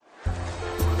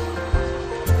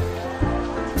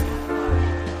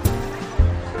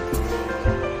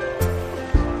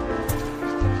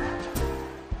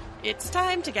It's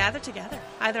time to gather together.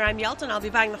 Either I'm Yelton, I'll be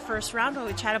buying the first round while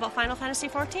we chat about Final Fantasy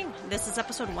XIV. This is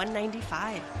episode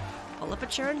 195. Pull up a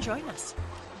chair and join us.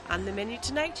 On the menu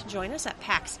tonight, join us at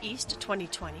PAX East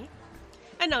 2020.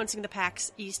 Announcing the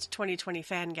PAX East 2020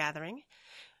 fan gathering.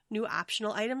 New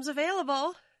optional items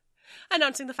available.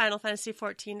 Announcing the Final Fantasy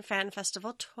XIV Fan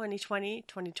Festival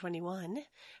 2020-2021.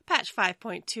 Patch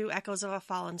 5.2 Echoes of a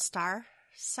Fallen Star.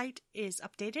 Site is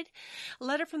updated.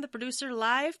 Letter from the Producer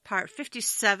Live, Part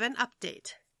 57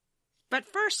 update. But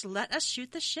first, let us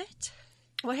shoot the shit.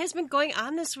 What has been going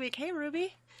on this week? Hey,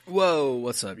 Ruby. Whoa,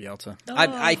 what's up, Yelta? Oh.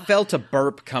 I felt a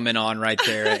burp coming on right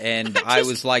there, and I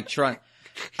was like trying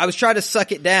to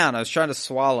suck it down. I was trying to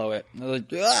swallow it. I was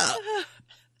like, "Ah."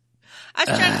 I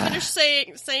was trying to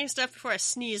finish saying stuff before I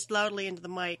sneezed loudly into the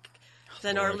mic.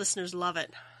 I know our listeners love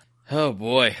it. Oh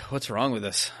boy, what's wrong with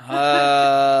us?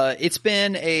 It's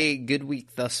been a good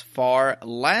week thus far.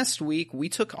 Last week we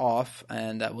took off,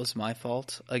 and that was my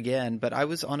fault again, but I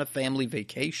was on a family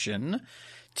vacation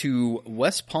to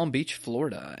West Palm Beach,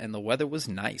 Florida, and the weather was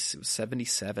nice. It was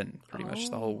 77 pretty much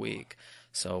the whole week.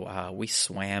 So we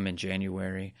swam in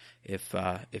January. If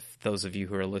those of you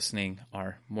who are listening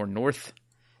are more north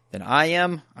than I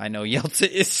am, I know Yelta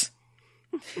is.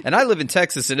 And I live in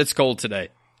Texas, and it's cold today.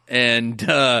 And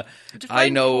I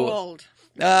know cold.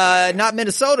 Not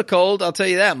Minnesota cold, I'll tell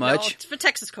you that much. No, it's for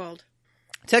Texas cold.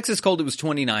 Texas cold, it was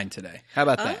 29 today. How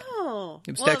about that? Oh.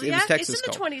 It was, well, it was Texas it's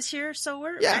in the cold. 20s here, so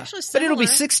we're Yeah, actually but similar. it'll be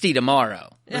 60 tomorrow.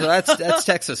 So that's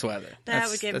Texas weather. That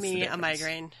would give me a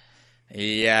migraine.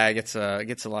 Yeah, it gets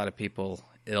a lot of people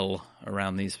ill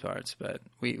around these parts, but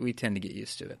we tend to get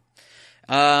used to it.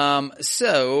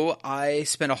 So I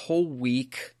spent a whole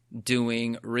week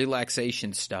doing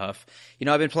relaxation stuff. You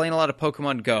know, I've been playing a lot of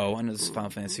Pokemon Go. I know this is a Final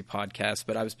Fantasy podcast,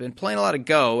 but I've been playing a lot of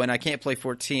Go, and I can't play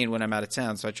 14 when I'm out of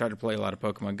town, so I try to play a lot of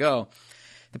Pokemon Go.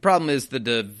 The problem is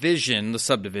the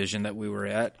subdivision that we were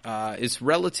at, is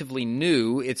relatively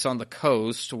new. It's on the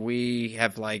coast. We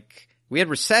had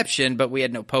reception, but we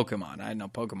had no Pokemon. I had no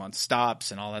Pokemon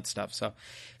stops and all that stuff. So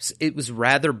it was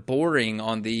rather boring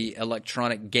on the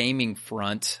electronic gaming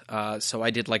front. So I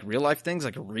did like real life things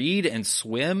like read and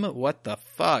swim. What the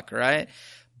fuck, right?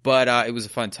 But it was a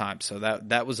fun time. So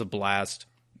that was a blast.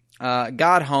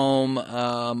 Got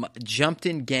home, jumped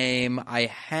in game. I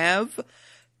have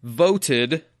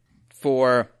voted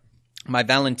for my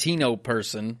Valentino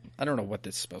person. I don't know what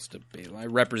this is supposed to be. My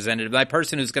representative, my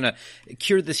person who's going to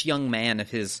cure this young man of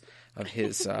his. What's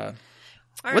his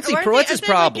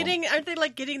problem? Aren't they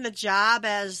like getting the job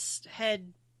as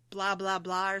head blah blah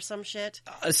blah or some shit?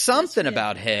 Something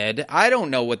about head. I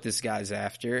don't know what this guy's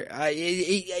after.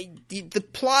 The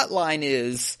plot line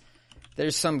is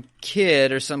there's some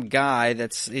kid or some guy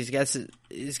he's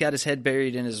got his head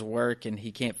buried in his work, and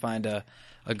he can't find a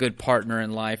good partner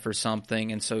in life or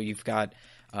something, and so you've got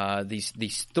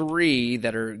these three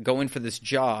that are going for this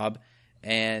job,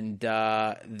 and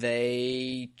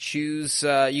they choose.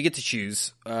 You get to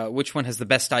choose which one has the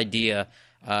best idea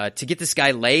to get this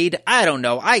guy laid. I don't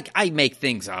know. I make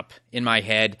things up in my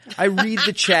head. I read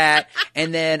the chat,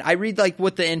 and then I read like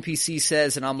what the NPC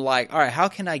says, and I'm like, all right, how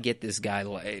can I get this guy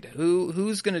laid?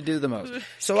 Who's going to do the most?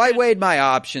 So I weighed my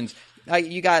options.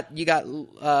 You got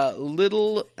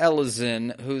little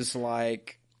Ellison, who's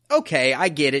like, okay, I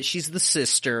get it. She's the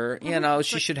sister. You know,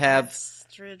 she should have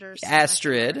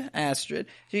Astrid.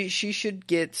 She should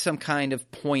get some kind of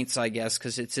points, I guess,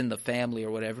 because it's in the family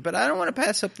or whatever. But I don't want to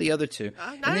pass up the other two.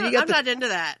 I'm not into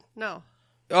that. No.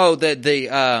 Oh, Did you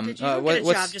get a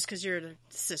job just because you're the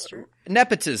sister?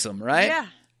 Nepotism, right?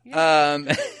 Yeah.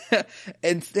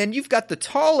 And then you've got the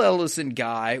tall Ellison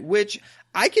guy, which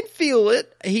I can feel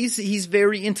it. He's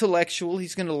very intellectual.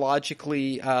 He's going to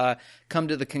logically come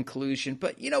to the conclusion.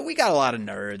 But, you know, we got a lot of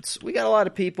nerds. We got a lot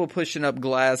of people pushing up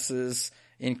glasses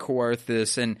in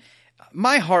Coarthus. And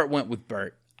my heart went with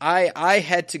Bert. I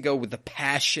had to go with the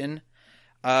passion.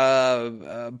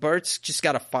 Bert's just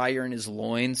got a fire in his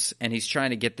loins, and he's trying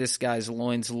to get this guy's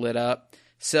loins lit up.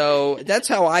 So that's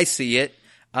how I see it.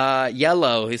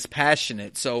 Yellow is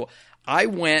passionate. So I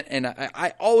went, and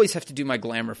I always have to do my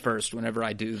glamour first whenever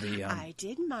I do the I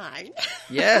did mine.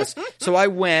 Yes. So I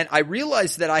went. I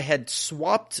realized that I had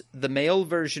swapped the male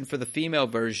version for the female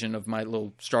version of my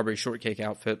little strawberry shortcake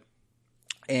outfit.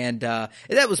 And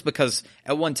that was because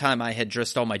at one time I had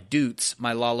dressed all my Doots,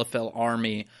 my Lalafell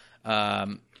army,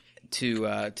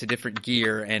 to different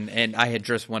gear, and I had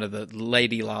dressed one of the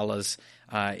Lady Lalas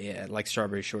like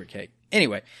strawberry shortcake.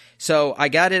 Anyway, so I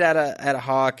got it at a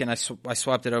Hawk, and I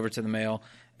swapped it over to the male,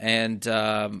 and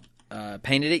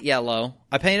painted it yellow.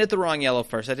 I painted the wrong yellow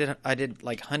first. I did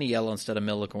like honey yellow instead of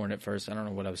millicorn at first. I don't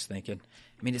know what I was thinking.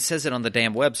 I mean, it says it on the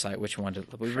damn website. Which one?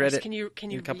 We read it. Can you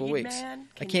in a couple read, of weeks. Man?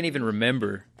 I can't even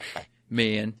remember,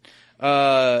 man.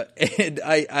 And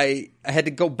I had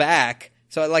to go back.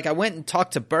 So I went and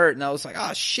talked to Bert, and I was like,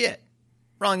 oh shit,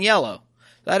 wrong yellow.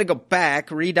 So I had to go back,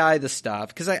 re-dye the stuff,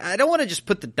 because I don't want to just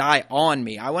put the dye on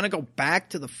me. I want to go back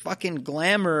to the fucking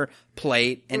Glamour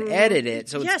plate and edit it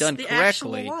so it's done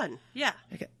correctly. Actual one. Yeah.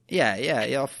 Okay.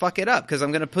 Yeah, I'll fuck it up, because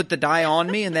I'm going to put the dye on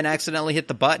me and then accidentally hit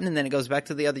the button, and then it goes back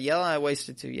to the other yellow. I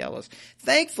wasted 2 yellows.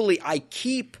 Thankfully, I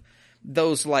keep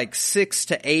those like 6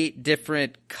 to 8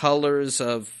 different colors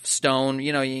of stone.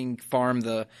 You know, you can farm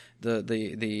the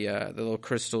little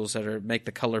crystals that make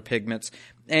the color pigments.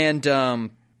 And,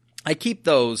 I keep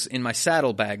those in my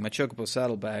saddlebag, my Chocobo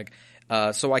saddlebag,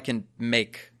 so I can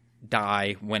make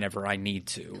dye whenever I need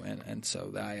to. And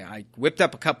so I whipped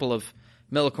up a couple of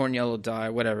Millicorn yellow dye,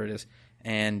 whatever it is,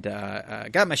 and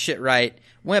got my shit right,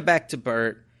 went back to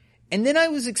Bert, and then I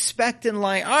was expecting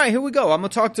like, all right, here we go. I'm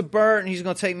going to talk to Bert, and he's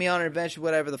going to take me on an adventure,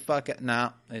 whatever the fuck.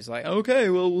 No. He's like, okay,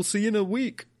 well, we'll see you in a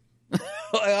week.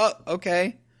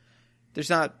 Okay.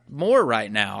 There's not more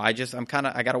right now. I got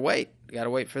to wait. I got to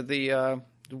wait for the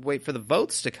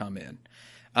votes to come in.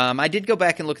 I did go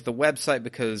back and look at the website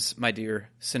because my dear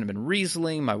Cinnamon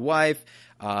Riesling, my wife,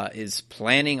 is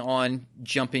planning on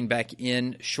jumping back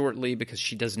in shortly because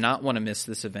she does not want to miss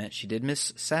this event. She did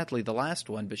miss, sadly, the last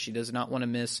one, but she does not want to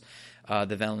miss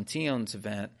the Valentino's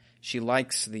event. She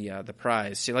likes the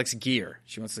prize. She likes gear.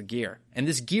 She wants the gear. And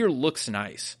this gear looks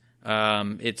nice.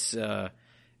 It's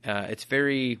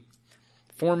very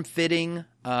form-fitting.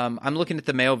 I'm looking at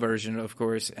the male version, of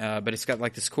course, but it's got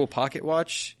like this cool pocket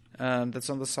watch that's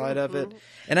on the side of it.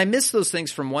 And I miss those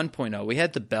things from 1.0. We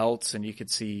had the belts, and you could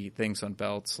see things on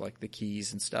belts like the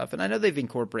keys and stuff. And I know they've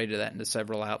incorporated that into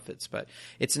several outfits, but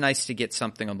it's nice to get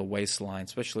something on the waistline,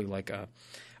 especially like a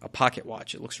pocket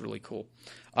watch. It looks really cool.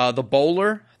 The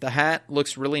bowler, the hat,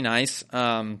 looks really nice.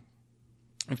 In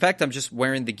fact, I'm just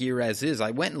wearing the gear as is.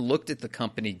 I went and looked at the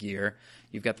company gear.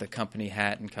 You've got the company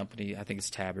hat and company, I think it's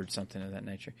tabard, something of that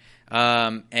nature.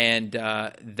 And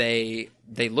they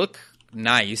look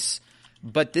nice,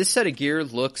 but this set of gear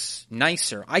looks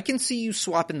nicer. I can see you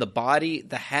swapping the body,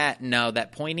 the hat. No,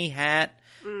 that pointy hat,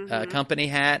 company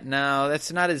hat. No,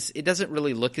 that's not it doesn't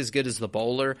really look as good as the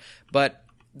bowler, but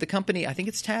the company, I think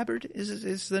it's tabard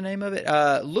is the name of it,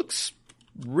 looks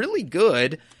really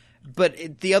good.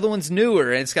 But the other one's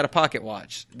newer, and it's got a pocket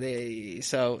watch.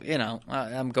 So, you know,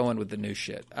 I'm going with the new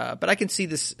shit. But I can see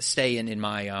this staying in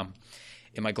my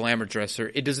Glamour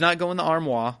dresser. It does not go in the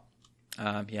armoire.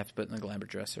 You have to put it in the Glamour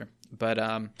dresser.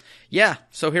 But, yeah,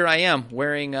 so here I am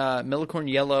wearing Millicorn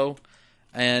yellow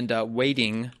and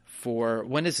waiting for,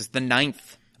 when is this? The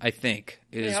 9th, I think,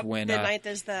 is when. The 9th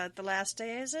is the last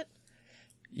day, is it?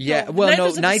 Yeah, no, well,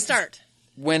 no, 9th is start.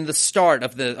 When the start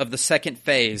of the second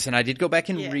phase, and I did go back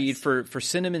and read for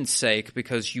Cinnamon's sake,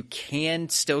 because you can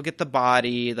still get the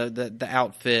body, the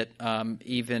outfit,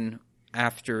 even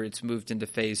after it's moved into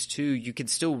phase 2. You can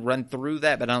still run through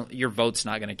that, but your vote's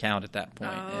not going to count at that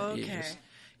point. Oh, okay.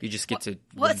 You just get to.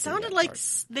 Well, it sounded like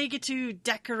they get to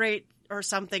decorate or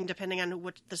something depending on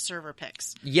what the server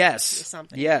picks. Yes.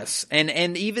 Yes.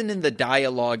 And even in the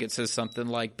dialogue, it says something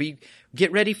like,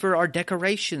 get ready for our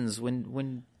decorations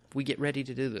when we get ready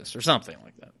to do this, or something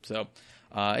like that. So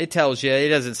it tells you. It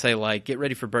doesn't say like get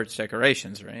ready for Bert's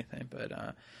decorations or anything,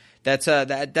 but that's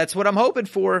what I'm hoping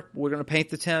for. We're gonna paint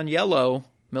the town yellow,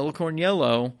 Millicorn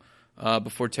yellow,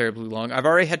 before terribly long. I've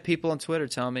already had people on Twitter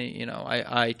tell me, you know,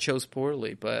 I chose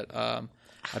poorly, but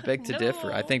I beg to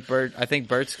differ. I think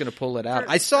Bert's gonna pull it out.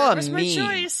 I saw a meme. My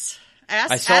choice.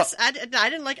 I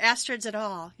didn't like Astrids at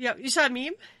all. Yeah, you saw a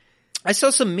meme? I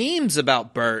saw some memes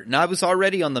about Bert, and I was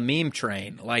already on the meme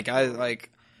train.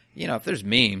 You know, if there's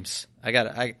memes, I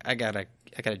gotta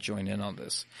join in on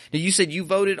this. Now, you said you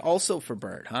voted also for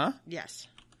Bert, huh? Yes.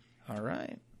 All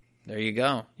right, there you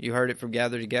go. You heard it from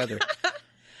Gather Together.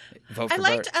 Vote for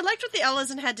Bert. I liked what the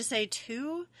Ellison had to say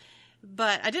too,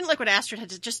 but I didn't like what Astrid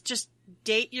had to just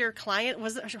date your client.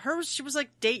 She was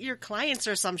like date your clients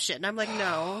or some shit, and I'm like,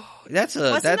 no. Wasn't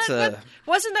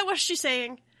that what she's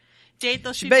saying? Date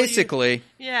those people. Basically,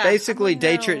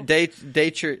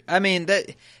 date your. I mean,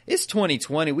 it's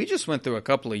 2020. We just went through a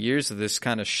couple of years of this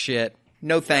kind of shit.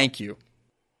 No, thank you.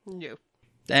 No.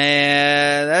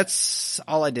 And that's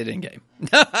all I did in game.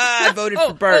 I voted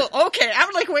for Bert. Oh, okay.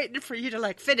 I'm like waiting for you to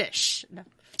like finish. No,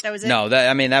 that was it. No,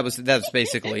 that was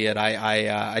basically it.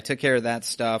 I took care of that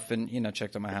stuff and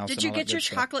checked on my house. Did you get your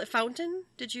chocolate fountain?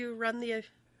 Did you run the?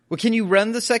 Well, can you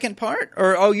run the second part?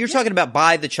 Or you're talking about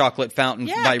by the chocolate fountain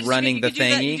by 'cause running you the do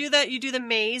that- thingy? you do the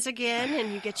maze again,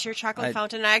 and you get your chocolate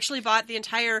fountain. I actually bought the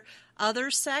entire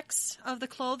other sex of the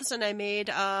clothes, and I made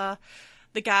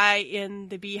the guy in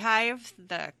the beehive,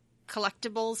 the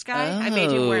collectibles guy. I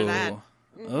made him wear that.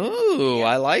 Oh, Yeah.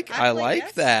 I like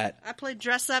yes. that. I played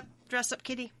dress up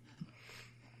kitty.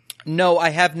 No, I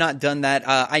have not done that.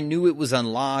 I knew it was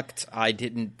unlocked. I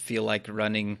didn't feel like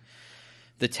running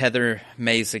the tether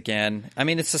maze again. I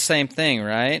mean, it's the same thing,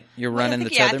 right? You're running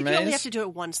the tether I think maze? you only have to do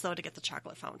it once, though, to get the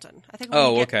chocolate fountain. I think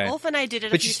okay. Ulf and I did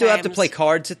it But a few you still have to times. play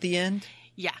cards at the end?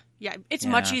 Yeah. It's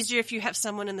much easier if you have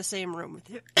someone in the same room with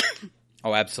you.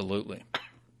 Oh, absolutely.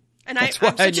 And That's I'm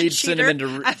why I such a need cheater. Cinnamon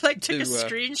to I took a to,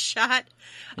 screenshot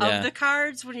yeah. of the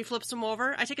cards when he flips them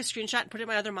over. I take a screenshot and put it in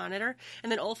my other monitor.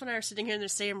 And then Ulf and I are sitting here in the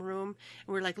same room, and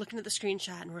we're like looking at the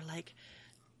screenshot, and we're like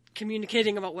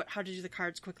communicating about how to do the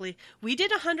cards quickly. We did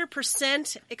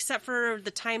 100%, except for the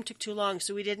time took too long,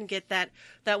 so we didn't get that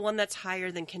one that's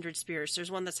higher than Kindred Spirits. There's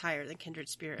one that's higher than Kindred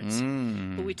Spirits.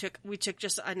 But we took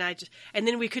just and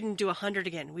then we couldn't do 100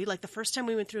 again. We the first time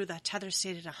we went through, the tether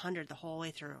stayed at 100 the whole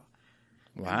way through.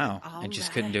 Wow. I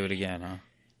just couldn't do it again, huh?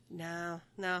 No.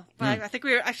 But I think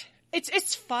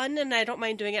it's fun, and I don't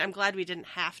mind doing it. I'm glad we didn't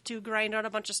have to grind out a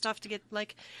bunch of stuff to get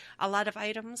a lot of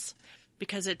items,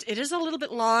 because it is a little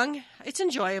bit long. It's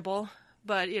enjoyable,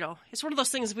 but it's one of those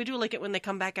things. We do like it when they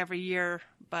come back every year,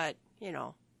 but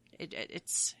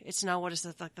it's now, what is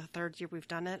it, the third year we've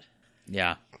done it?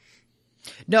 Yeah.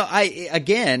 No,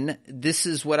 this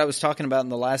is what I was talking about in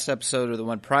the last episode or the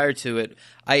one prior to it.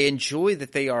 I enjoy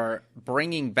that they are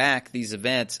bringing back these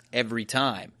events every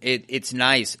time. It's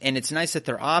nice, and it's nice that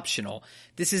they're optional.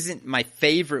 This isn't my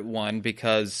favorite one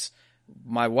because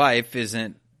my wife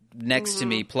isn't next to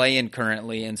me playing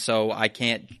currently, and so I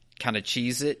can't kind of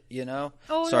cheese it, Oh,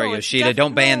 Sorry, no, Yoshida,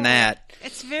 don't ban that.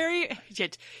 It's you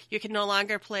can no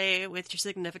longer play with your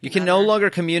significant You can other. no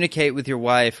longer communicate with your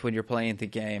wife when you're playing the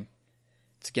game.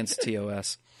 It's against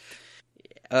TOS.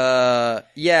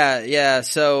 Yeah.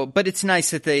 So, but it's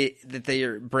nice that they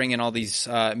are bringing all these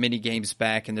mini games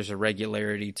back, and there's a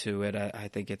regularity to it. I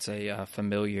think it's a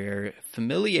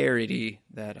familiarity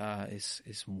that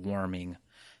is warming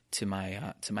to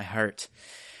my heart.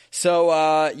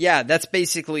 So, that's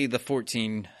basically the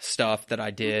 14 stuff that I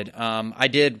did. I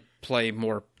did play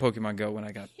more Pokemon Go when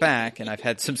I got back, and I've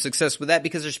had some success with that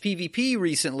because there's PvP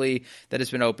recently that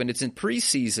has been opened. It's in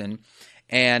preseason.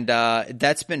 And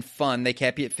that's been fun. They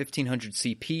cap you at 1500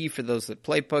 CP for those that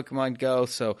play Pokemon Go.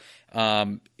 So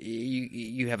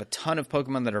you have a ton of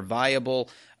Pokemon that are viable.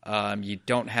 You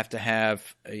don't have to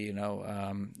have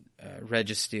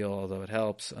Registeel, although it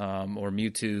helps, or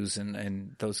Mewtwo's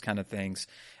and those kind of things.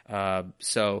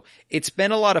 So it's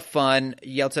been a lot of fun.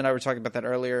 Yelta and I were talking about that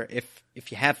earlier.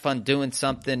 If you have fun doing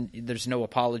something, there's no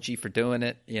apology for doing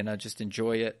it. Just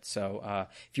enjoy it. So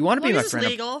if you want to be my friend,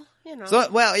 it's legal, So,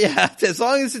 well, yeah, as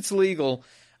long as it's legal.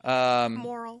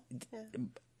 Moral.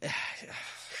 Yeah.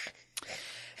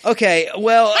 Okay,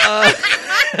 well,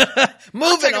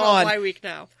 moving on. My week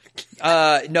now.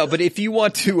 No, but if you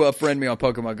want to friend me on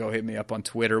Pokemon Go, hit me up on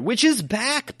Twitter, which is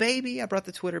back, baby. I brought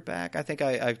the Twitter back. I think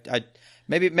I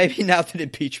maybe now that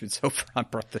impeachment's over, I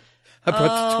brought the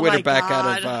Twitter back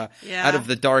out of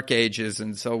the dark ages,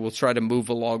 and so we'll try to move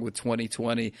along with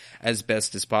 2020 as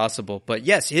best as possible. But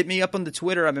yes, hit me up on the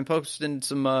Twitter. I've been posting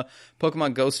some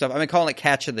Pokemon Go stuff. I've been calling it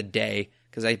Catch of the Day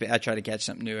because I try to catch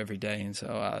something new every day, and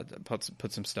so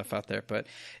put some stuff out there. But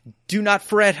do not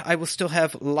fret, I will still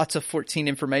have lots of 14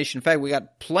 information. In fact, we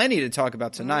got plenty to talk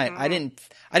about tonight. I didn't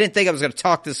think I was going to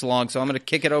talk this long, so I'm going to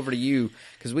kick it over to you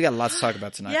because we got lots to talk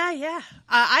about tonight. Yeah.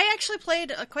 I actually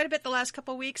played quite a bit the last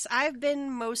couple of weeks. I've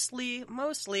been mostly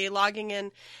logging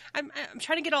in. I'm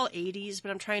trying to get all 80s,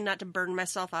 but I'm trying not to burn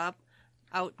myself out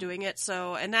doing it.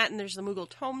 So, and there's the Moogle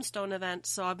Tombstone event.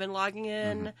 So I've been logging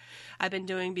in. Mm-hmm. I've been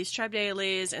doing Beast Tribe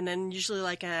dailies, and then usually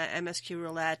like a MSQ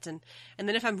roulette, and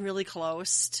then if I'm really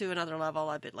close to another level,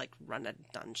 I'd be like run a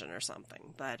dungeon or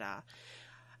something. But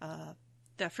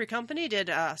the Free Company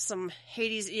did some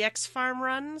Hades EX farm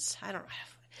runs. I don't know.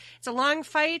 It's a long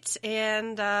fight,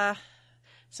 and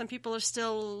some people are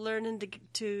still learning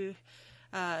to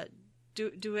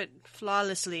do it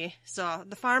flawlessly. So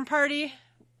the farm party.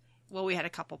 Well, we had a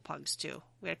couple pugs too.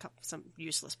 We had some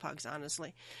useless pugs,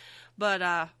 honestly,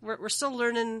 but we're still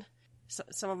learning.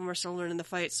 Some of them are still learning the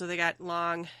fight, so they got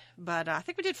long. But I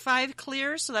think we did 5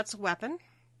 clears, so that's a weapon.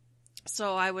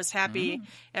 So I was happy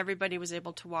everybody was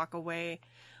able to walk away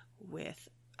with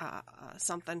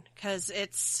something, because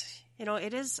it's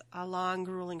it is a long,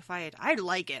 grueling fight. I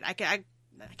like it. I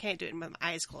can't do it with my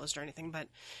eyes closed or anything, but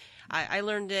I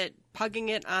learned it pugging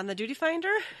it on the Duty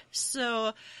Finder.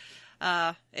 So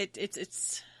it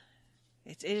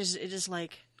is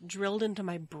like drilled into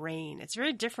my brain. It's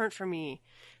very different for me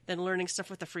than learning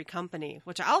stuff with the Free Company,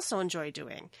 which I also enjoy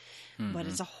doing. But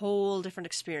it's a whole different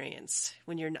experience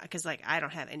when you're not, because like I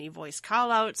don't have any voice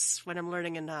call outs when I'm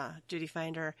learning in Duty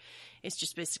Finder. It's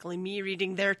just basically me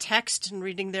reading their text and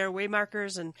reading their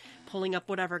waymarkers and pulling up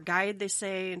whatever guide they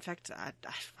say. In fact, I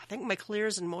think my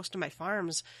clears in most of my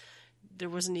farms, there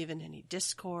wasn't even any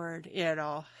Discord,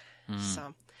 So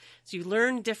you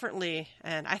learn differently,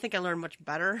 and I think I learn much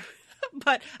better.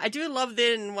 But I do love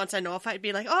then once I know if I'd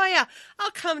be like, oh yeah, I'll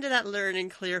come to that Learn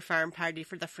and Clear farm party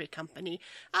for the Free Company.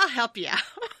 I'll help you out.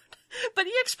 But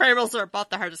EX Primals are about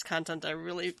the hardest content. I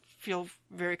really feel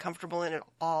very comfortable in it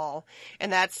all.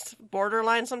 And that's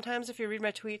borderline sometimes if you read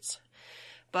my tweets.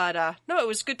 But no, it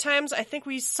was good times. I think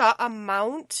we saw a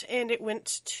mount and it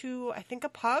went to, I think, a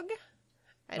pug.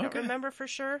 I don't remember for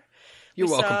sure. You're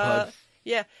welcome, pug.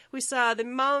 Yeah, we saw the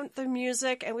mount, the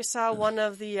music, and we saw one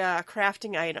of the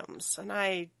crafting items. And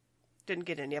I didn't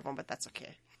get any of them, but that's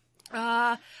okay.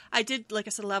 I did, like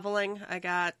I said, leveling. I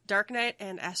got Dark Knight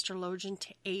and Astrologian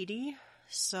to 80.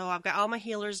 So I've got all my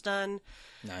healers done.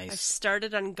 Nice. I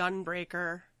started on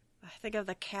Gunbreaker. I think of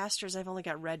the casters, I've only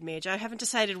got Red Mage. I haven't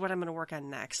decided what I'm going to work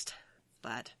on next.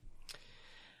 But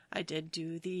I did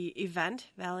do the event,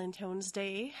 Valentine's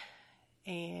Day.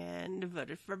 And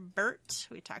voted for Bert.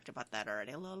 We talked about that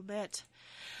already a little bit.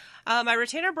 My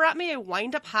retainer brought me a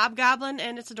wind-up hobgoblin,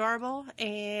 and it's adorable.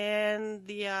 And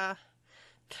the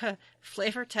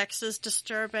flavor text is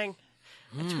disturbing.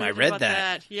 I read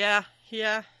that. Yeah.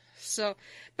 So,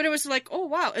 but it was like, oh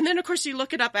wow. And then of course you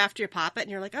look it up after you pop it,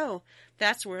 and you're like, oh,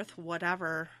 that's worth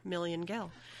whatever million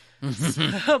gil.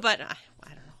 So, but I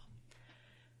don't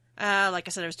know. Like I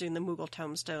said, I was doing the Moogle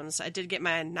Tomestones. I did get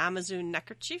my Namazu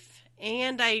Neckerchief,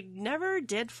 and I never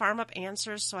did farm up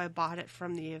answers, so I bought it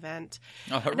from the event.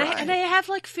 Oh, and, right. I have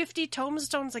like 50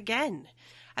 Tomestones again.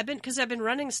 I've been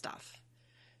running stuff.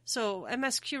 So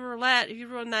MSQ Roulette, if you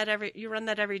run that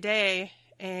every day,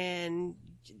 and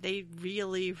they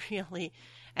really, really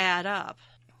add up.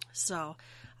 So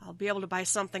I'll be able to buy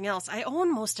something else. I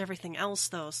own most everything else,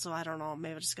 though, so I don't know.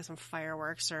 Maybe I'll just get some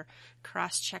fireworks or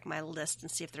cross-check my list and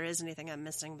see if there is anything I'm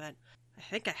missing. But I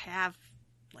think I have,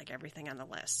 like, everything on the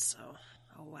list, so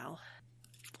oh well.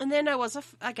 And then I was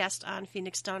a guest on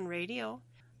Phoenix Down Radio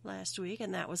last week,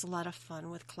 and that was a lot of fun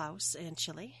with Klaus and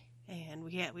Chili. And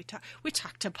we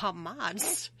talked about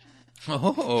mods.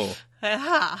 Oh.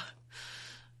 Yeah.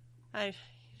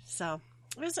 So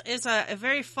it was a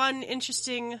very fun,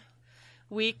 interesting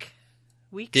weeks.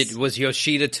 Was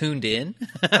Yoshida tuned in?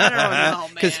 I don't know,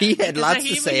 man. Because he had lots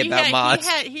to say about mods.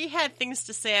 He had things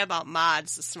to say about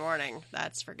mods this morning.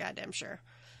 That's for goddamn sure.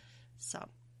 So,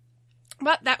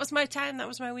 but that was my time. That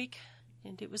was my week.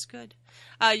 And it was good.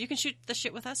 You can shoot the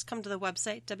shit with us. Come to the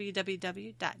website,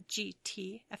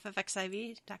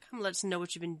 www.gtffxiv.com. Let us know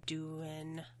what you've been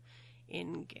doing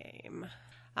in-game.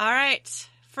 All right.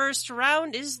 First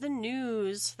round is the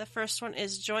news. The first one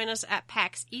is join us at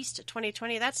PAX East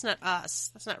 2020. That's not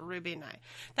us. That's not Ruby and I.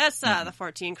 That's the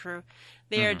 14 crew.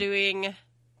 They are doing...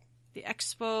 The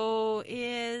expo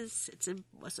it's in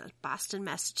Boston,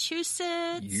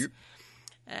 Massachusetts. Yep.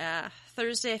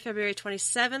 Thursday, February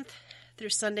 27th through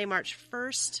Sunday, March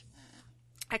 1st.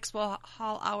 Expo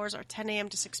hall hours are 10 a.m.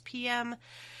 to 6 p.m.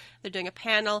 They're doing a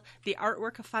panel, The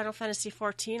Artwork of Final Fantasy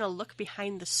XIV, a look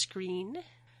behind the screen.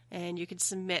 And you can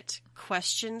submit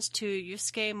questions to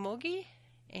Yusuke Mogi.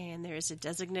 And there is a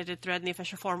designated thread in the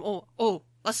official forum. Oh,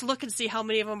 let's look and see how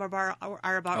many of them are about,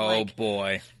 oh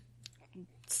boy,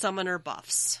 summoner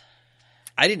buffs.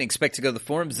 I didn't expect to go to the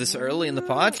forums this early in the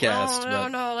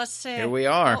podcast. No, let's see. Here we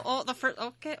are. The first.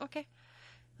 Okay.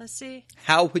 Let's see.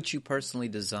 How would you personally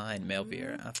design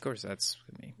Melvier? Of course, that's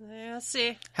me. Yeah, let's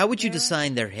see. How would you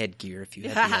design their headgear if you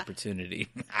had the opportunity?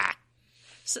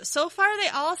 So far, they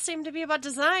all seem to be about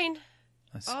design.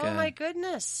 That's oh, good. my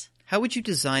goodness. How would you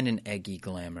design an Eggy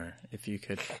Glamour if you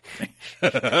could?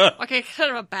 Okay,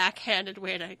 kind of a backhanded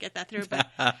way to get that through, but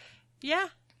yeah.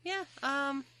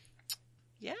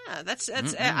 That's.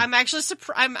 I'm actually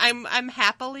surprised. I'm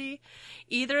happily.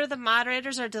 Either the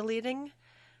moderators are deleting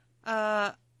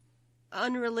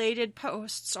unrelated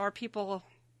posts, or people.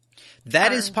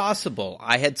 That is possible.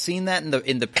 I had seen that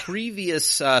in the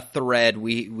previous thread.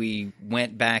 We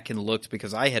went back and looked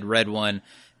because I had read one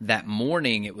that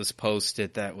morning. It was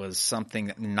posted that was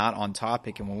something not on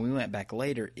topic, and when we went back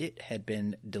later, it had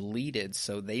been deleted.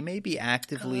 So they may be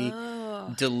actively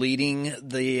deleting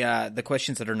the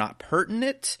questions that are not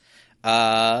pertinent,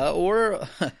 or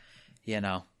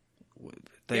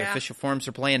the official forums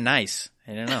are playing nice.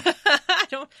 I don't know. I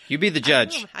don't. You be the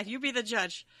judge. You be the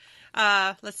judge.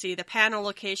 Let's see. The panel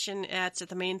location, it's at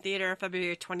the main theater,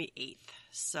 February 28th.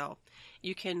 So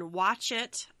you can watch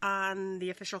it on the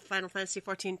official Final Fantasy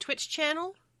XIV Twitch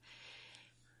channel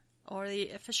or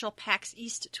the official PAX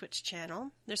East Twitch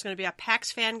channel. There's going to be a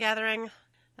PAX fan gathering.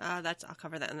 I'll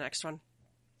cover that in the next one.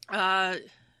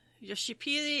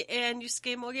 Yoshipili and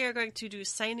Yusuke Mogi are going to do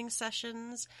signing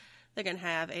sessions. They're going to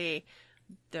have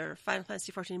their Final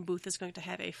Fantasy XIV booth is going to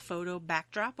have a photo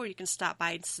backdrop where you can stop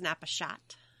by and snap a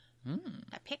shot.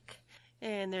 A pic.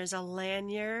 And there's a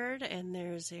lanyard, and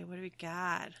there's what do we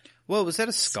got? Whoa, was that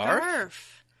a scarf?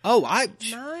 Scarf. Oh,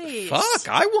 nice. Fuck,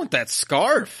 I want that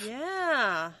scarf.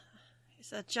 Yeah.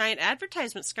 It's a giant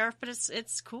advertisement scarf, but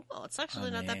it's cool. It's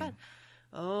actually not that bad.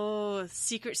 Oh,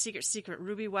 secret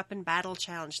Ruby Weapon Battle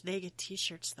Challenge. They get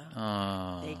t-shirts, though.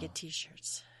 Oh. They get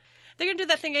t-shirts. They're going to do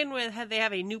that thing again with they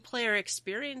have a new player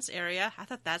experience area. I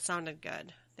thought that sounded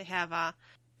good. They have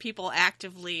people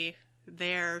actively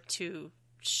there to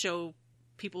show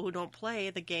people who don't play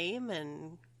the game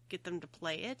and get them to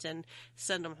play it and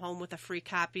send them home with a free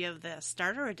copy of the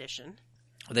starter edition.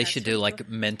 They should do like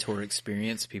mentor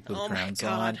experience, people with crowns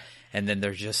on, and then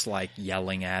they're just like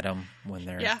yelling at them when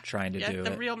they're trying to do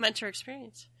the it. real mentor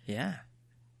experience. Yeah.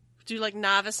 Do like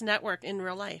Novice Network in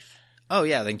real life. Oh,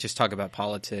 yeah. They can just talk about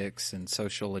politics and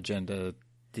social agenda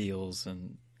deals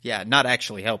and, not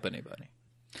actually help anybody.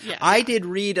 Yeah. I did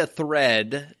read a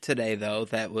thread today, though,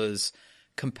 that was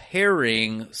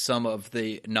comparing some of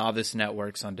the novice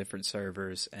networks on different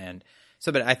servers. And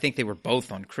so, but I think they were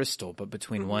both on Crystal, but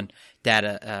between one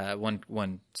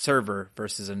server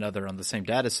versus another on the same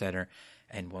data center.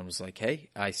 And one was like, hey,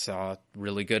 I saw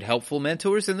really good, helpful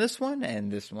mentors in this one,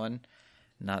 and this one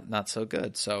not so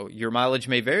good. So your mileage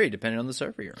may vary depending on the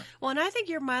server you're on. Well, and I think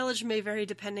your mileage may vary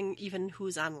depending even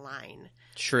who's online.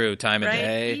 True, time of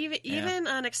day. Even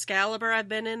on Excalibur, I've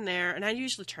been in there, and I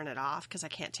usually turn it off because I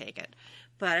can't take it.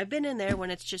 But I've been in there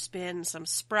when it's just been some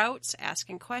sprouts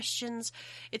asking questions.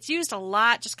 It's used a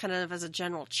lot just kind of as a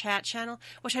general chat channel,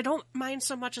 which I don't mind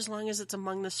so much as long as it's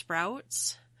among the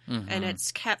sprouts. And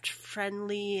it's kept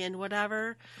friendly and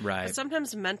whatever. Right. But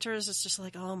sometimes mentors, it's just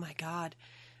like, oh my God.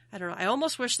 I don't know. I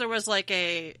almost wish there was like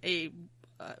if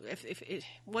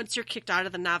once you're kicked out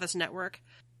of the Novice Network,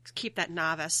 keep that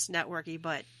Novice Networky,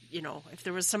 but, if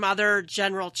there was some other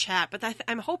general chat. But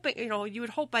I'm hoping, you would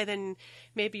hope by then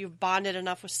maybe you've bonded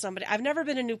enough with somebody. I've never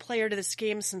been a new player to this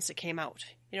game since it came out.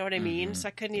 You know what I mean? So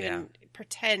I couldn't even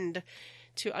pretend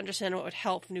to understand what would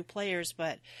help new players.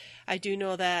 But I do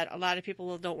know that a lot of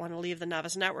people don't want to leave the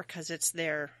Novice Network because it's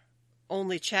their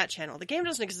only chat channel. The game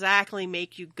doesn't exactly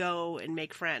make you go and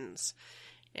make friends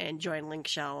and join link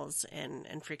shells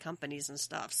and free companies and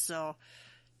stuff. So,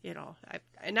 I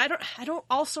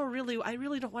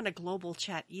really don't want a global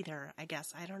chat either, I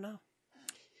guess. I don't know.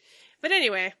 But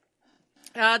anyway,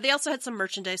 they also had some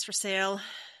merchandise for sale.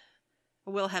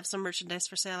 We'll have some merchandise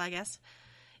for sale, I guess.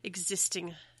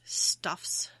 Existing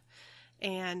stuffs.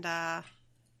 And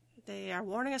they are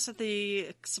warning us that the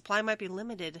supply might be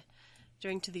limited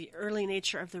due to the early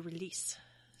nature of the release.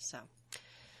 So,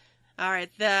 all right,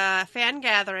 the fan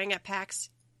gathering at PAX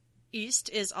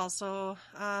East is also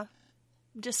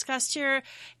discussed here.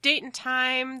 Date and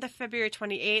time, the February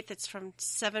 28th. It's from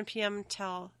 7 p.m.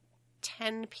 till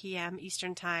 10 p.m.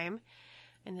 Eastern Time.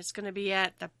 And it's going to be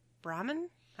at the Brahmin?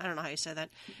 I don't know how you say that.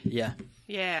 Yeah.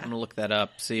 Yeah. I'm going to look that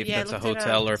up, see if that's a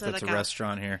hotel or if it's a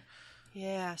restaurant here.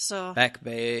 Yeah, so Back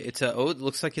Bay. It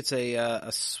looks like it's a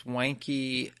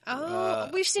swanky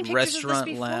we've seen pictures restaurant of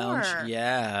this before. lounge.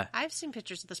 Yeah. I've seen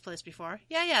pictures of this place before.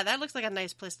 Yeah, that looks like a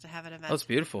nice place to have an event. Oh, it's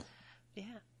beautiful. Yeah.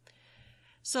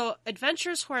 So,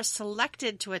 adventurers who are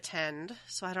selected to attend,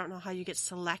 so I don't know how you get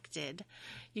selected,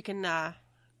 you can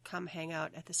come hang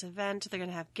out at this event. They're going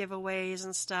to have giveaways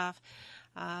and stuff.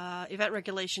 Event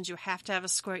regulations, you have to have a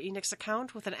Square Enix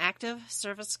account with an active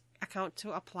service account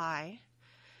to apply.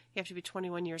 You have to be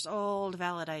 21 years old,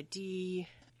 valid ID.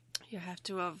 You have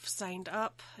to have signed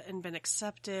up and been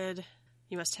accepted.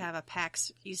 You must have a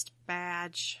PAX East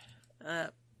badge.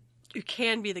 You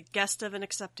can be the guest of an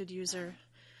accepted user.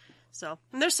 So,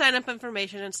 and there's sign-up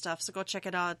information and stuff, so go check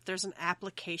it out. There's an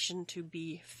application to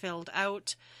be filled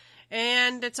out,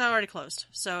 and it's already closed.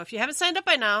 So if you haven't signed up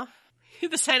by now,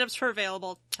 the sign-ups were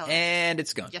available. And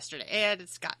it's gone. Yesterday, and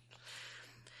it's gone.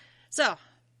 So,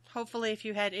 hopefully if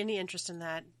you had any interest in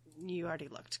that, you already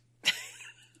looked.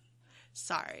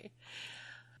 Sorry.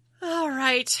 All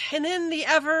right, and then the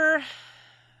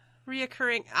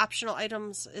ever-reoccurring optional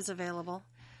items is available.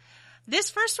 This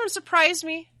first one surprised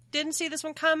me. Didn't see this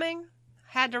one coming.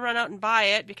 Had to run out and buy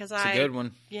it because it's a good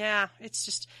one. Yeah, it's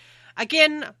just,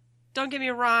 again, don't get me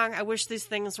wrong. I wish these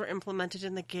things were implemented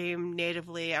in the game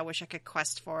natively. I wish I could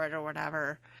quest for it or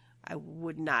whatever. I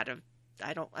would not have.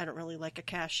 I don't really like a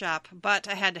cash shop, but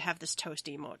I had to have this toast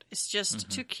emote. It's just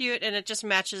too cute, and it just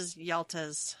matches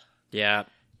Yelta's. Yeah.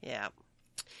 Yeah.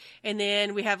 And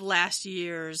then we have last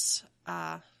year's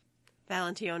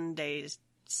Valentine Day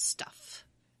stuff.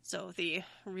 So the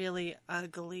really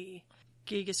ugly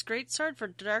Gigas Greatsword for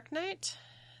Dark Knight,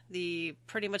 the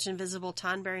pretty much invisible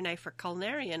Tonberry knife for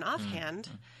Culinary and Offhand,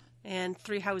 and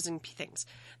 3 housing things.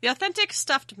 The authentic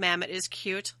stuffed mammoth is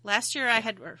cute. Last year I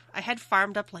had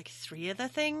farmed up like 3 of the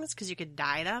things because you could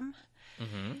dye them.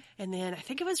 Mm-hmm. And then I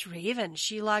think it was Raven.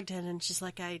 She logged in and she's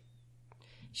like,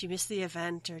 she missed the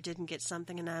event or didn't get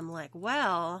something. And I'm like,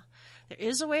 well, there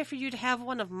is a way for you to have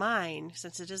one of mine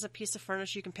since it is a piece of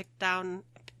furniture you can put down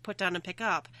and pick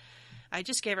up. I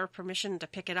just gave her permission to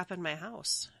pick it up in my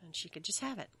house and she could just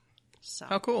have it. So,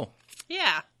 how cool.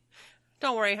 Yeah.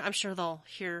 Don't worry. I'm sure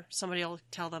somebody will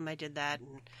tell them I did that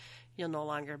and you'll no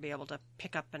longer be able to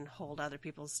pick up and hold other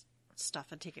people's stuff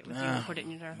and take it with you and put it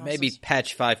in your houses. Maybe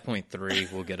patch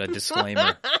 5.3 will get a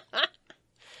disclaimer.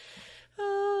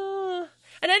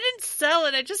 And I didn't sell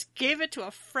it. I just gave it to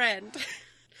a friend.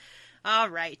 All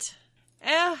right.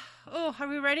 Are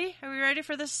we ready? Are we ready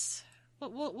for this?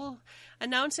 We'll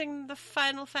announcing the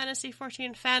Final Fantasy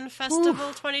XIV Fan Festival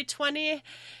 2020.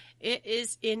 It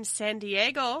is in San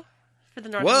Diego for the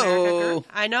North America group.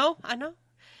 I know.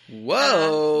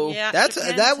 Whoa. Yeah,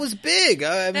 that was big.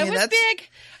 That was big.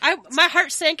 My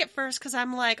heart sank at first because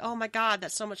I'm like, oh my God,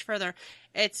 that's so much further.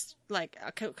 It's like,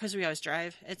 because we always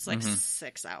drive, it's like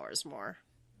 6 hours more.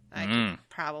 I could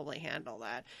probably handle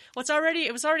that.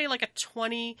 It was already like a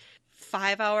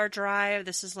 25-hour drive.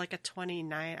 This is like a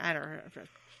 29, I don't know.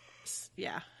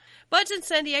 Yeah. But it's in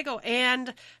San Diego,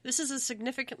 and this is a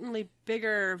significantly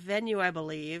bigger venue, I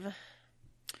believe.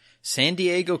 San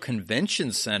Diego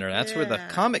Convention Center. That's where the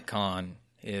Comic-Con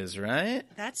is, right?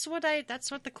 That's what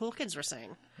the cool kids were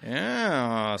saying.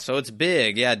 Yeah, so it's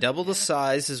big. Yeah, double the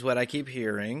size is what I keep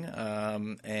hearing.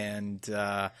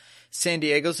 San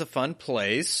Diego's a fun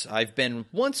place. I've been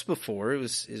once before. It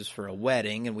was for a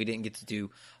wedding, and we didn't get to do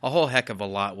a whole heck of a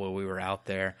lot while we were out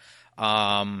there.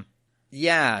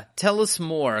 Yeah, tell us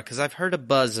more, because I've heard a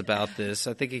buzz about this.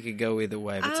 I think it could go either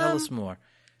way, but tell us more.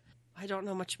 I don't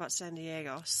know much about San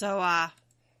Diego, so I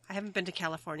haven't been to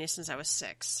California since I was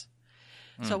 6.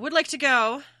 So I would like to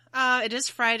go. It is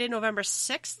Friday, November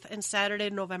 6th, and Saturday,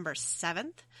 November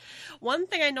 7th. One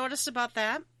thing I noticed about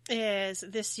that is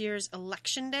this year's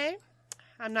Election Day.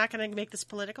 I'm not going to make this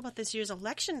political, but this year's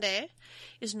Election Day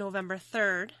is November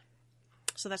 3rd.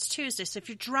 So that's Tuesday. So if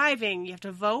you're driving, you have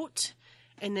to vote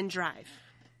and then drive.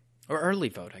 Or early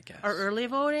vote, I guess. Or early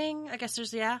voting. I guess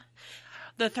there's, yeah.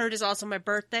 The 3rd is also my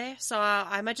birthday, so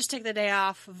I might just take the day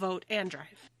off, vote, and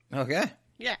drive. Okay.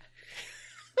 Yeah.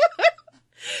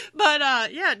 But,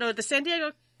 the San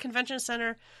Diego Convention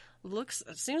Center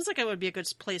seems like it would be a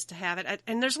good place to have it.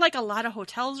 And there's, like, a lot of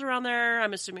hotels around there.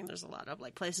 I'm assuming there's a lot of,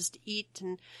 like, places to eat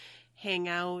and hang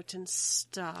out and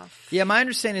stuff. Yeah, my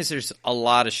understanding is there's a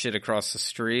lot of shit across the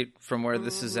street from where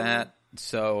this is at.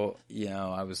 So,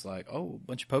 I was like, a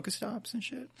bunch of Pokestops and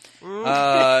shit.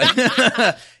 Bunch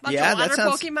of water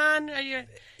sounds... Pokemon? Are you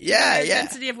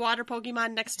density of water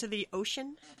Pokemon next to the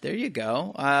ocean? There you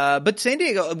go. But San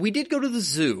Diego, we did go to the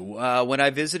zoo. When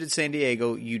I visited San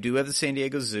Diego, you do have the San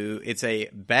Diego Zoo. It's a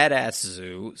badass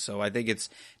zoo, so I think it's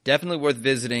definitely worth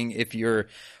visiting if you're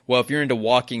into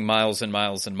walking miles and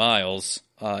miles and miles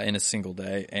in a single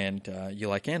day and you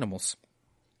like animals.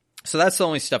 So that's the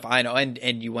only stuff I know.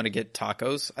 And you want to get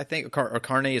tacos, I think, or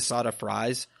carne asada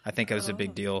fries. I think that was a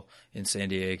big deal in San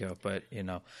Diego. But,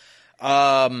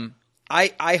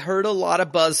 I heard a lot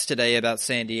of buzz today about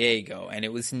San Diego, and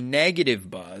it was negative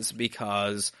buzz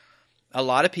because a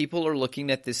lot of people are looking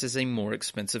at this as a more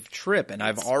expensive trip. And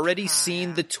I've already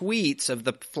seen the tweets of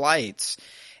the flights.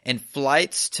 And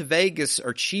flights to Vegas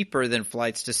are cheaper than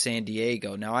flights to San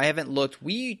Diego. Now, I haven't looked.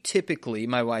 We typically,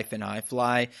 my wife and I,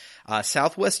 fly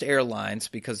Southwest Airlines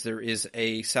because there is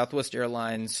a Southwest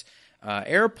Airlines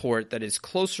airport that is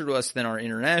closer to us than our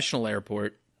international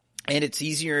airport. And it's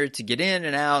easier to get in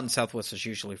and out, and Southwest is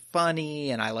usually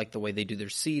funny, and I like the way they do their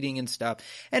seating and stuff.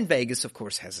 And Vegas, of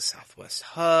course, has a Southwest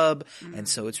hub, and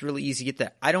so it's really easy to get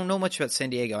that. I don't know much about San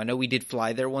Diego. I know we did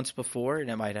fly there once before, and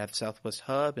it might have Southwest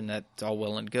hub, and that's all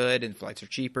well and good, and flights are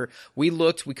cheaper. We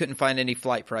looked. We couldn't find any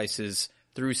flight prices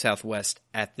through Southwest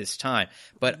at this time.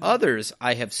 But others,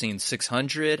 I have seen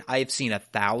 600. I have seen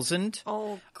 1,000.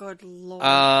 Oh, good Lord.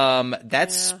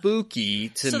 That's spooky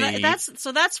to me.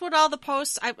 That's what all the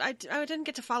posts, I didn't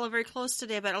get to follow very close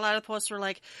today, but a lot of the posts were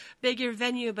like, bigger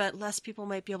venue, but less people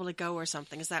might be able to go or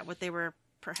something. Is that what they were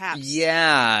perhaps?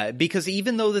 Yeah, because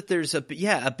even though that there's a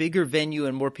bigger venue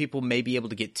and more people may be able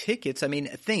to get tickets, I mean,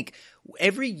 think,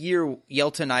 every year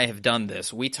Yelta and I have done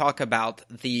this. We talk about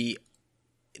the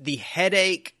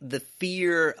headache, the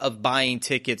fear of buying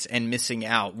tickets and missing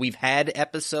out. We've had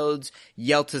episodes.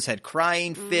 Yelta's had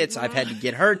crying fits. I've had to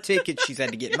get her tickets. She's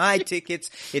had to get my tickets.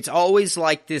 It's always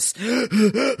like this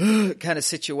kind of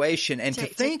situation. And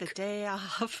take the day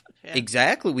off. Yeah.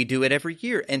 Exactly. We do it every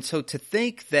year. And so to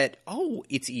think that,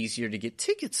 it's easier to get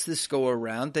tickets this go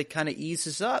around, that kind of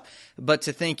eases up. But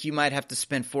to think you might have to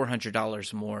spend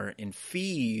 $400 more in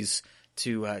fees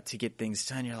to get things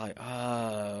done, you're like,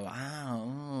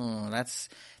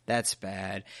 that's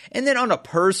bad. And then on a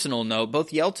personal note,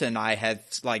 both Yelta and I had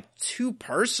like two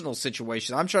personal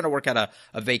situations. I'm trying to work out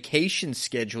a vacation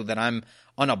schedule that I'm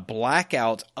on a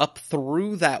blackout up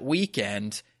through that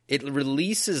weekend. It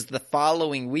releases the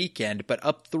following weekend, but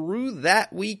up through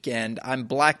that weekend, I'm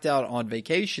blacked out on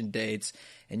vacation dates.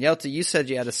 And Yelta, you said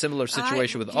you had a similar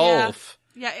situation with Ulf.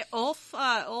 Yeah,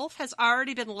 Ulf has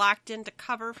already been locked in to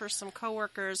cover for some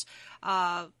coworkers.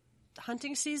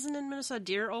 Hunting season in Minnesota,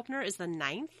 deer opener is the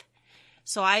 9th.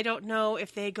 So I don't know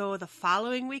if they go the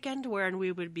following weekend where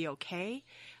we would be okay.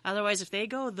 Otherwise, if they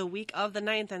go the week of the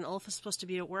 9th and Ulf is supposed to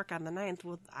be at work on the 9th,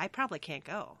 well, I probably can't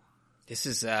go. This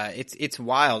is it's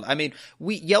wild. I mean,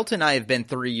 Yelta and I have been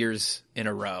 3 years in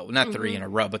a row. Not 3 in a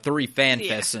row, but 3 fan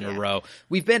fests in a row.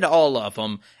 We've been to all of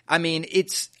them. I mean,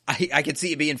 I could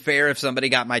see it being fair if somebody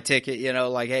got my ticket,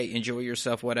 like, hey, enjoy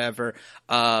yourself, whatever.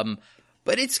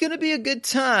 But it's going to be a good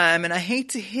time, and I hate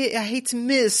to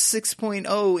miss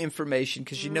 6.0 information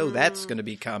because that's going to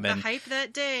be coming. The hype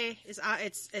that day is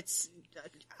it's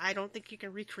I don't think you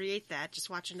can recreate that just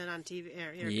watching it on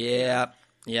TV.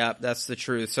 Yeah, that's the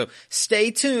truth. So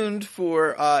stay tuned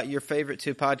for your favorite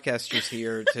two podcasters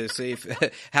here to see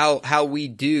how we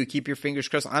do. Keep your fingers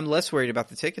crossed. I'm less worried about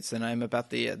the tickets than I'm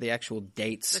about the actual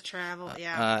dates. The travel,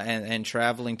 and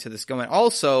traveling to this going.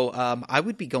 Also, I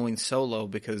would be going solo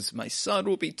because my son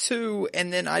will be 2,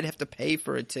 and then I'd have to pay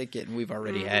for a ticket. And we've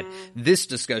already had this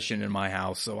discussion in my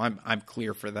house, so I'm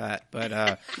clear for that.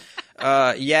 But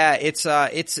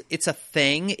it's a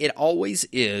thing. It always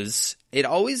is. It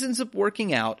always ends up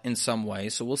working out in some way,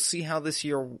 so we'll see how this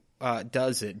year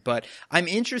does it. But I'm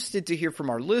interested to hear from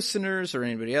our listeners or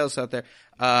anybody else out there.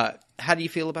 How do you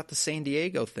feel about the San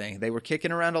Diego thing? They were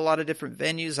kicking around a lot of different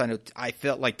venues. I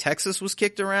felt like Texas was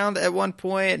kicked around at one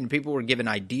point, and people were given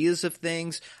ideas of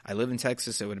things. I live in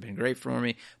Texas. It would have been great for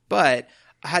me. But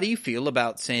how do you feel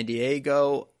about San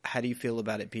Diego? How do you feel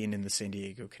about it being in the San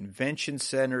Diego Convention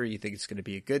Center? You think it's going to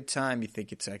be a good time? You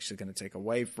think it's actually going to take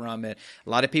away from it? A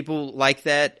lot of people like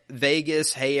that.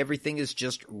 Vegas, hey, everything is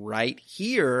just right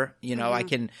here.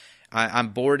 I'm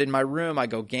bored in my room. I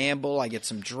go gamble. I get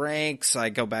some drinks. I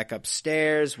go back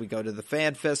upstairs. We go to the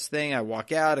Fan Fest thing. I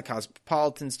walk out. A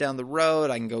Cosmopolitan's down the road.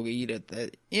 I can go eat at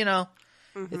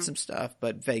it's some stuff.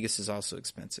 But Vegas is also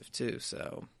expensive too.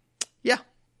 So, yeah.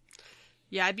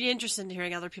 Yeah, I'd be interested in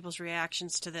hearing other people's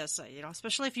reactions to this,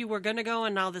 especially if you were going to go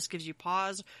and now this gives you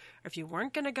pause, or if you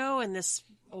weren't going to go and this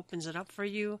opens it up for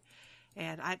you.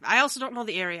 And I also don't know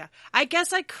the area. I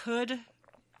guess I could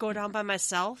go down by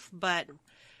myself, but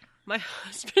my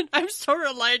husband, I'm so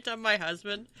reliant on my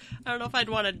husband. I don't know if I'd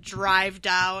want to drive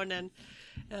down and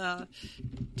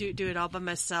do it all by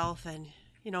myself. And,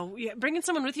 bringing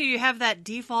someone with you, you have that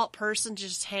default person to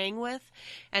just hang with.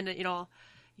 And,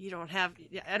 you don't have.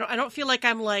 I don't feel like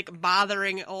I'm like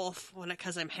bothering Ulf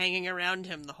because I'm hanging around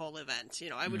him the whole event.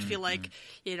 I would feel like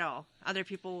other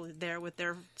people there with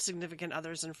their significant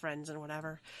others and friends and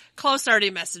whatever. Klaus already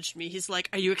messaged me. He's like,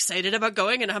 "Are you excited about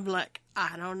going?" And I'm like,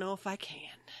 "I don't know if I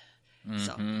can."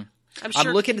 So I'm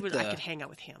sure I could hang out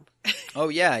with him. Oh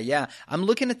yeah. I'm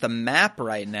looking at the map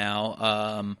right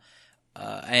now,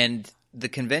 and the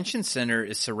convention center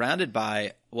is surrounded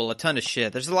by, a ton of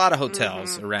shit. There's a lot of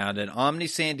hotels around it. Omni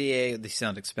San Diego, they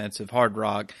sound expensive. Hard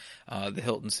Rock, the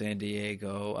Hilton San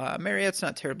Diego. Marriott's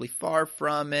not terribly far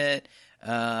from it.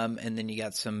 And then you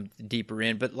got some deeper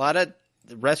in, but a lot of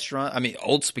restaurant.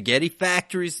 Old Spaghetti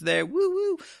Factory's there. Woo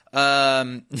woo.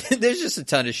 There's just a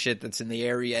ton of shit that's in the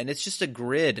area, and it's just a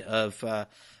grid of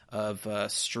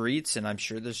streets, and I'm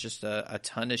sure there's just a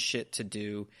ton of shit to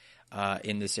do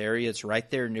in this area. It's right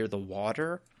there near the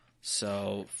water.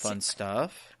 So fun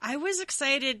stuff. I was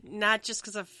excited, not just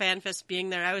because of FanFest being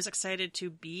there. I was excited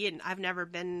to be, and I've never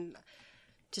been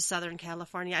to Southern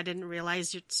California. I didn't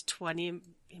realize it's 20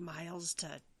 miles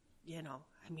to,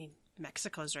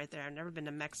 Mexico's right there. I've never been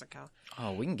to Mexico.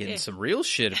 Oh, we can get in some real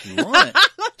shit if you want.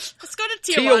 Let's go to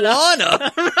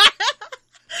Tijuana.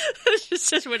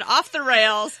 just went off the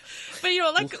rails.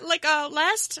 But,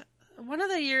 last one of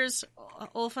the years,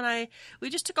 Ulf and I, we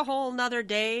just took a whole another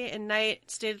day and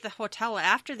night, stayed at the hotel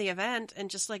after the event and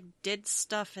just did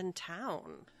stuff in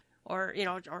town. Or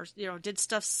did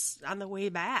stuff on the way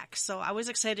back. So I was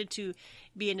excited to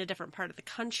be in a different part of the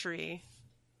country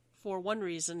for one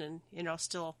reason and,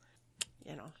 still,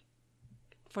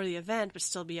 for the event, but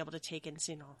still be able to take in,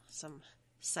 some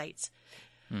sights.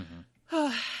 Mm-hmm.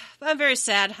 I'm very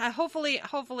sad. Hopefully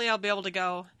I'll be able to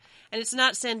go. And it's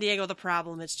not San Diego the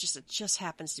problem. It just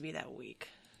happens to be that week.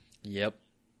 Yep.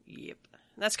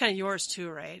 That's kind of yours too,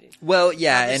 right? Well,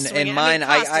 yeah, and mine,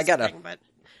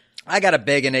 I gotta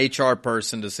beg an HR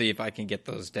person to see if I can get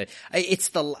those days. It's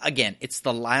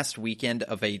the last weekend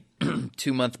of a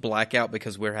 2-month blackout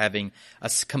because we're having a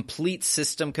complete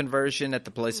system conversion at the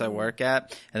place I work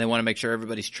at, and they want to make sure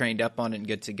everybody's trained up on it and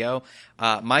good to go.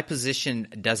 My position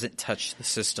doesn't touch the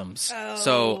systems,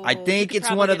 so I think it's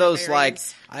one of those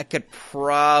I could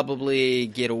probably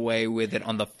get away with it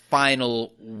on the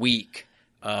final week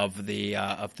of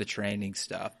the training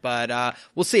stuff, but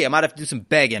we'll see. I might have to do some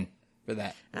begging for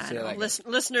that. We'll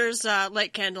listeners,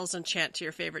 light candles and chant to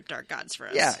your favorite dark gods for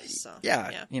us.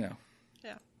 Yeah.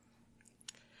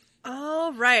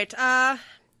 All right. I'm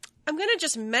going to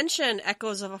just mention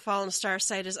Echoes of a Fallen Star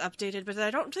site is updated, but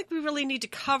I don't think we really need to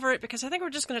cover it because I think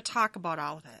we're just going to talk about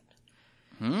all of it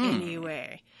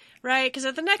anyway. Right? Because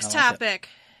the next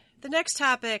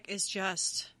topic is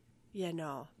just,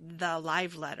 the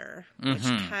live letter, which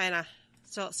kind of.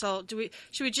 So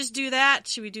should we just do that?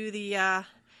 Should we do the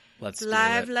Let's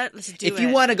live do it. Let's do if it. you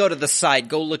want to go to the site,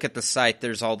 go look at the site.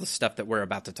 There's all the stuff that we're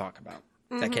about to talk about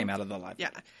that came out of the live. Yeah,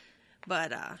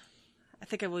 but I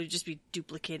think I will just be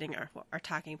duplicating our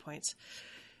talking points.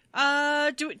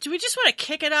 Do we just want to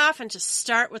kick it off and just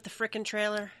start with the frickin'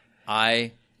 trailer?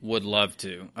 I would love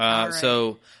to. Right.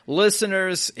 So,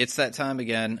 listeners, it's that time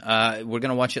again. We're going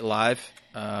to watch it live.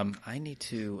 I need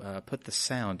to put the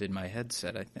sound in my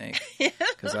headset, I think,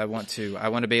 because I want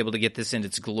to be able to get this in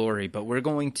its glory. But we're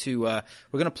going to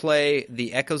play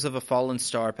the Echoes of a Fallen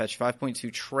Star patch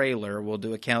 5.2 trailer. We'll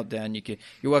do a countdown.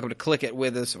 You're welcome to click it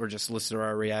with us or just listen to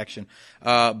our reaction.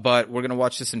 But we're going to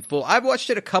watch this in full. I've watched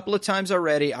it a couple of times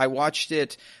already. I watched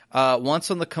it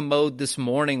once on the commode this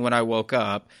morning when I woke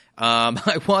up.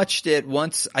 I watched it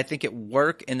once, I think, at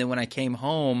work, and then when I came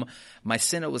home, my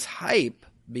Cinna was hype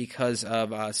because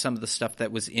of some of the stuff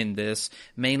that was in this,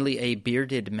 mainly a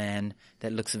bearded man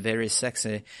that looks very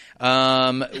sexy.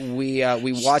 We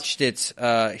watched it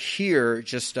here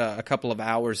just a couple of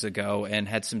hours ago and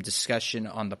had some discussion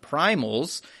on the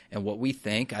primals and what we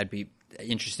think. I'd be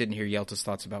interested in hear Yelta's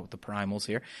thoughts about the primals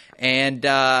here. And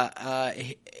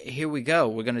here we go.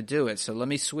 We're going to do it. So let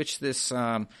me switch this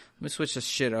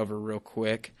shit over real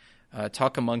quick.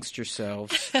 Talk amongst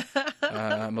yourselves.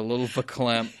 I'm a little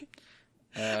verklempt.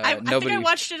 I think I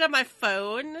watched it on my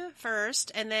phone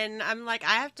first, and then I'm like,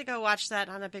 I have to go watch that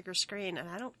on a bigger screen, and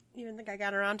I don't even think I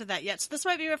got around to that yet. So this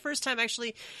might be my first time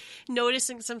actually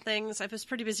noticing some things. I was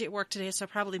pretty busy at work today, so I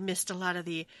probably missed a lot of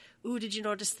the, ooh, did you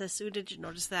notice this? Ooh, did you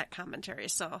notice that commentary?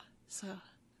 So I'll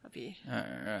be... All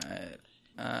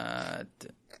right.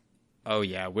 Oh,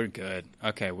 yeah, we're good.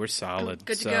 Okay, we're solid.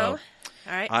 Good to go?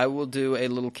 All right. I will do a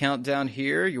little countdown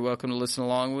here. You're welcome to listen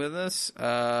along with us.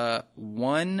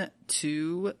 1,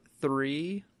 2,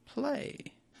 3, play.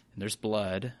 And there's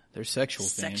blood. There's sexual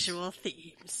themes. Sexual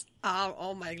themes.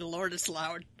 Oh my Lord, it's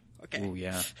loud. Okay. Oh,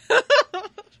 yeah.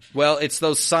 Well, it's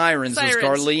those sirens, those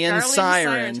Garlean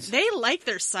sirens. They like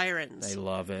their sirens. They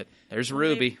love it. There's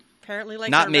Ruby. They apparently like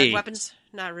Not their me. red weapons.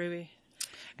 Not Ruby.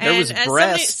 There was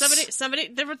breasts.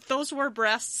 Somebody, those were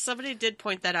breasts. Somebody did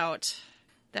point that out.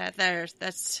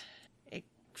 That's a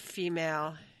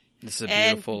female. This is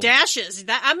beautiful. And dashes.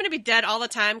 I'm going to be dead all the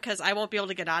time because I won't be able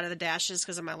to get out of the dashes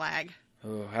because of my lag.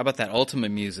 Oh, how about that Ultima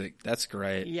music? That's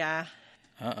great. Yeah.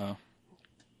 Uh-oh.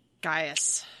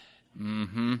 Gaius.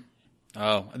 Mm-hmm.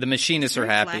 Oh, the machinists are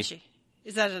happy. Flashy.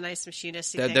 Is that a nice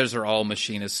machinist? Those are all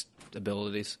machinist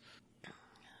abilities.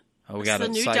 Oh, we got a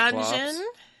new Cyclops. Dungeon.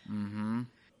 Mm-hmm.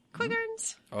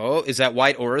 Quiggins. Oh, is that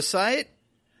White Auracite?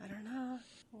 I don't know.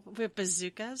 We have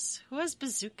bazookas. Who has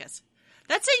bazookas?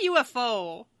 That's a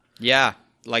UFO. Yeah,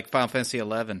 like Final Fantasy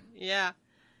 11. Yeah.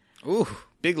 Ooh,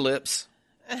 big lips.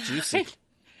 Juicy.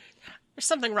 There's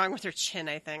something wrong with her chin,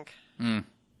 I think. Mm.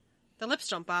 The lips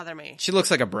don't bother me. She looks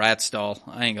like a Bratz doll.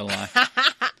 I ain't gonna lie.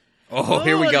 Oh,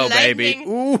 here we go, lightning. baby.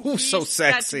 Ooh, He's so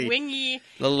sexy. Got wingy.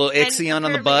 The little Ixion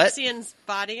on the butt. Ixion's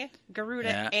body, Garuda,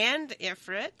 Yeah. and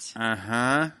Ifrit.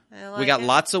 Uh-huh. I like We got it.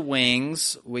 lots of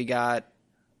wings. We got,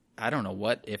 I don't know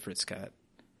what Ifrit's got.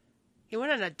 He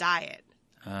went on a diet.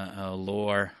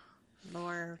 Lore.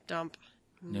 Lore dump.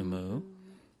 Numu.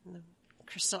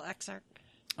 Crystal Exarch.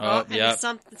 Oh, and yep.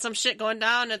 some shit going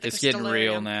down at the It's getting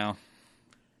real Crystallarium. now.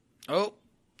 Oh.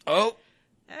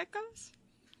 Echoes?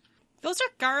 Those are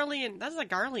Garlean. That's a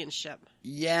Garlean ship.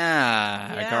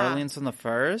 Yeah. Yeah. Garlean's on the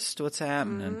first? What's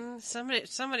happening?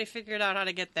 Somebody figured out how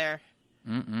to get there.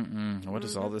 What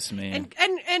does all this mean?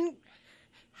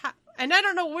 And I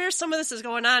don't know where some of this is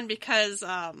going on because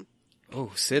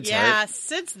Sid's yeah, hurt.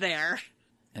 Sid's there.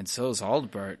 And so is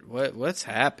Aldbert. What's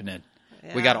happening?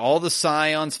 Yeah. We got all the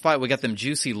Scions fight. We got them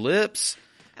juicy lips.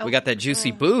 We got that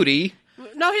juicy booty.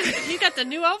 No, he got the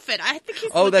new outfit. I think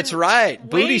he's Oh, that's looking right. way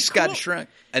Booty's got cool. shrunk.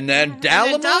 And then And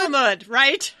then Dalamud Dalamud,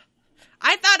 right?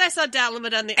 I thought I saw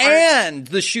Dalamud on the art. and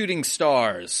the shooting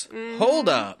stars. Hold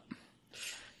up.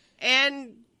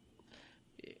 And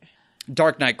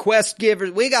Dark Knight Quest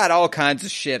givers. We got all kinds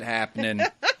of shit happening.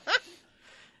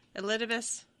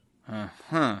 Elidibus.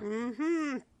 Huh.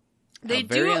 They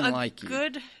very do a unlike you.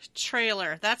 good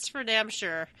trailer. That's for damn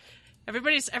sure.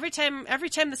 Every time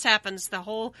this happens,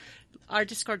 our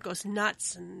Discord goes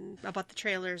nuts and about the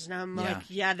trailers, and I'm like,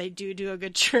 yeah, they do a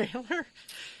good trailer.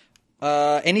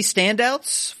 Any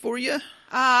standouts for you?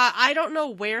 I don't know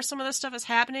where some of this stuff is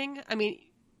happening. I mean,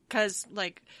 because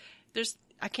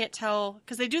I can't tell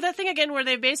because they do that thing again where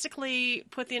they basically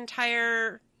put the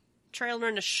entire trailer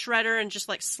in a shredder and just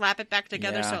like slap it back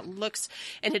together so it looks,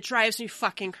 and it drives me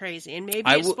fucking crazy. And maybe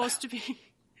it's supposed to be.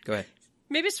 Go ahead.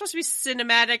 Maybe it's supposed to be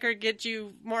cinematic or get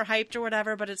you more hyped or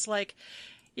whatever, but it's like,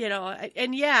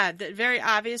 and yeah, very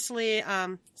obviously,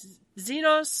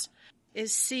 Xenos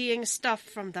is seeing stuff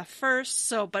from the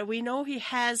first, but we know he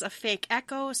has a fake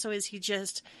echo, so is he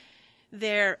just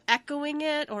there echoing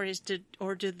it, or did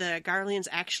the Garleans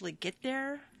actually get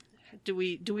there? Do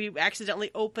we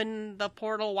accidentally open the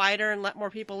portal wider and let more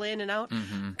people in and out?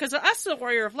 Because us, the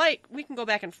Warrior of Light, we can go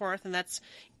back and forth, and that's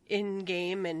in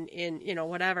game and in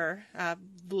whatever.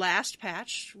 Last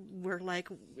patch, we're like,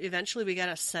 eventually we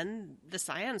gotta send the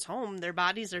Scions home. Their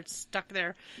bodies are stuck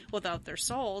there without their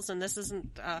souls, and this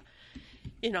isn't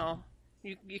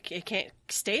you can't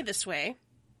stay this way.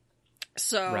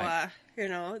 So Right.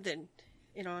 then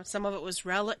some of it was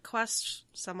relic quest,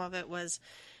 some of it was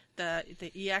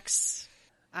the EX.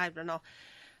 I don't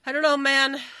know,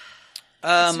 man.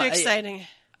 It's very exciting.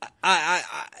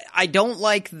 I don't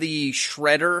like the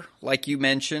shredder, like you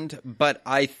mentioned, but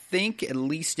I think at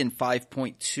least in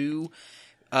 5.2,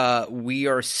 we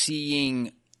are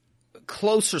seeing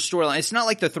closer storyline. It's not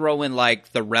like they throw in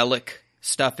like the relic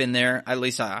stuff in there. At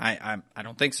least I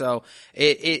don't think so.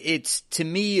 It's to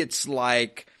me, it's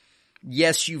like,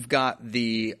 yes, you've got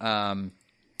the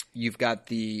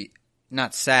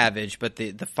not Savage, but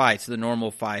the fights, the normal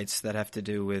fights that have to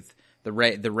do with the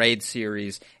raid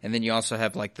series, and then you also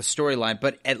have like the storyline.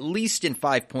 But at least in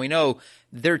 5.0,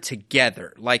 they're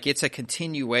together. Like it's a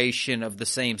continuation of the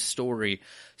same story.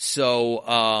 So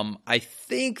I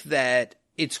think that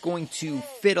it's going to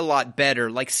fit a lot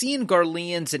better. Like seeing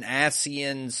Garleans and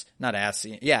Ascians, not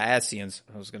Ascians, Ascians.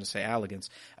 I was going to say Alligans.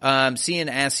 Seeing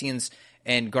Ascians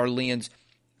and Garleans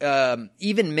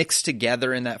even mixed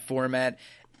together in that format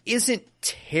isn't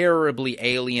terribly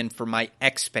alien for my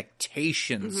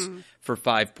expectations for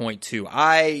 5.2.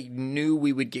 I knew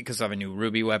we would get, because I knew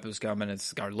Ruby Weapons coming,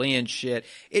 it's Garlean shit.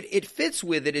 It fits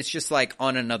with it. It's just like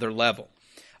on another level.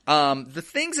 The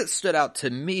things that stood out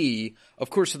to me, of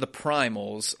course, are the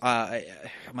primals.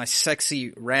 My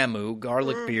sexy Ramu,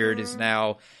 Garlic Beard, is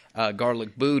now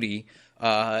Garlic Booty.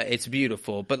 It's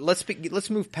beautiful. But let's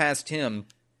move past him.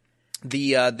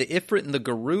 The Ifrit and the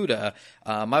Garuda,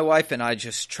 my wife and I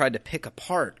just tried to pick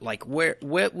apart, like,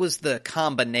 what was the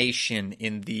combination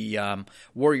in the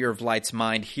Warrior of Light's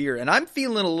mind here? And I'm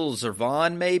feeling a little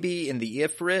Zervan maybe in the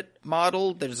Ifrit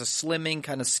model. There's a slimming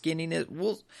kind of skinniness.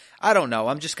 Well, I don't know.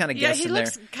 I'm just kind of guessing there. He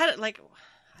looks kind of like,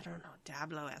 I don't know,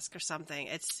 Diablo-esque or something.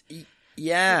 It's...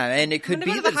 Yeah, and it could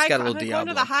be that it's got a little Diablo. I'm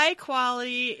going to the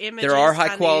high-quality images. There are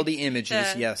high-quality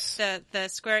images, yes. The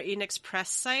Square Enix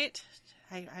press site.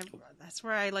 That's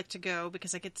where I like to go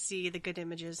because I get to see the good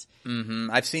images.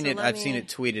 I've seen it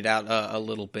tweeted out a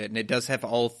little bit, and it does have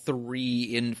all three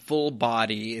in full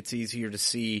body. It's easier to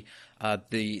see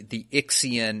the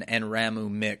Ixion and Ramu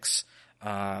mix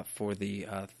for the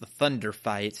Thunder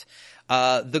fight.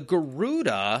 The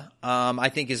Garuda, I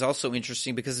think, is also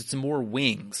interesting because it's more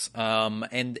wings,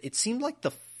 and it seemed like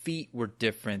the feet were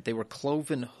different. They were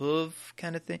cloven hoof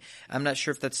kind of thing. I'm not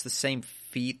sure if that's the same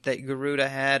feet that Garuda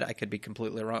had. I could be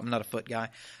completely wrong. I'm not a foot guy.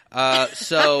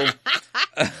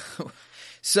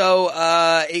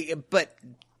 But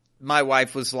my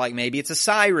wife was maybe it's a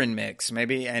siren mix,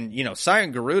 maybe. And,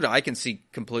 Siren Garuda, I can see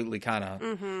completely kind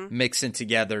of mixing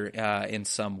together in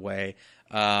some way.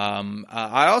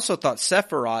 I also thought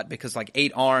Sephiroth, because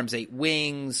 8 arms, 8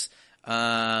 wings.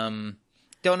 Don't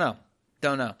know.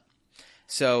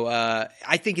 So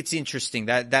I think it's interesting.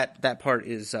 That part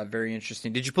is very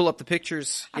interesting. Did you pull up the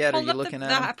pictures yet? Are you looking at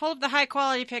them? I pulled up the high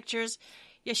quality pictures.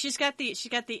 Yeah, she's got the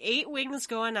 8 wings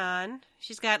going on.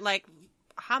 She's got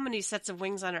how many sets of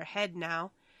wings on her head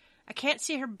now? I can't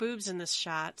see her boobs in this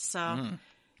shot, so Well,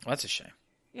 that's a shame.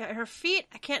 Yeah, her feet,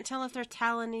 I can't tell if they're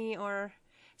talony or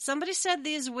somebody said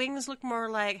these wings look more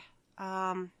like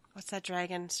what's that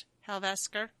dragon's?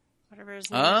 Helvesker? Whatever his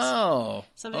name is. Oh,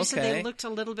 somebody said they looked a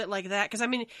little bit like that. Because,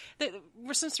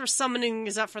 since we're summoning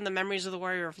is up from the memories of the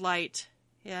Warrior of Light,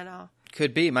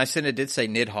 Could be. My Cinna did say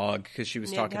Nidhogg because she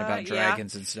was talking about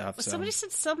dragons and stuff. Well, somebody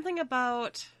said something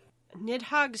about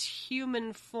Nidhogg's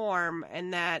human form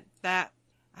and that I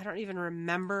don't even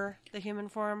remember the human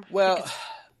form. Well,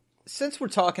 since we're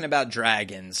talking about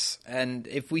dragons, and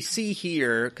if we see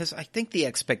here, because I think the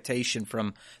expectation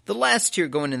from the last tier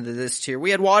going into this tier,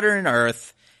 we had water and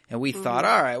earth. And we thought,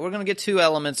 all right, we're going to get 2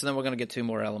 elements, and then we're going to get 2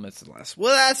 more elements in the last.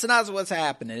 Well, that's not what's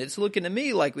happening. It's looking to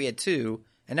me like we had 2,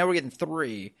 and now we're getting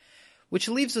 3, which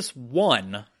leaves us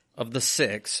 1 of the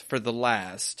 6 for the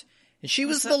last. And she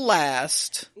was the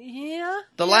last. Yeah.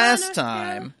 Last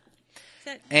time.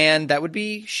 Yeah. And that would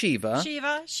be Shiva.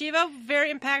 Shiva,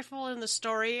 very impactful in the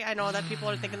story. I know that people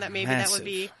are thinking that maybe that would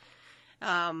be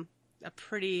a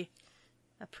pretty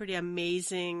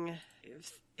amazing.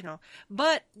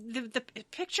 But the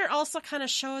picture also kind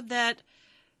of showed that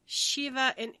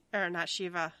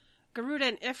Garuda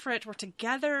and Ifrit were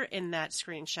together in that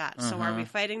screenshot. So are we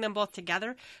fighting them both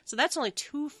together? So that's only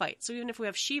 2 fights. So even if we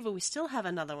have Shiva, we still have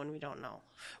another one we don't know.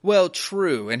 Well,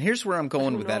 true. And here's where I'm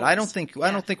going with that. I don't think we're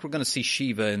going to see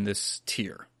Shiva in this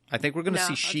tier. I think we're going to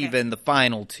see Shiva in the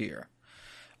final tier.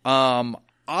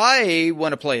 I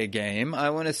want to play a game. I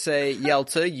want to say,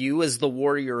 Yelta, you as the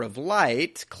Warrior of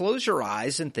Light, close your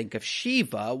eyes and think of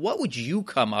Shiva. What would you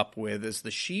come up with as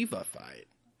the Shiva fight?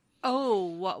 Oh,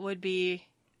 what would be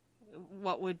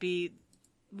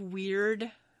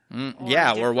weird?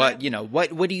 Or what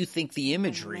do you think the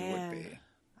imagery would be?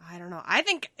 I don't know. I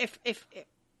think if it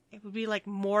would be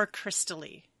more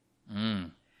crystally.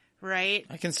 Right?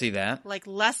 I can see that.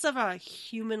 Less of a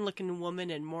human-looking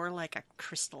woman and more like a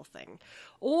crystal thing.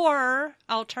 Or,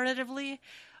 alternatively,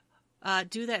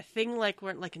 do that thing like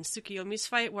in Tsukiyomi's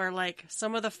fight where,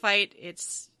 some of the fight,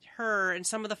 it's her, and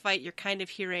some of the fight you're kind of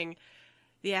hearing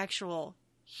the actual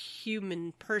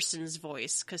human person's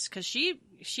voice. Because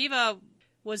Shiva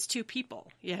was 2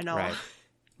 people,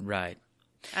 Right.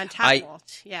 On top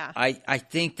yeah. I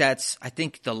think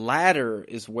the latter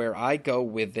is where I go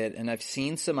with it, and I've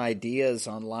seen some ideas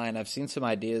online. I've seen some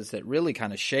ideas that really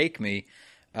kind of shake me.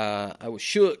 I was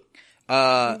shook.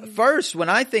 First, when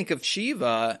I think of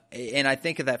Shiva, and I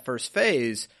think of that first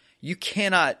phase, you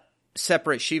cannot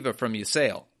separate Shiva from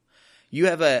Ysael. You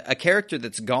have a character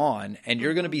that's gone, and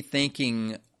you're going to be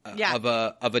thinking of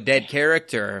a dead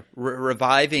character,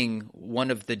 reviving one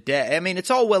of the dead. I mean,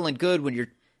 it's all well and good when you're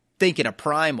thinking of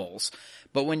primals,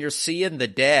 but when you're seeing the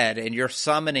dead and you're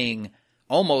summoning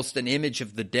almost an image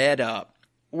of the dead up,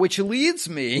 which leads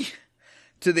me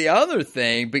to the other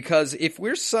thing, because if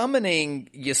we're summoning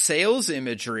Ysael's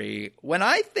imagery, when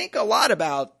I think a lot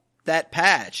about that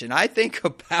patch and I think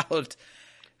about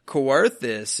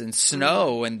Coerthus and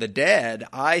Snow and the dead,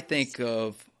 I think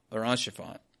of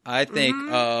Oranjefant. I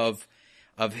think of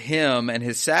him and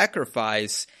his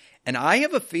sacrifice. And I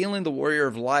have a feeling the Warrior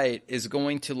of Light is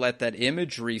going to let that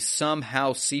imagery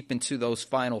somehow seep into those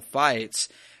final fights.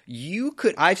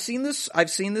 I've seen this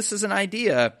as an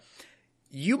idea.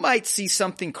 You might see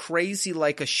something crazy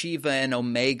like a Shiva and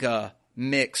Omega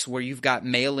mix where you've got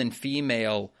male and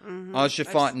female,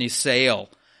 Oranjefant and Ysael.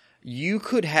 You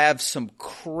could have some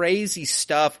crazy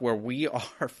stuff where we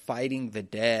are fighting the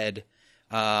dead.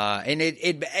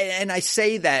 And I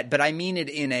say that, but I mean it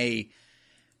in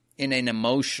an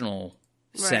emotional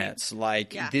sense. How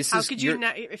could you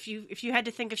not, if you had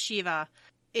to think of Shiva,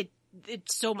 it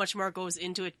so much more goes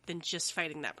into it than just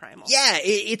fighting that primal. Yeah,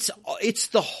 it's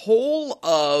the whole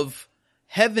of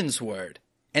Heavensward,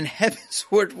 and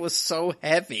Heavensward was so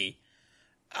heavy.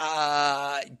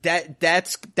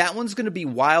 That one's going to be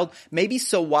wild. Maybe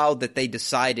so wild that they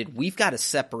decided we've got to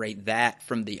separate that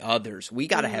from the others. We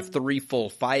got to have 3 full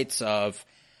fights of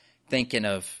thinking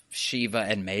of Shiva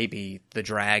and maybe the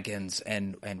dragons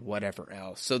and whatever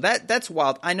else. So that's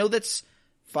wild. I know that's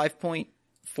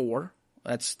 5.4.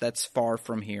 That's far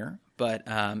from here, but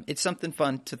it's something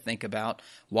fun to think about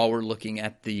while we're looking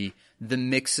at the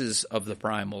mixes of the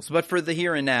primals. But for the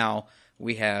here and now,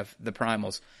 we have the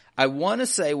primals. I want to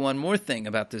say one more thing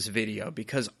about this video,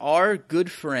 because our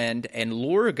good friend and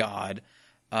lore god,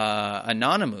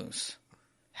 Anonymous,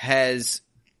 has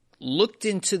looked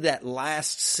into that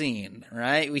last scene,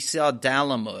 right? We saw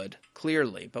Dalamud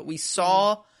clearly, but we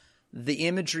saw the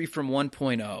imagery from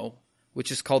 1.0,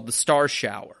 which is called the Star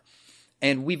Shower.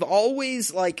 And we've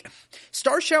always,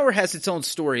 Star Shower has its own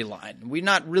storyline.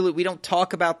 We don't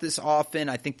talk about this often.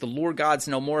 I think the lore gods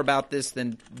know more about this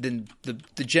than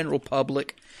the general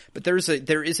public. But there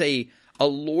is a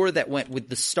lore that went with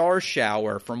the Star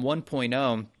Shower from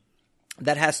 1.0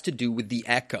 that has to do with the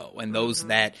Echo, and those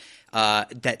that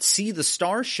see the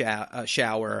Star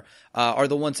Shower are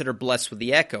the ones that are blessed with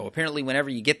the Echo. Apparently, whenever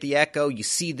you get the Echo, you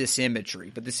see this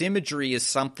imagery, but this imagery is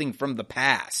something from the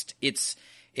past.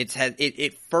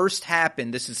 It first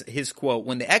happened, this is his quote,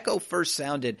 when the Echo first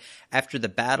sounded after the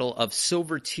Battle of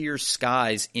Silvertear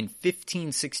Skies in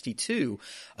 1562,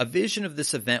 a vision of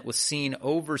this event was seen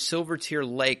over Silvertear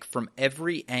Lake from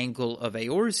every angle of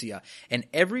Eorzea, and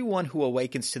everyone who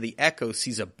awakens to the Echo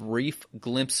sees a brief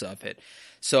glimpse of it.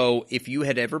 So if you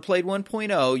had ever played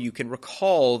 1.0, you can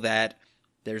recall that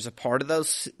there's a part of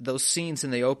those scenes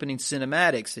in the opening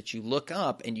cinematics that you look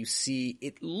up and you see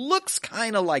it looks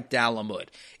kind of like Dalamud.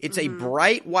 It's a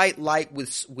bright white light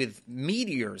with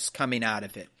meteors coming out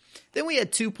of it. Then we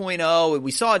had 2.0 and we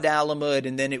saw Dalamud,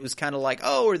 and then it was kind of like,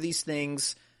 oh, are these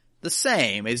things the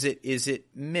same? Is it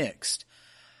mixed?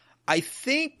 I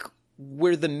think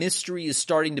where the mystery is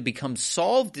starting to become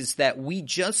solved is that we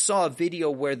just saw a video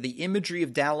where the imagery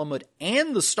of Dalamud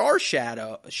and the Star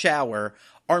Shower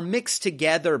are mixed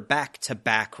together back to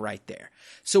back right there.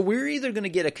 So we're either going to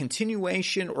get a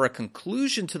continuation or a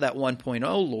conclusion to that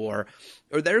 1.0 lore,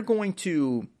 or they're going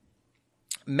to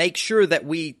make sure that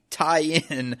we tie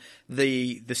in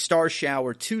the Star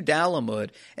Shower to Dalamud.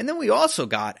 And then we also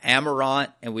got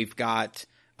Amarant, and we've got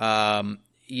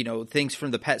things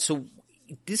from the past. So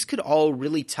this could all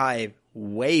really tie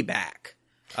way back.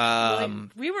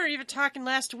 We were even talking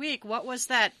last week. What was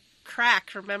that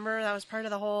crack? Remember, that was part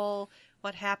of the whole.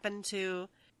 What happened to,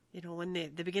 when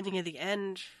the beginning of the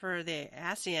end for the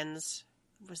Ascians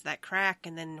was that crack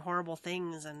and then horrible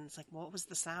things, and it's like, what was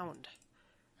the sound?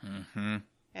 Mm-hmm.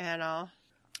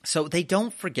 So they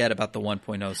don't forget about the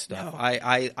 1.0 stuff. No.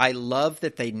 I love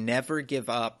that they never give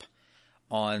up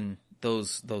on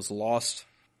those lost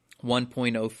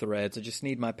 1.0 threads. I just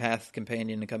need my path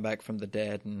companion to come back from the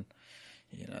dead, and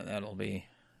that'll be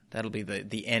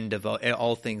the end of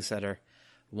all things that are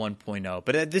 1.0.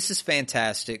 But this is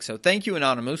fantastic. So thank you,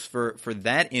 Anonymous, for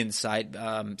that insight.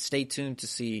 Stay tuned to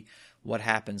see what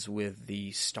happens with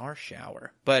the Star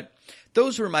Shower. But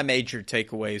those were my major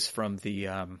takeaways from the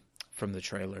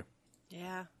trailer.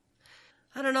 Yeah.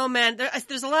 I don't know, man.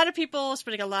 There's a lot of people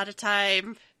spending a lot of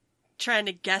time trying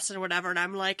to guess or whatever, and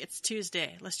I'm like, it's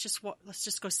Tuesday. Let's just go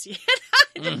see it.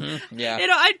 Yeah.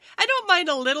 I don't mind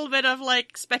a little bit of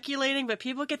speculating, but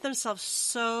people get themselves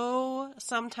so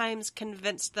sometimes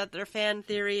convinced that they're fan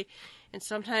theory, and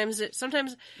sometimes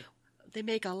they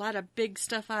make a lot of big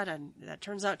stuff out and that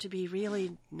turns out to be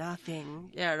really nothing.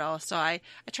 So I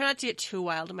try not to get too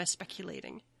wild in my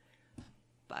speculating.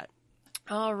 But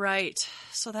all right,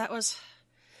 so that was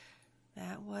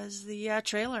the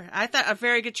trailer. I thought a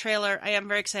very good trailer. I am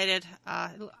very excited.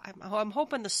 I'm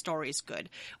hoping the story's good.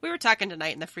 We were talking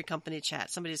tonight in the free company chat.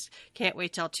 Somebody's can't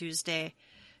wait till Tuesday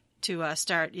to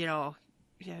start,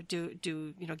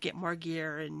 get more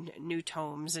gear and new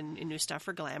tomes and new stuff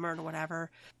for Glamour and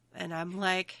whatever. And I'm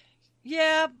like,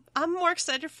 yeah, I'm more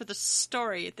excited for the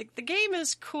story. The game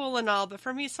is cool and all, but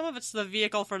for me, some of it's the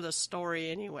vehicle for the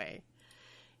story anyway.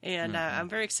 And I'm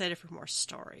very excited for more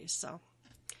stories. So.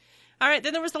 All right,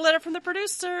 then there was the letter from the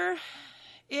producer.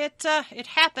 It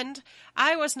happened.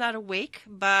 I was not awake,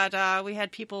 but we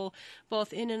had people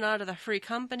both in and out of the free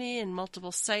company and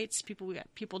multiple sites. We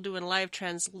got people doing live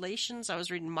translations. I was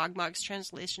reading Mogmog's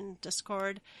translation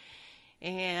Discord,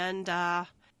 and I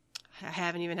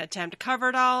haven't even had time to cover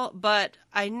it all. But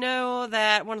I know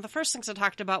that one of the first things I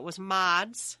talked about was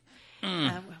mods.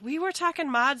 We were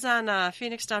talking mods on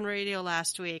Phoenix Down Radio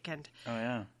last week, and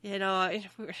we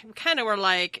kind of were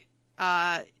like.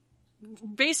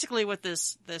 Basically what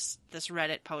this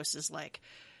Reddit post is like,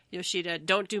 Yoshida,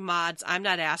 don't do mods. I'm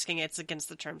not asking. It's against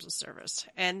the terms of service.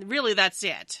 And really that's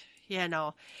it.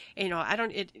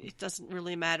 It doesn't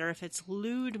really matter if it's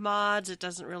lewd mods. It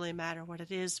doesn't really matter what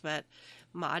it is, but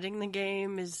modding the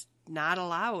game is not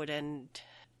allowed, and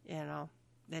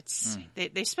it's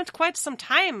they spent quite some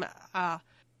time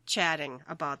chatting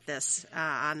about this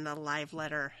on the live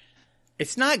letter.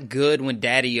 It's not good when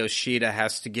Daddy Yoshida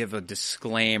has to give a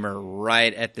disclaimer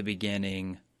right at the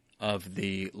beginning of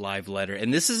the live letter.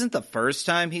 And this isn't the first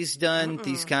time he's done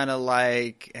these kind of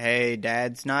like, hey,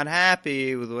 Dad's not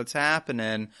happy with what's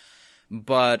happening.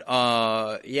 But,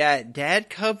 Dad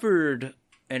covered,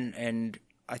 and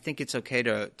I think it's okay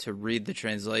to read the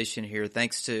translation here.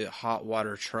 Thanks to Hot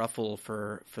Water Truffle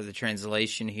for the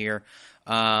translation here.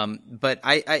 But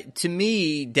to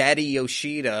me, Daddy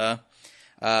Yoshida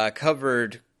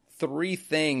covered 3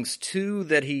 things, 2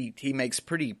 that he makes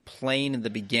pretty plain in the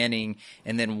beginning,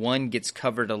 and then 1 gets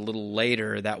covered a little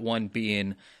later, that one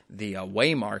being the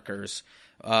way markers.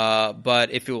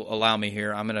 But if you'll allow me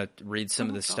here, I'm going to read some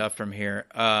of the stuff from here.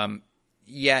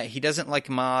 He doesn't like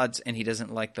mods, and he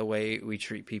doesn't like the way we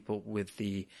treat people with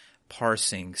the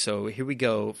parsing. So here we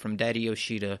go from Daddy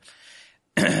Yoshida.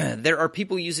 There are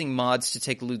people using mods to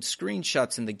take lewd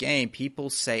screenshots in the game. People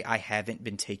say I haven't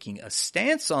been taking a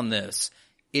stance on this.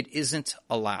 It isn't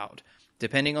allowed.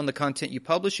 Depending on the content you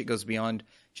publish, it goes beyond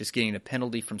just getting a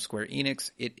penalty from Square Enix.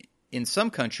 In some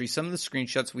countries, some of the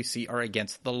screenshots we see are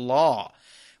against the law.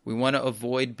 We want to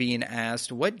avoid being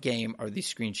asked, what game are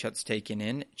these screenshots taken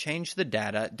in? Change the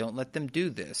data. Don't let them do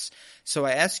this. So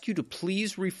I ask you to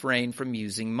please refrain from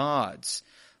using mods.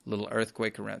 Little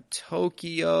earthquake around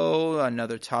Tokyo.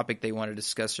 Another topic they want to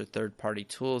discuss are third-party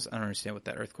tools. I don't understand what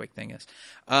that earthquake thing is.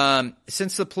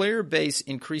 Since the player base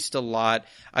increased a lot,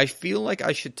 I feel like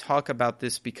I should talk about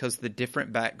this because the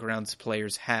different backgrounds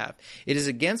players have. It is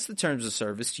against the terms of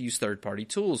service to use third-party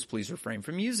tools. Please refrain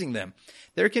from using them.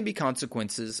 There can be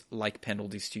consequences like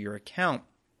penalties to your account.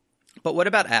 But what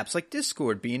about apps like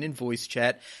Discord being in voice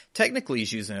chat? Technically,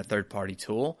 he's using a third-party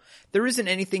tool. There isn't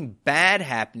anything bad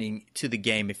happening to the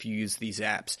game if you use these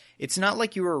apps. It's not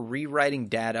like you are rewriting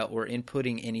data or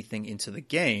inputting anything into the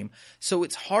game, so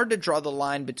it's hard to draw the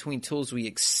line between tools we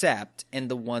accept and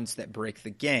the ones that break the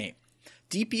game.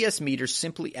 DPS meters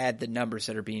simply add the numbers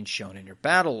that are being shown in your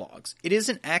battle logs. It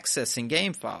isn't accessing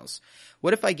game files.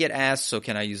 What if I get asked, so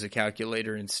can I use a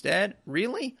calculator instead?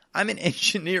 Really? I'm an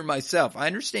engineer myself. I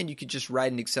understand you could just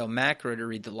write an Excel macro to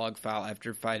read the log file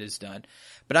after a fight is done,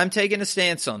 but I'm taking a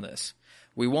stance on this.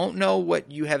 We won't know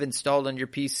what you have installed on your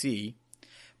PC,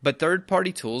 but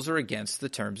third-party tools are against the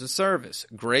terms of service.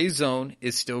 Gray zone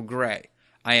is still gray.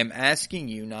 I am asking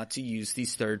you not to use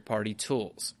these third-party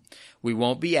tools. We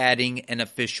won't be adding an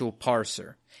official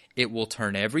parser. It will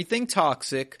turn everything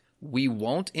toxic. We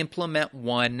won't implement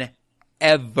one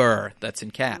ever. That's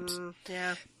in caps.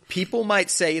 Yeah. People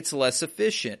might say it's less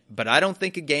efficient, but I don't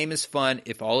think a game is fun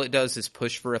if all it does is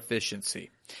push for efficiency.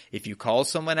 If you call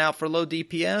someone out for low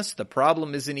DPS, the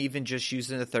problem isn't even just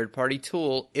using a third-party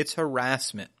tool, it's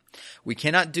harassment. We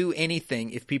cannot do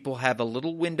anything if people have a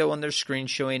little window on their screen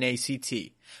showing ACT.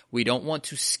 We don't want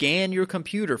to scan your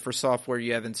computer for software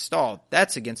you have installed.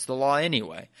 That's against the law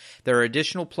anyway. There are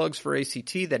additional plugs for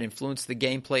ACT that influence the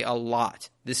gameplay a lot.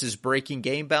 This is breaking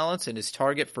game balance and is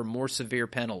target for more severe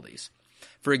penalties.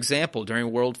 For example,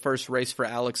 during World First Race for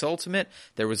Alex Ultimate,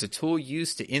 there was a tool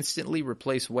used to instantly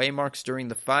replace waymarks during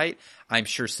the fight. I'm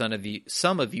sure some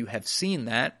of you have seen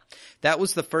that. That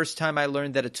was the first time I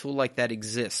learned that a tool like that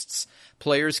exists.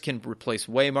 Players can replace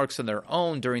waymarks on their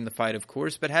own during the fight, of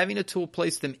course, but having a tool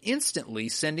place them instantly,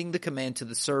 sending the command to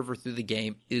the server through the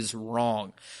game, is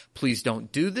wrong. Please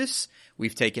don't do this.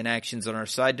 We've taken actions on our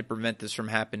side to prevent this from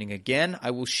happening again.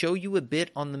 I will show you a bit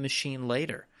on the machine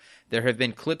later. There have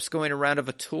been clips going around of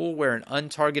a tool where an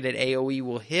untargeted AoE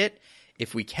will hit.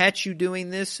 If we catch you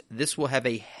doing this, this will have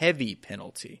a heavy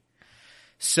penalty.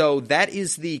 So that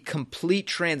is the complete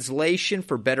translation,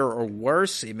 for better or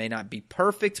worse. It may not be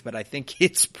perfect, but I think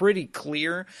it's pretty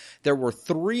clear. There were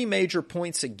 3 major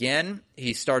points again.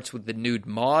 He starts with the nude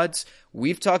mods.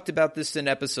 We've talked about this in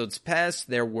episodes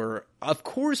past. There were, of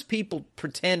course, people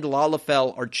pretend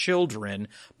Lalafell are children.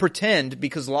 Pretend,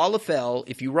 because Lalafell,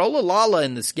 if you roll a Lala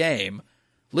in this game,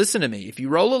 listen to me, if you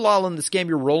roll a Lala in this game,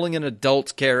 you're rolling an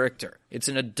adult character. It's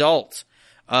an adult.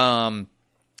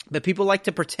 But people like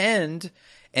to pretend,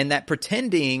 and that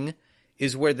pretending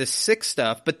is where the sick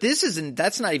stuff, but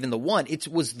that's not even the one. It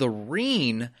was the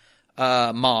Reen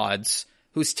mods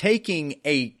who's taking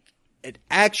an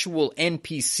actual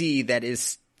NPC that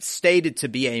is stated to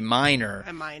be a minor.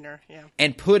 A minor, yeah.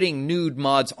 And putting nude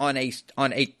mods on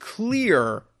a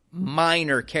clear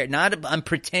minor character. I'm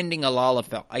pretending a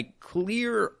Lalafell. A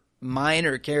clear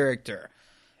minor character.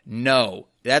 No.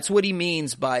 That's what he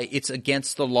means by it's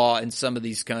against the law in some of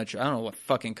these countries. I don't know what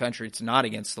fucking country it's not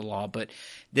against the law, but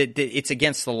it's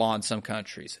against the law in some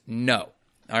countries. No.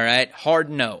 All right? Hard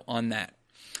no on that.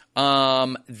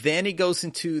 Then he goes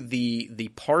into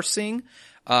the parsing.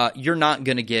 We're not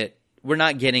getting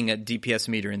a DPS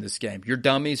meter in this game. Your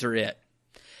dummies are it.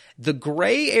 The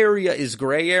gray area is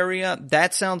gray area.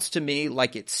 That sounds to me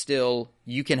like it's still,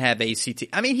 you can have ACT.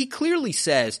 I mean, he clearly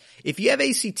says, if you have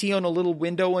ACT on a little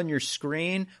window on your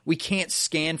screen, we can't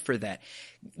scan for that.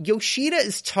 Yoshida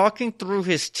is talking through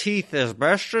his teeth as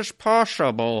best as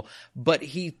possible, but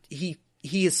he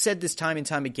has said this time and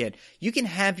time again. You can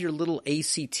have your little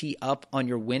ACT up on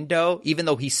your window, even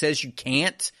though he says you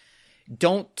can't.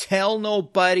 Don't tell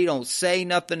nobody. Don't say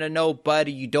nothing to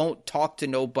nobody. You don't talk to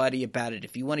nobody about it.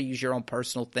 If you want to use your own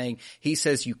personal thing, he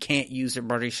says you can't use it,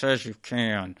 but he says you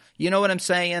can. You know what I'm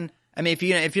saying? I mean,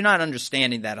 if you're not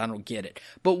understanding that, I don't get it.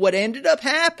 But what ended up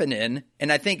happening,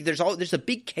 and I think there's a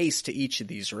big case to each of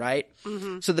these, right?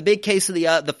 Mm-hmm. So the big case of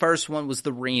the first one was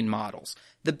the Reen models.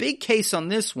 The big case on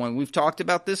this one, we've talked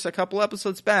about this a couple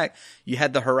episodes back. You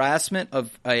had the harassment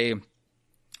of a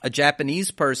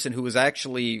Japanese person who was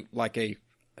actually like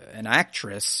an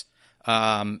actress.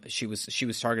 She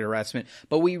was target harassment.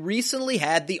 But we recently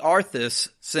had the Arthas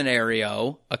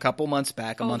scenario a couple months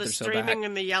back, a month or so back. The streaming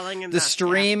and the yelling and the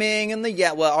streaming and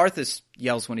the well, Arthas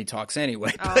yells when he talks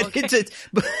anyway. Oh, but okay.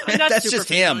 but that's just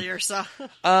familiar, him. So.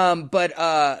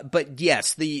 But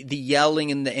yes, the yelling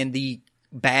and the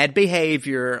bad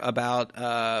behavior about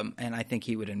and I think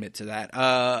he would admit to that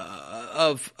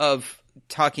of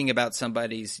talking about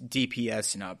somebody's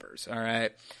DPS numbers, all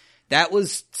right? That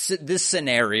was this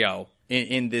scenario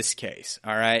in this case,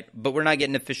 all right? But we're not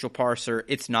getting an official parser.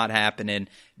 It's not happening.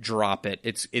 Drop it.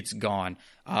 It's gone.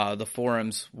 The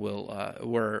forums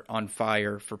were on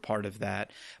fire for part of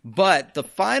that. But the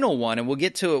final one, and we'll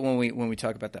get to it when we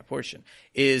talk about that portion,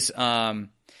 is and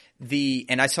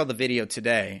I saw the video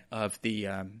today of the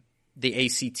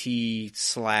ACT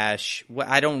 /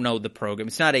 I don't know the program.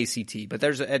 It's not ACT, but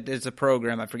there's a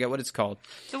program. I forget what it's called.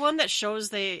 The one that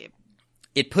shows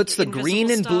it puts the green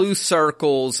and blue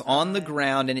circles on the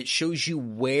ground, and it shows you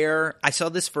where. I saw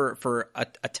this for a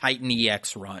Titan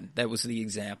EX run. That was the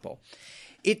example.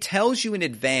 It tells you in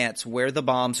advance where the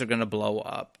bombs are going to blow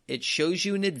up. It shows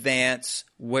you in advance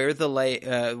where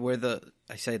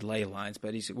I said ley lines,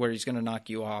 but where he's going to knock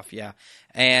you off. Yeah,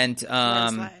 and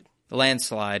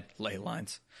landslide ley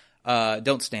lines.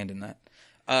 Don't stand in that.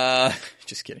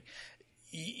 Just kidding.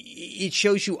 It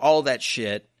shows you all that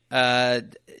shit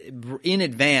in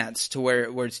advance to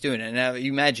where it's doing it. Now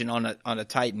you imagine on a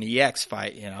Titan EX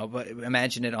fight, but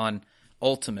imagine it on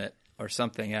Ultimate or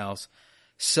something else.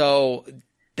 So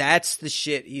that's the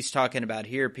shit he's talking about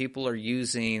here. People are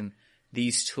using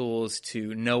these tools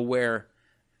to know where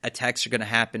attacks are going to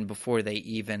happen before they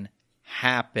even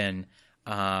happen.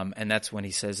 And that's when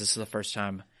he says, this is the first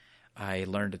time I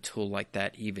learned a tool like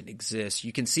that even exists.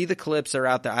 You can see the clips are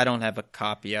out there. I don't have a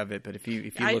copy of it, but if you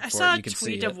look for it, you can see it. I saw a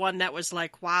tweet of one that was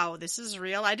like, wow, this is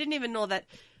real. I didn't even know that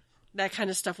kind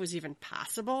of stuff was even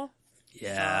possible.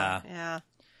 Yeah. So, yeah.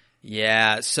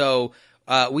 Yeah. So,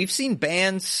 we've seen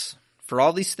bans for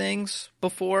all these things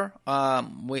before,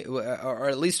 or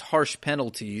at least harsh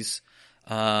penalties.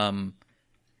 You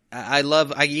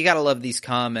gotta love these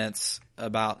comments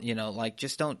about,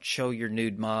 just don't show your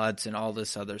nude mods and all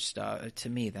this other stuff. To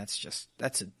me, that's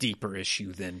a deeper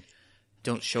issue than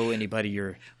don't show anybody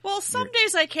your. Well, some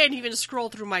days I can't even scroll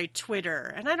through my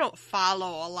Twitter, and I don't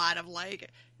follow a lot of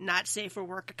not safe for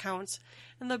work accounts,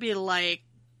 and there'll be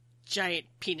giant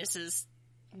penises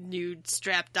nude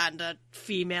strapped onto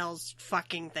females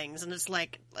fucking things, and it's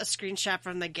like a screenshot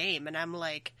from the game, and I'm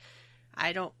like,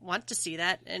 I don't want to see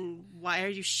that, and why are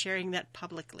you sharing that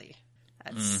publicly?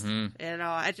 That's,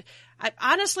 I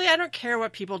honestly, I don't care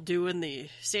what people do in the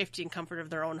safety and comfort of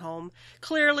their own home.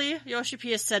 Clearly, Yoshi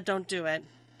P has said don't do it,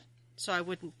 so I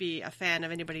wouldn't be a fan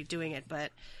of anybody doing it, but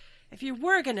if you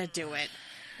were gonna do it,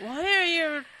 why are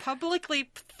you publicly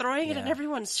throwing it in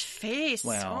everyone's face?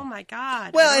 Well, oh my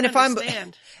god! Well, and if I'm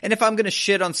going to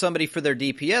shit on somebody for their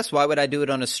DPS, why would I do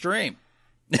it on a stream?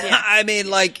 Yeah. I mean,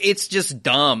 it's just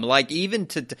dumb. Even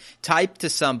to type to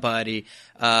somebody,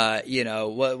 what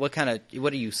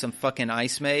are you, some fucking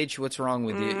ice mage? What's wrong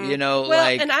with you?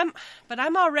 But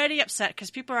I'm already upset because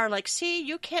people are like, see,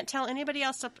 you can't tell anybody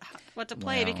else what to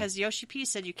play because Yoshi P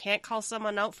said you can't call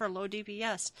someone out for low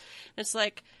DPS. It's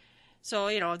like, so,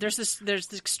 there's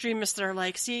the extremists that are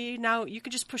like, see, now you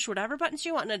can just push whatever buttons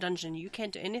you want in a dungeon. You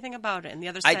can't do anything about it. And the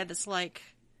other side that's like,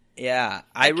 yeah,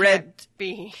 I read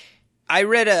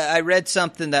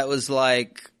something that was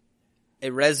like,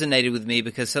 it resonated with me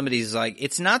because somebody's like,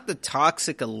 it's not the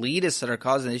toxic elitists that are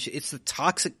causing the issue. It's the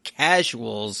toxic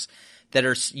casuals that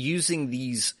are using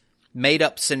these made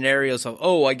up scenarios of,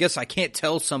 oh, I guess I can't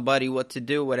tell somebody what to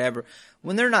do, whatever,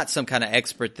 when they're not some kind of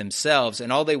expert themselves.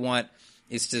 And all they want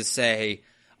is to say,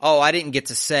 oh, I didn't get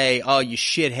to say, oh, you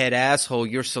shithead asshole,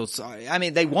 you're so sorry. I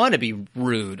mean, they want to be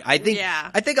rude. I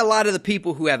think a lot of the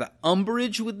people who have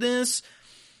umbrage with this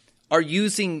are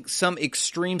using some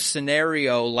extreme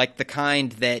scenario like the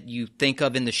kind that you think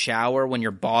of in the shower when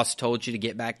your boss told you to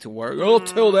get back to work. I'll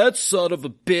tell that son of a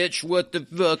bitch what the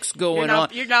fuck's going on.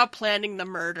 You're now planning the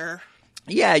murder.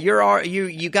 Yeah,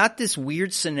 you got this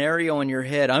weird scenario in your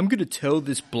head. I'm going to tell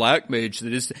this black mage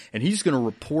that is, and he's going to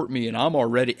report me, and I'm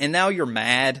already, and now you're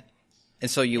mad,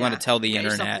 and so you want to tell the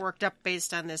internet. Yourself worked up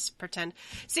based on this pretend.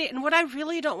 See, and what I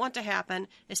really don't want to happen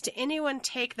is to anyone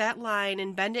take that line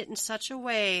and bend it in such a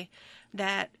way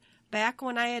that back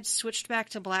when I had switched back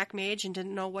to black mage and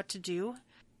didn't know what to do,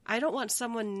 I don't want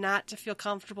someone not to feel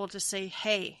comfortable to say,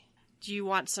 hey, do you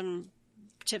want some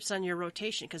tips on your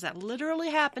rotation? Because that literally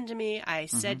happened to me. I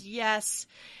said yes,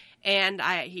 and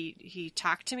he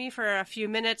talked to me for a few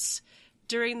minutes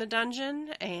during the dungeon,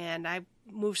 and I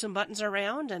moved some buttons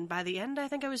around, and by the end I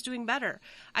think I was doing better.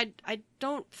 I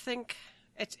don't think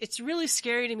it's really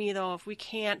scary to me though if we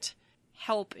can't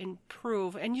help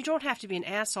improve. And you don't have to be an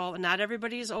asshole, and not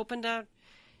everybody is open to,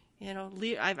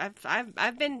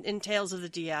 I've been in Tales of the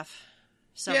DF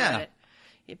subreddit.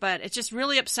 But it just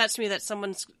really upsets me that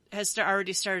someone has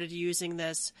already started using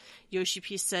this. Yoshi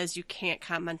P says you can't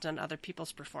comment on other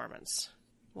people's performance.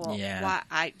 Well, why?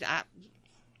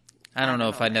 I don't know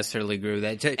if I necessarily agree with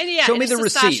that. And show me the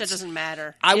receipts. Sasha doesn't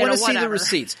matter. I want to see the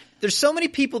receipts. There's so many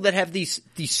people that have these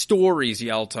stories,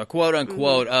 Yelta, quote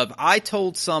unquote, of I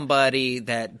told somebody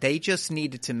that they just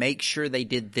needed to make sure they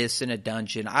did this in a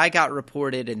dungeon. I got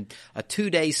reported in a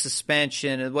 2-day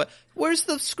suspension. And where's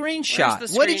the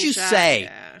screenshot? What did you say?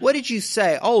 Yeah. What did you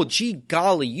say? Oh, gee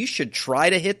golly, you should try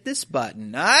to hit this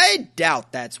button. I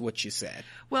doubt that's what you said.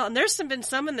 Well, and there's been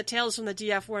some in the Tales from the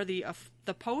DF where the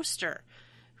poster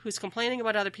who's complaining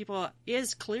about other people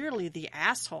is clearly the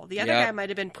asshole. The other guy might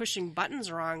have been pushing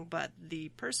buttons wrong, but the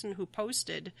person who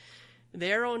posted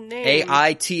their own name...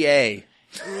 AITA.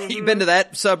 You been to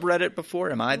that subreddit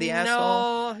before? Am I the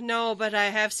asshole? No, but I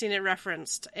have seen it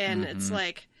referenced. And it's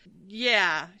like,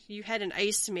 yeah, you had an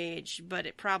ice mage, but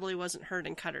it probably wasn't heard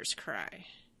in Cutter's Cry.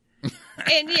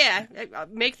 And yeah,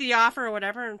 make the offer or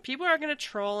whatever, and people are going to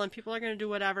troll and people are going to do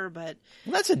whatever, but...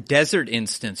 Well, that's a desert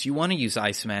instance. You want to use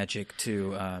ice magic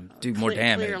to do more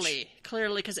damage.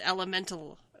 Clearly, because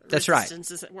elemental that's resistance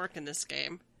doesn't work in this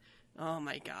game. Oh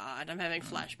my god, I'm having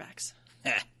flashbacks.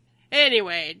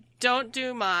 Anyway, don't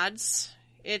do mods.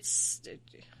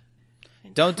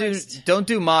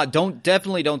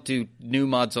 Definitely don't do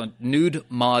nude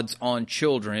mods on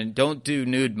children. Don't do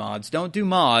nude mods. Don't do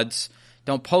mods.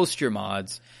 Don't post your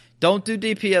mods. Don't do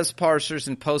DPS parsers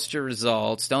and post your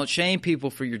results. Don't shame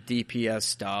people for your DPS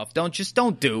stuff. Don't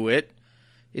do it.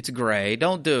 It's gray.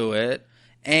 Don't do it.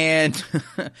 And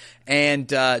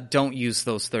don't use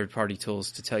those third-party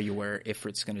tools to tell you where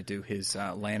Ifrit's going to do his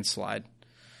landslide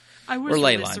or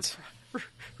ley lines.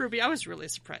 Ruby, I was really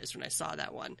surprised when I saw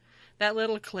that one. That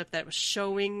little clip that was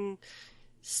showing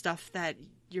stuff that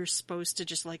you're supposed to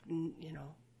just like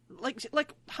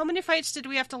how many fights did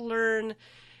we have to learn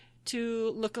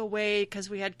to look away because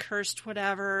we had cursed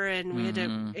whatever, and we had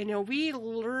to, we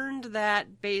learned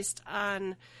that based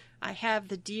on I have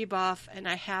the debuff and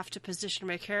I have to position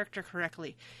my character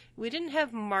correctly. We didn't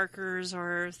have markers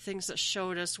or things that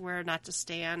showed us where not to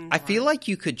stand. I feel like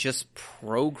you could just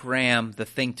program the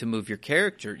thing to move your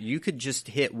character. You could just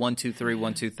hit 1, 2, 3,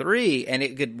 1, 2, 3, and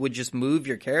it would just move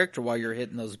your character while you're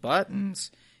hitting those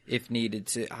buttons. If needed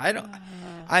to.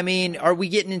 I mean, are we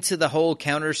getting into the whole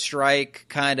Counter-Strike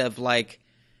kind of like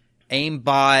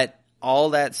aimbot, all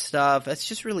that stuff? That's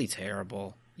just really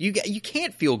terrible. You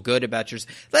can't feel good about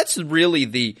yourself. That's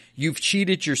really you've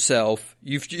cheated yourself.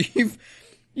 You've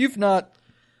not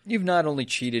only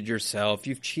cheated yourself,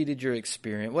 you've cheated your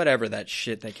experience. Whatever that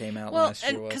shit that came out last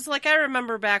year was. Because like I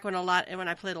remember back when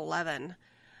I played 11.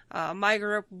 My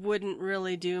group wouldn't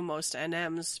really do most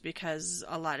NMs because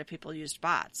a lot of people used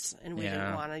bots, and we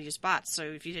didn't want to use bots. So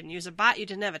if you didn't use a bot, you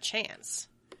didn't have a chance.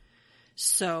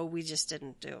 So we just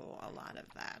didn't do a lot of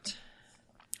that.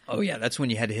 Oh yeah, that's when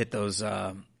you had to hit those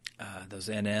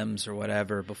NMs or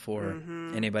whatever before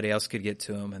anybody else could get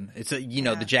to them. And it's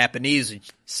the Japanese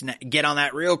get on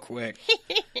that real quick.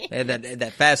 They had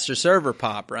that faster server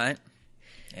pop, right?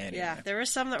 Anyway. Yeah, there were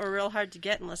some that were real hard to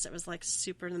get unless it was like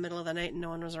super in the middle of the night and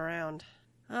no one was around.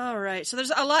 All right, so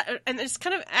there's a lot, and it's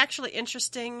kind of actually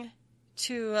interesting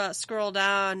to scroll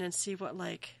down and see what,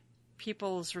 like,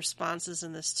 people's responses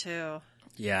in this, too.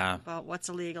 Yeah. About what's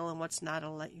illegal and what's not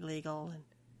illegal.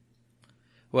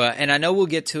 Well, and I know we'll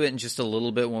get to it in just a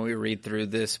little bit when we read through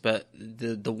this, but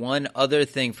the one other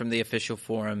thing from the official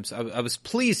forums, I was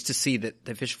pleased to see that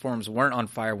the official forums weren't on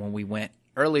fire when we went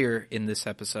earlier in this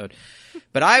episode.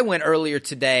 But I went earlier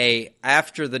today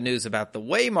after the news about the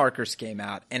waymarkers came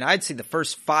out, and I'd see the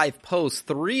first 5 posts,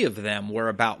 3 of them were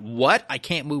about what? I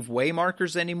can't move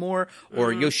waymarkers anymore,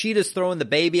 or Yoshida's throwing the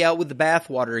baby out with the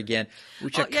bathwater again,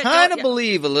 which I kind of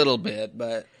believe a little bit,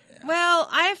 but... Well,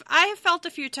 I've felt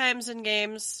a few times in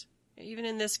games, even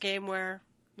in this game, where,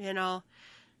 you know,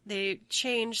 they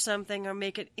change something or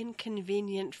make it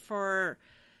inconvenient for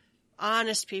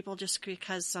honest people just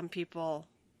because some people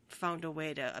found a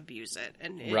way to abuse it.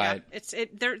 And right.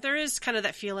 There is kind of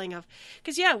that feeling of,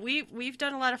 because we've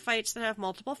done a lot of fights that have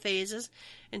multiple phases,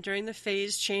 and during the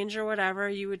phase change or whatever,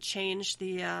 you would change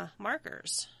the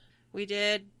markers. We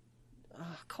did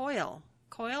Coil.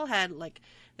 Coil had like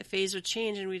the phase would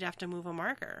change and we'd have to move a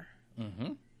marker.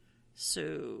 Mm-hmm.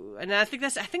 So, and I think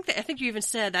you even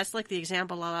said that's like the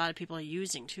example a lot of people are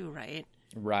using too, right?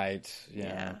 Right.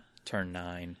 Yeah. Turn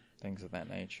 9, things of that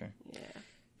nature. Yeah.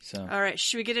 So, all right,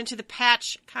 should we get into the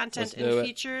patch content and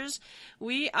features?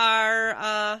 We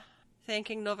are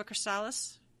thanking Nova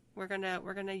Crystallis. We're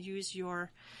gonna use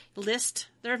your list.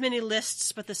 There are many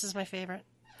lists, but this is my favorite.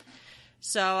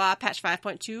 So, patch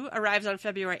 5.2 arrives on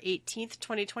February 18th,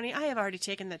 2020. I have already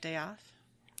taken that day off.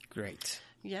 Great.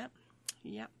 Yep.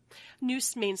 New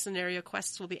main scenario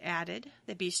quests will be added.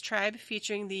 The Beast Tribe,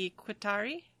 featuring the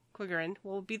Quigaran,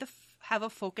 will be have a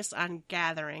focus on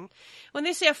gathering. When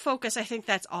they say a focus, I think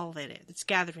that's all it is. It's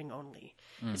gathering only.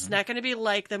 Mm-hmm. It's not going to be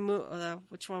like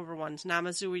which one were ones?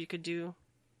 Namazu, where you could do...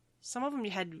 Some of them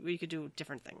where you could do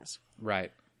different things.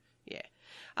 Right. Yeah.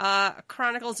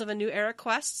 Chronicles of a New Era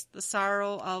quest, The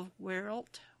Sorrow of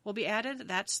Weralt, will be added.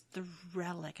 That's the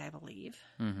relic, I believe.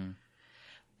 Mm-hmm.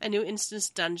 A new instance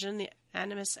dungeon, the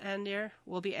Animus Andir,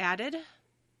 will be added.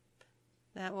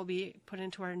 That will be put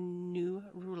into our new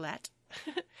roulette.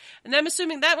 And I'm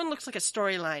assuming that one looks like a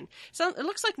storyline. So it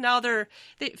looks like now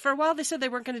for a while they said they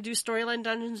weren't going to do storyline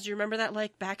dungeons. Do you remember that,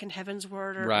 like back in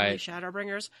Heavensward or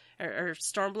Shadowbringers or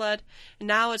Stormblood? And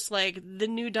now it's like the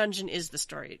new dungeon is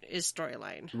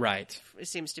storyline. Right. It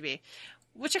seems to be.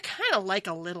 Which I kind of like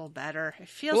a little better. It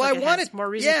feels like it has more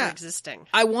reason for existing.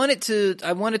 I want it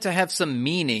to have some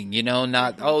meaning, you know,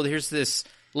 not, here's this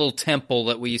little temple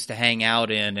that we used to hang out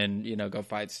in and, you know, go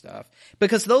fight stuff.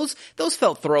 Because those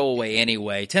felt throwaway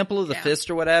anyway. Temple of the Fist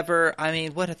or whatever. I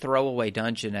mean, what a throwaway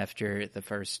dungeon after the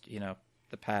first, you know,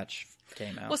 the patch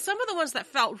came out. Well, some of the ones that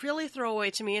felt really throwaway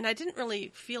to me, and I didn't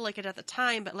really feel like it at the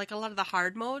time, but like a lot of the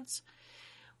hard modes,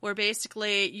 where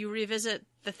basically you revisit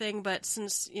the thing, but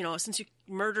since you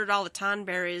murdered all the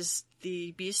Tonberries,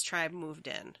 the Beast Tribe moved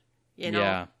in. You know?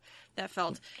 Yeah. That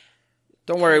felt...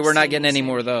 Don't worry, we're not getting any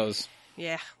more of those.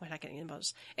 Yeah, we're not getting any of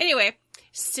those. Anyway,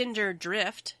 Cinder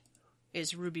Drift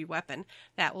is Ruby Weapon.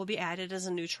 That will be added as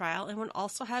a new trial and will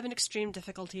also have an extreme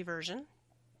difficulty version.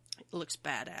 It looks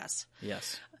badass.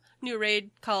 Yes. New raid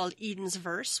called Eden's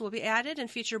Verse will be added and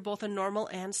feature both a normal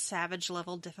and savage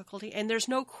level difficulty. And there's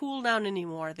no cooldown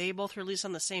anymore. They both release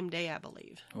on the same day, I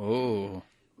believe. Oh.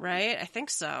 Right? I think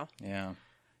so. Yeah.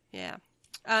 Yeah.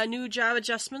 New job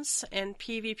adjustments and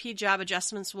PvP job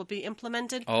adjustments will be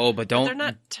implemented. Oh, but they're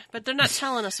not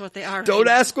telling us what they are. Don't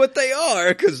ask what they are,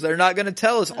 because they're not going to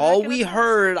tell us. All we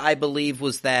heard, I believe,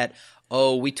 was that,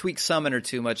 we tweaked Summoner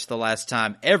too much the last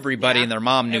time. Everybody and their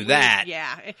mom knew that.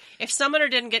 Yeah. If Summoner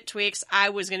didn't get tweaks, I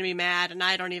was going to be mad, and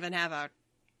I don't even have a...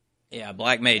 Yeah,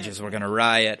 Black Mages were going to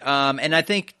riot. And I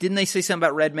think, didn't they say something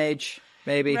about Red Mage,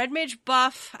 maybe? Red Mage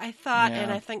buff, I thought,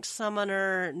 and I think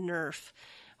Summoner nerf.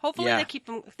 Hopefully they keep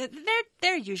them...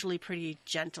 They're usually pretty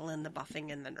gentle in the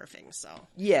buffing and the nerfing, so...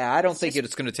 Yeah, I don't think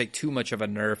it's going to take too much of a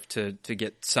nerf to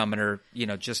get Summoner,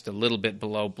 just a little bit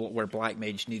below where Black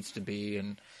Mage needs to be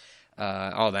and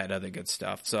all that other good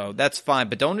stuff. So that's fine,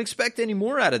 but don't expect any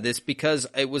more out of this because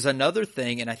it was another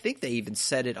thing, and I think they even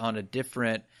said it on a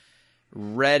different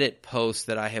Reddit post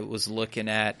that I was looking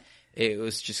at. It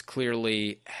was just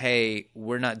clearly, hey,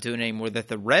 we're not doing any more. That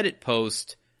the Reddit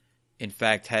post... in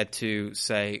fact, had to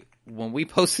say, when we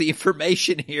post the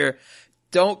information here,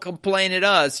 don't complain at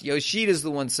us. Yoshida's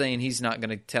the one saying he's not going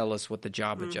to tell us what the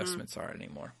job adjustments are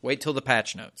anymore. Wait till the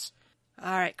patch notes.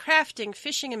 All right. Crafting,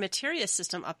 fishing, and materia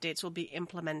system updates will be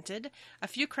implemented. A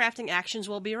few crafting actions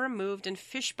will be removed, and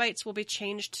fish bites will be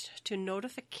changed to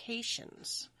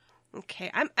notifications. Okay.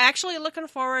 I'm actually looking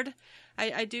forward.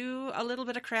 I do a little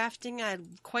bit of crafting. I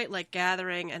quite like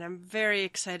gathering, and I'm very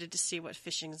excited to see what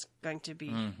fishing is going to be.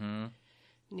 Mm-hmm.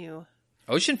 new.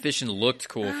 Ocean fishing looked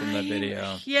cool from the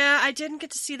video. Yeah, I didn't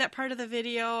get to see that part of the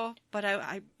video, but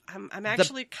I'm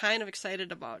actually kind of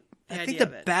excited about the idea I think the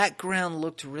of it. background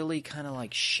looked really kind of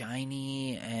like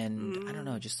shiny, and I don't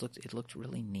know, it looked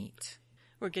really neat.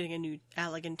 We're getting a new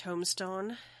Allegan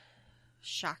Tombstone.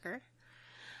 Shocker.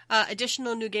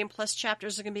 Additional New Game Plus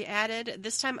chapters are going to be added.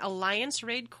 This time, Alliance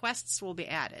Raid quests will be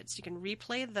added, so you can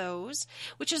replay those,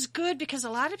 which is good because a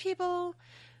lot of people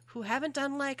who haven't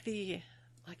done like the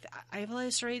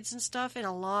Ivalice raids and stuff in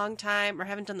a long time, or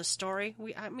haven't done the story.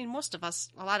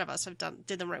 A lot of us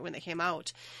did them right when they came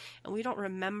out, and we don't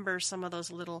remember some of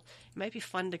those little. It might be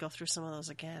fun to go through some of those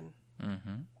again.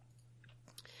 Mm-hmm.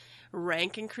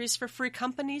 Rank increase for free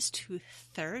companies to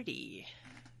 30.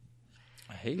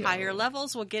 Hey-o. Higher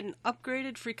levels will get an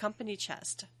upgraded free company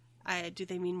chest. Do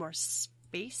they mean more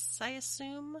space, I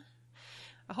assume?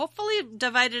 Hopefully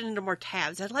divided into more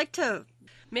tabs. I'd like to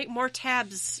make more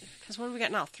tabs, because what do we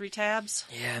got now? 3 tabs?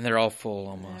 Yeah, and they're all full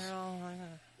almost.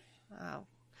 They're all,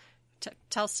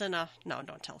 tell Cinna. No,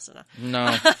 don't tell Cinna.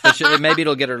 No, maybe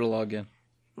it'll get her to log in.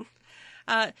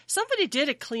 Somebody did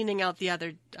a cleaning out the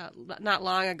other, not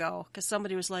long ago, because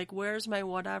somebody was like, where's my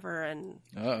whatever? And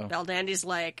Bell Dandy's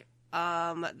like,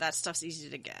 that stuff's easy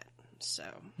to get. So,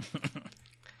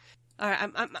 all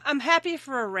right, I'm happy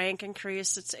for a rank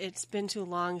increase. It's been too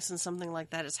long since something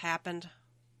like that has happened.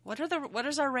 What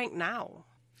is our rank now?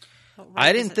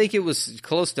 I didn't think it was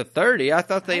close to 30. I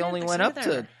thought they only went up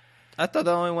to. I thought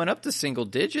they only went up to single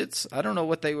digits. I don't know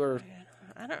what they were.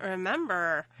 I don't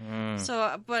remember.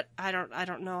 So, but I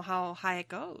don't know how high it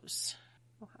goes.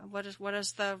 What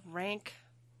is the rank?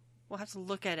 We'll have to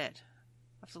look at it.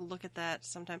 I'll have to look at that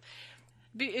sometime.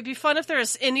 It'd be fun if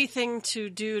there's anything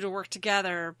to do to work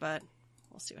together, but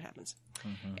we'll see what happens.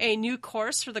 Mm-hmm. A new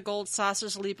course for the Gold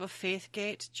Saucer's Leap of Faith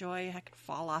Gate. Joy, I could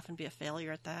fall off and be a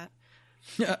failure at that.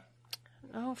 Yeah.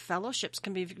 Oh, fellowships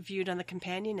can be viewed on the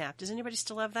companion app. Does anybody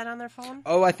still have that on their phone?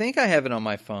 Oh, I think I have it on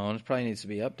my phone. It probably needs to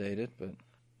be updated, but...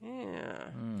 Yeah.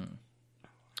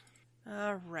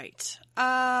 All right.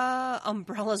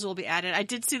 Umbrellas will be added. I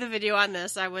did see the video on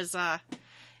this. I was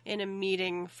in a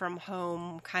meeting from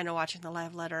home, kind of watching the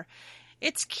live letter.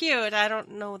 It's cute. I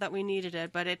don't know that we needed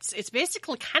it, but it's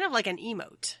basically kind of like an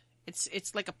emote.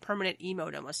 It's like a permanent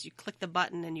emote almost. You click the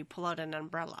button and you pull out an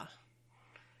umbrella.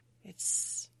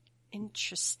 It's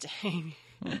interesting.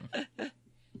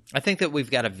 I think that we've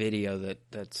got a video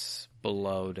that's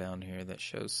below down here that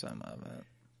shows some of it.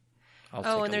 I'll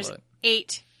take and a there's look.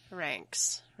 8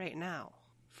 ranks right now.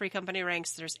 Free company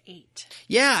ranks, there's 8.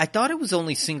 Yeah, I thought it was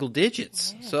only single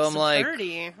digits. Yeah, so I'm like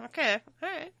 30. Okay. All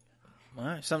right. All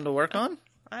right, something to work on?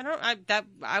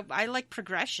 I like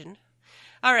progression.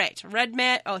 All right.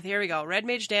 Here we go. Red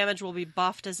Mage damage will be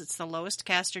buffed as it's the lowest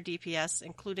caster DPS,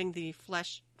 including the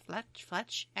fletch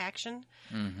action.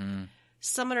 Mm-hmm.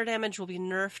 Summoner damage will be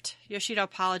nerfed. Yoshida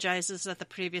apologizes that the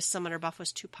previous summoner buff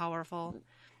was too powerful.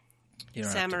 You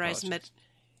don't have to apologize.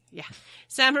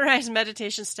 Samurai's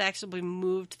meditation stacks will be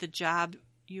moved to the job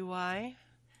UI.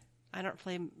 I don't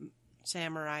play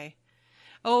Samurai.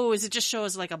 Oh, is it just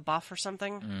shows like a buff or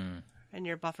something in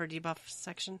your buff or debuff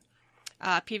section?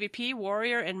 PvP,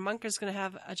 Warrior, and Monk is going to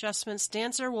have adjustments.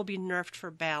 Dancer will be nerfed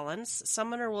for balance.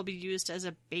 Summoner will be used as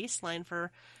a baseline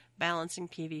for balancing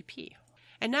PvP.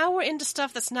 And now we're into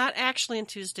stuff that's not actually in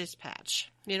Tuesday's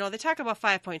patch. You know, they talk about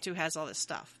 5.2 has all this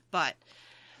stuff, but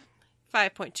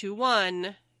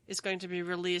 5.21 is going to be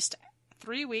released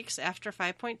 3 weeks after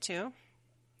 5.2.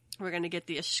 We're going to get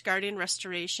the Asgardian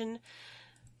Restoration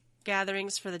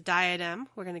gatherings for the Diadem.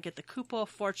 We're going to get the Kupo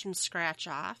Fortune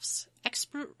Scratch-Offs,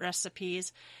 expert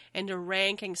recipes, and a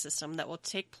ranking system that will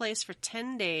take place for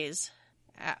 10 days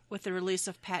with the release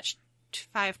of patch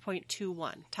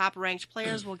 5.21. Top-ranked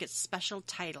players will get special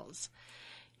titles.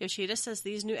 Yoshida says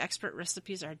these new expert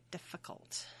recipes are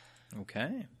difficult.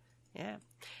 Okay. Yeah.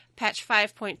 Patch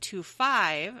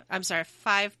 5.25, I'm sorry,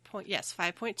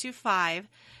 5.25.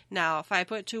 Now,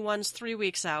 5.21's 3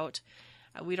 weeks out.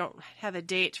 We don't have a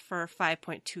date for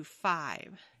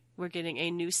 5.25. We're getting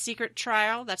a new secret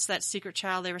trial. That's that secret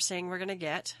trial they were saying we're going to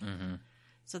get. Mm-hmm.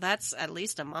 So that's at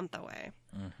least a month away.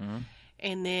 Mm-hmm.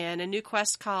 And then a new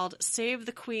quest called Save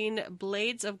the Queen,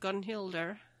 Blades of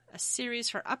Gunhildr. A series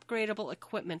for upgradable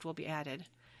equipment will be added.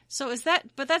 So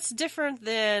but that's different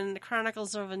than the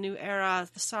Chronicles of a New Era,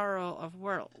 The Sorrow of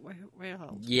World.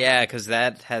 Yeah, because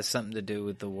that has something to do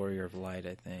with the Warrior of Light,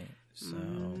 I think. So.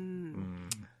 And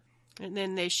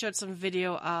then they showed some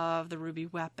video of the Ruby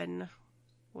Weapon,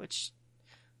 which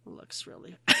looks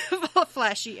really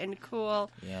flashy and cool.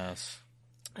 Yes.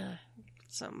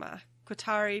 Some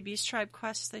Qatari Beast Tribe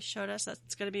quests they showed us.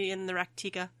 That's going to be in the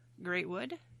Raktika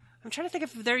Greatwood. I'm trying to think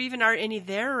if there even are any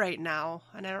there right now,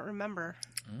 and I don't remember.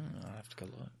 I'll have to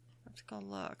go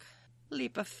look.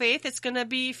 Leap of Faith. It's going to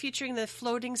be featuring the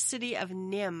floating city of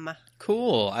Nim.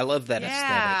 Cool. I love that aesthetic.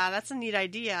 Yeah, that's a neat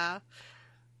idea.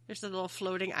 There's the little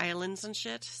floating islands and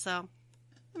shit, so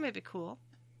that may be cool.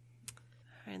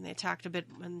 And they talked a bit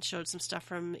and showed some stuff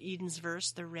from Eden's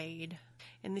Verse, the raid.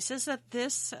 And he says that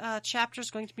this chapter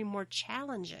is going to be more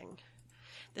challenging.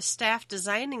 The staff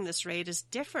designing this raid is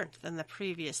different than the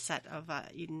previous set of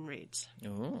Eden raids.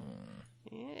 Ooh.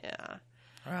 Yeah.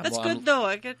 Right, That's good, though.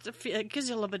 It gives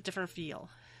you a little bit different feel.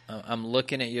 I'm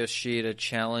looking at Yoshida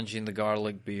challenging the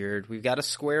Garlic Beard. We've got a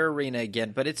square arena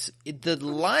again, but the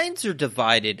lines are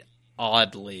divided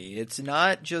oddly. It's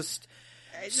not just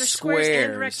there's squares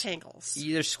and rectangles.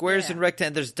 There's squares and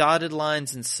rectangles. There's dotted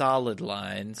lines and solid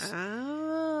lines.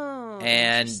 Oh.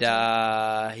 And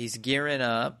he's gearing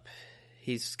up.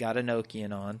 He's got a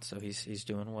Nokian on, so he's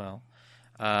doing well.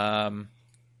 And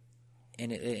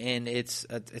it's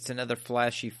another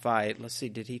flashy fight. Let's see,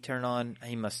 did he turn on?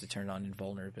 He must have turned on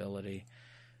invulnerability.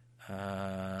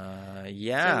 Yeah.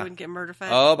 So he wouldn't get murder fight.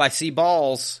 Oh, I see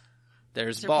balls.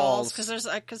 There's balls.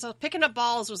 Because picking up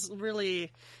balls was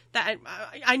really that.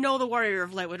 I know the Warrior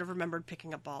of Light would have remembered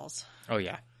picking up balls. Oh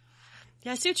yeah.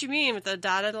 Yeah, I see what you mean with the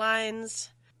dotted lines.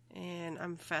 And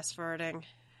I'm fast forwarding.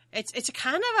 It's a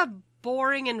kind of a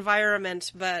boring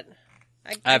environment, but.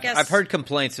 I guess... I've heard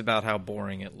complaints about how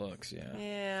boring it looks, yeah.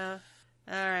 Yeah.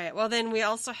 All right. Well, then we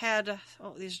also had...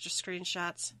 these are just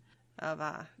screenshots of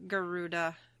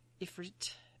Garuda,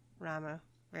 Ifrit, Ramu.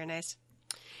 Very nice.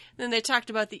 And then they talked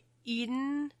about the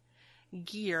Eden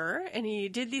gear, and he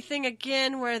did the thing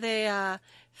again where they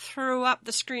threw up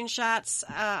the screenshots,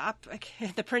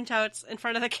 the printouts in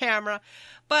front of the camera.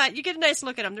 But you get a nice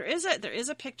look at them. There is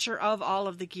a picture of all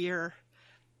of the gear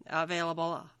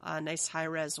available, a nice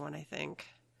high-res one, I think.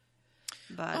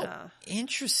 But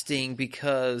interesting,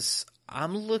 because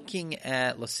I'm looking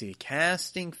at, let's see,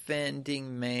 casting,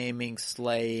 fending, maiming,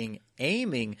 slaying,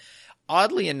 aiming.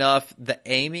 Oddly enough, the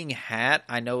aiming hat,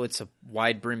 I know it's a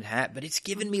wide-brimmed hat, but it's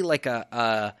giving me like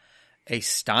a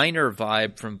Steiner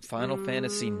vibe from Final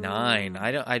Fantasy IX.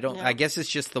 I guess it's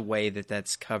just the way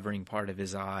that's covering part of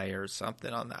his eye or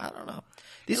something on that. I don't know.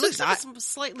 It looks like it's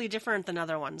slightly different than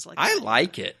other ones. I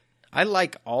like it. I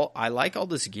like all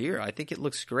this gear. I think it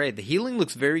looks great. The healing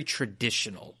looks very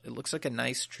traditional. It looks like a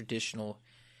nice traditional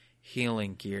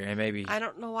healing gear, and maybe I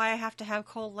don't know why I have to have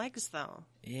cold legs though.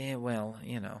 Yeah, well,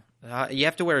 you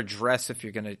have to wear a dress if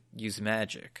you're going to use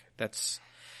magic. That's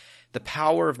the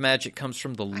power of magic comes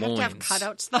from the loins. I have to have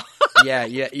cutouts though. Yeah,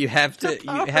 you have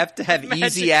to have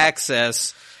easy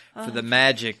access for the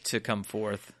magic to come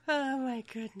forth. Oh my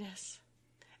goodness.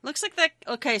 Looks like that.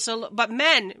 Okay, but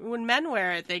when men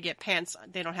wear it, they get pants.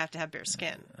 They don't have to have bare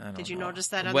skin. Did you notice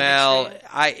that? On well, the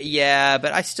extreme?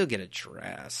 But I still get a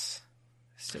dress.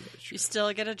 You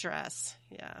still get a dress.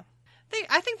 Yeah,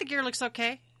 I think the gear looks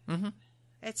okay. Mm-hmm.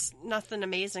 It's nothing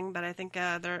amazing, but I think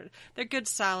they're good,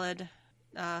 solid,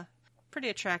 pretty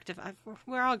attractive.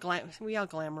 We all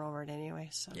glamour over it anyway.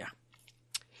 So yeah.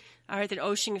 All right, the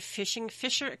Ocean Fishing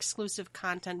Fisher exclusive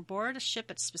content board. A ship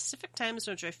at specific times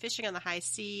to enjoy fishing on the high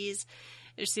seas.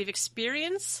 Receive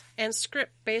experience and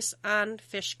script based on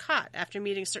fish caught. After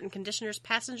meeting certain conditioners,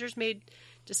 passengers may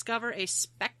discover a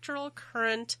spectral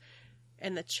current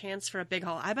and the chance for a big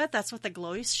haul. I bet that's what the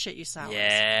glowy shit you saw was.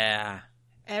 Yeah.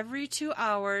 Every 2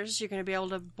 hours, you're going to be able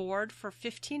to board for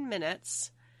 15 minutes.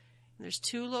 There's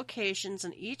 2 locations,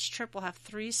 and each trip will have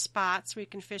 3 spots where you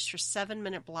can fish for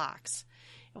 7-minute blocks.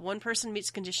 If one person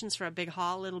meets conditions for a big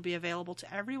haul, it'll be available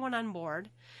to everyone on board.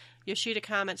 Yoshida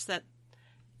comments that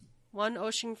one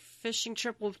ocean fishing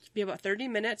trip will be about 30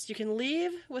 minutes. You can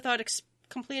leave without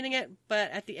completing it, but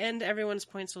at the end, everyone's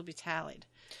points will be tallied.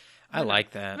 I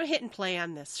like that. I'm gonna hit and play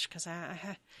on this because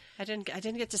I didn't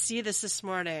get to see this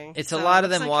morning. It's a lot of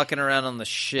them walking around on the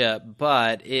ship,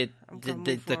 but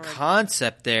the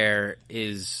concept there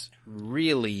is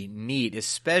really neat,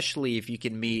 especially if you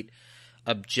can meet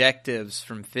objectives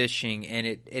from fishing.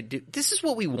 And this is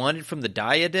what we wanted from the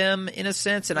Diadem in a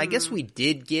sense, and I guess we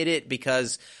did get it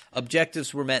because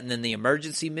objectives were met and then the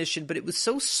emergency mission, but it was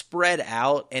so spread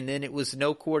out and then it was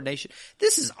no coordination.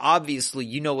 This is obviously,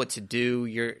 you know what to do.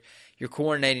 You're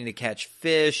coordinating to catch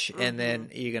fish, and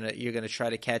then you're gonna try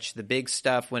to catch the big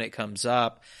stuff when it comes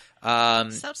up.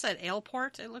 It's outside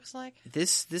Aleport, it looks like.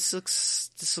 This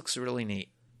looks really neat.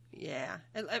 Yeah,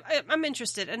 I'm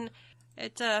interested, and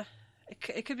it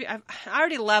could be. I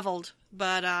already leveled,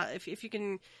 but if you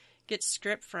can get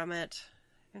script from it,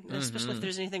 especially if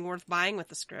there's anything worth buying with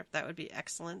the script, that would be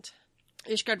excellent.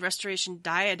 Ishgard Restoration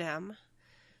Diadem.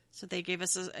 So they gave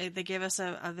us a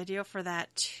video for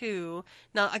that too.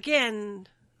 Now again,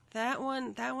 that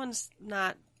one's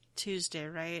not Tuesday,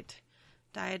 right?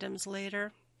 Diadems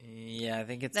later. Yeah, I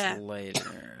think it's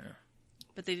later.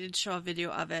 But they did show a video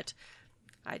of it.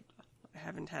 I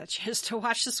haven't had a chance to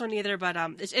watch this one either, but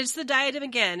it's the diadem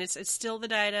again. It's still the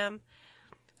diadem.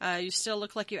 You still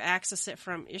look like you access it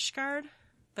from Ishgard,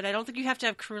 but I don't think you have to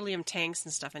have Cerulean tanks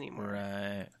and stuff anymore.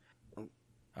 Right. All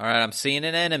right, I'm seeing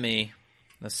an enemy.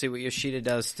 Let's see what Yoshida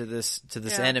does to this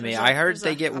enemy. I heard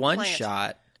they get one plant.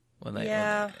 Shot when they.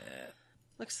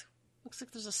 Looks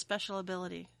like there's a special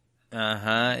ability.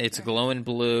 It's glowing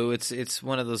blue. It's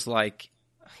one of those like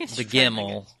the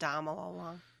Gimmel. Dom all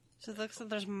along. So it looks like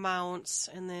there's mounts,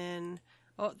 and then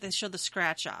they show the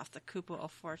scratch off, the Kupo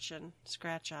of Fortune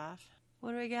scratch off.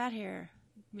 What do we got here?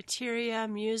 Materia,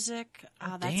 music.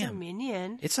 Oh, that's a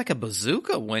minion. It's like a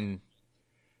bazooka when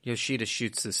Yoshida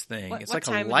shoots this thing. It's like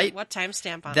a light. What time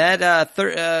stamp on that?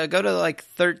 Go to like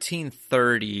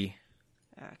 1330.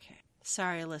 Okay.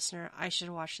 Sorry, listener. I should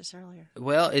have watched this earlier.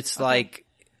 Well, it's like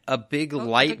a big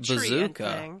light bazooka.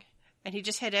 Thing. And he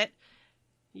just hit it.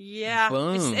 Yeah.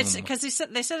 Boom. It's because they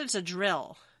said it's a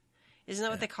drill. Isn't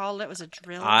that what they called it? It was a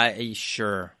drill?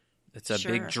 Sure. It's a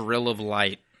big drill of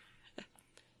light.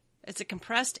 It's a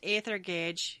compressed aether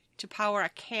gauge to power a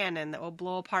cannon that will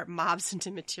blow apart mobs into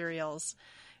materials.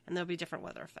 And there'll be different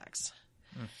weather effects.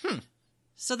 Mm-hmm.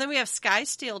 So then we have Sky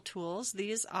Steel tools.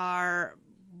 These are,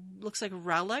 looks like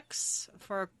relics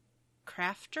for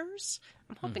crafters.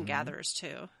 I'm hoping gatherers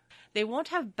too. They won't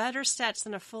have better stats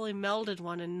than a fully melded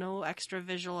one and no extra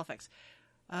visual effects.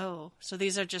 Oh, so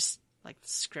these are just like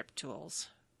script tools.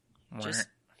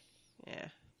 Yeah.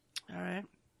 All right.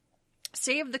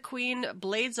 Save the Queen,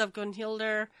 Blades of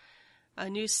Gunhildr, a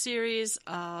new series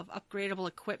of upgradable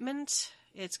equipment.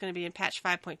 It's going to be in patch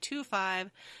 5.25.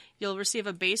 You'll receive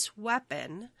a base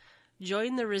weapon,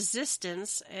 join the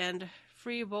Resistance, and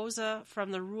free Boza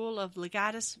from the rule of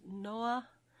Legatus Noah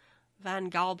van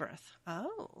Galbraith.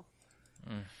 Oh.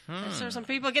 Mm-hmm. So some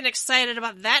people getting excited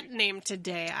about that name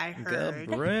today, I heard.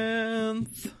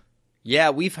 Galbraith.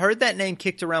 Yeah, we've heard that name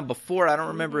kicked around before. I don't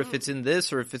remember if it's in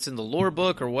this or if it's in the lore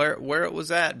book or where it was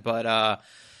at. But,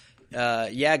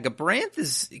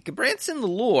 Galbraith's in the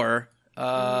lore.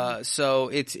 So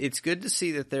it's good to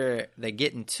see that they're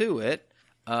getting to it.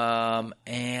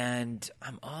 And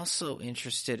I'm also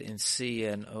interested in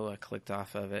seeing, I clicked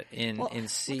off of it, in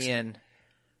seeing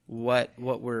what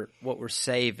we're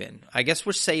saving. I guess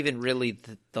we're saving really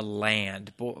the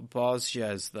land.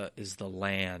 Bosja is the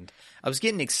land. I was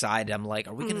getting excited. I'm like,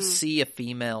 are we going to see a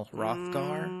female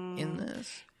Hrothgar in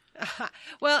this?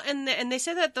 Well, and they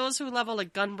say that those who level a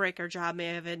Gunbreaker job may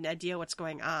have an idea what's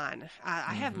going on.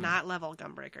 I have not leveled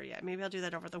Gunbreaker yet. Maybe I'll do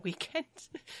that over the weekend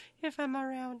if I'm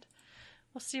around.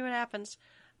 We'll see what happens.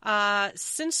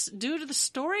 Since due to the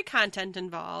story content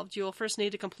involved, you will first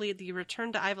need to complete the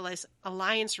Return to Ivalice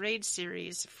Alliance raid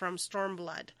series from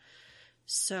Stormblood.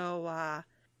 So,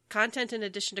 content in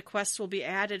addition to quests will be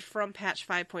added from patch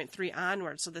 5.3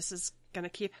 onward. So this is going to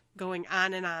keep going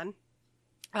on and on.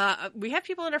 We have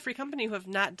people in our free company who have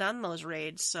not done those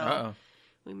raids, so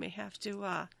we may have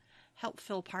to help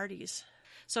fill parties.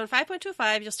 So in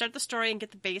 5.25, you'll start the story and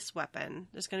get the base weapon.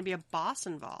 There's going to be a boss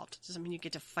involved. Does that mean you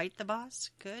get to fight the boss?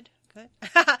 Good.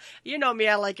 You know me,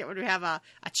 I like it when we have a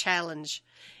challenge,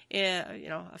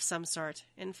 of some sort.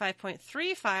 In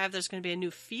 5.35, there's going to be a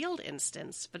new field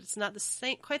instance, but it's not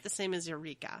quite the same as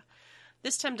Eureka.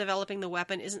 This time, developing the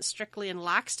weapon isn't strictly in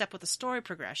lockstep with the story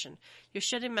progression.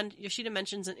 Yoshida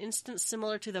mentions an instance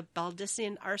similar to the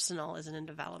Baldician Arsenal isn't in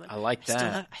development. I like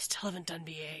that. I still haven't done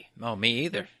BA. Oh, me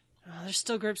either. There's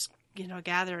still groups,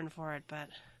 gathering for it, but...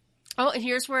 Oh, and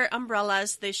here's where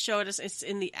umbrellas, they showed us, it's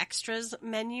in the extras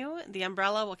menu. The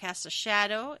umbrella will cast a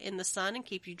shadow in the sun and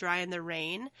keep you dry in the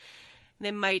rain.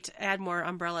 They might add more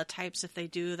umbrella types. If they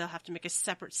do, they'll have to make a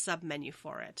separate sub-menu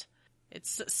for it.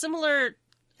 It's similar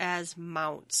as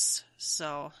mounts,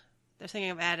 so they're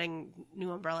thinking of adding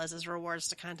new umbrellas as rewards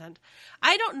to content.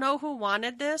 I don't know who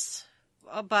wanted this,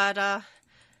 but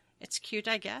it's cute,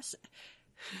 I guess.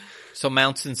 So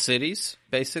mounts in cities,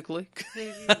 basically?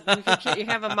 You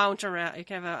have a mount around, you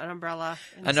can have an umbrella.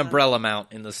 An umbrella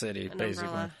mount in the city, basically.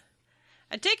 Umbrella.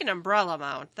 I'd take an umbrella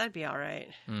mount. That'd be all right.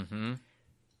 Mm-hmm.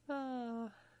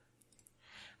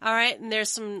 All right, and there's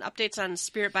some updates on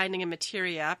Spirit Binding and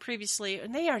Materia. Previously,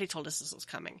 and they already told us this was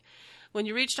coming. When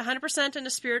you reached 100% in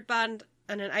a Spirit Bond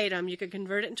on an item, you could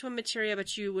convert it into a Materia,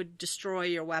 but you would destroy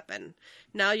your weapon.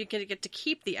 Now you get to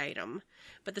keep the item,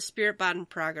 but the Spirit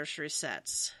Bond progress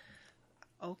resets.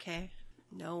 Okay.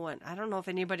 No one. I don't know if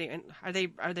anybody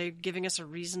are they giving us a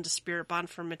reason to spirit bond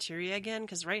for Materia again?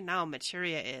 Because right now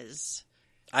Materia is.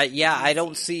 I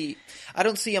don't see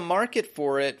a market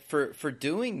for it for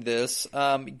doing this.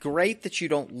 Great that you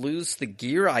don't lose the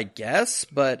gear, I guess,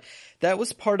 but that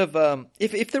was part of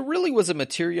if there really was a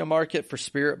Materia market for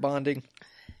spirit bonding,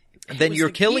 then you're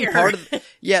killing part of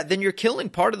then you're killing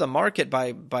part of the market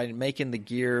by making the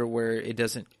gear where it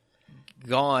doesn't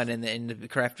gone and the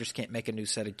crafters can't make a new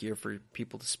set of gear for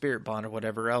people to spirit bond or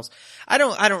whatever else. I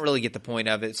don't really get the point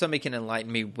of it. Somebody can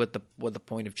enlighten me what the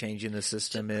point of changing the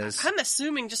system is. I'm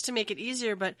assuming just to make it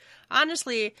easier, but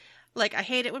honestly, like, I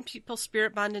hate it when people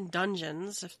spirit bond in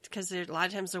dungeons because a lot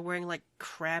of times they're wearing like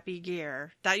crappy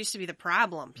gear. That used to be the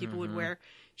problem. People would wear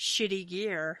shitty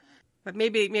gear. But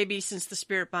maybe since the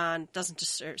spirit bond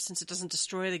since it doesn't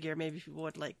destroy the gear, maybe people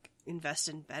would like invest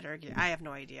in better gear. I have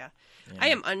no idea. Yeah. I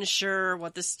am unsure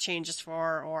what this change is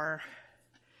for, or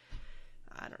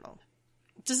I don't know.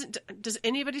 Does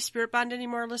anybody spirit bond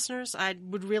anymore, listeners? I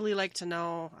would really like to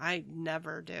know. I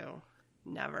never do.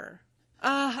 Never.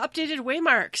 Updated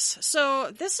waymarks. So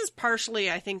this is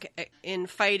partially, I think, in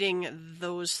fighting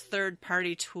those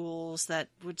third-party tools that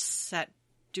would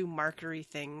do markery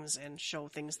things and show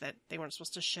things that they weren't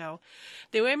supposed to show.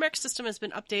 The waymark system has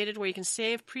been updated where you can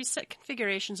save preset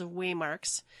configurations of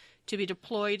waymarks to be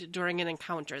deployed during an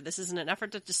encounter. This is in an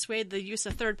effort to dissuade the use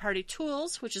of third-party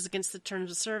tools, which is against the terms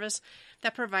of service,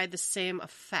 that provide the same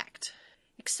effect.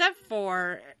 Except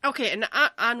for, okay, and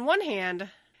on one hand,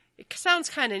 it sounds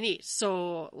kind of neat.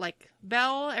 So, like,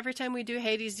 Bell, every time we do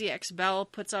Hades DX, Bell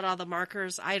puts out all the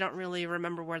markers. I don't really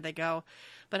remember where they go,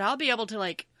 but I'll be able to,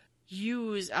 like,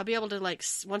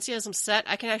 once he has them set,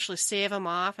 I can actually save him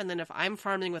off, and then if I'm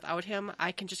farming without him,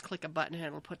 I can just click a button and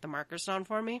it'll put the markers down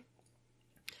for me.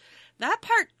 That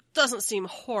part doesn't seem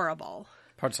horrible.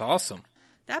 Part's awesome.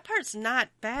 That part's not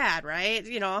bad, right?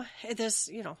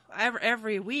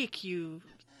 Every week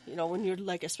when you're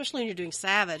like, especially when you're doing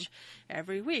Savage,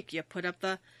 every week you put up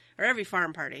or every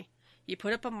farm party, you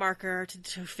put up a marker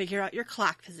to figure out your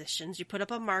clock positions. You put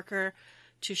up a marker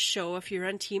to show if you're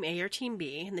on Team A or Team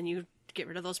B, and then you get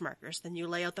rid of those markers. Then you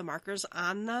lay out the markers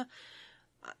on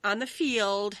the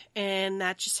field, and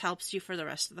that just helps you for the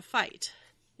rest of the fight.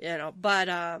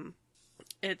 But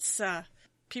it's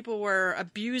people were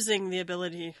abusing the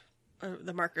ability of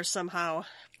the markers somehow.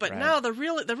 But right. Now the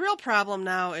real problem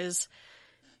now is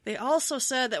they also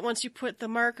said that once you put the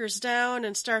markers down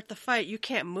and start the fight, you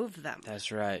can't move them.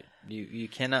 That's right. You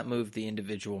cannot move the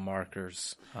individual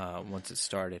markers once it's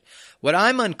started. What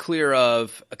I'm unclear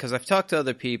of, because I've talked to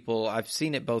other people, I've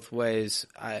seen it both ways,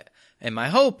 and my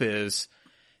hope is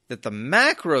that the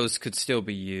macros could still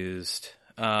be used.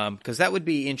 Because that would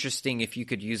be interesting if you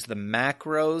could use the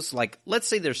macros. Like, let's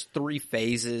say there's 3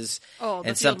 phases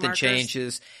and something markers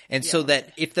changes. And so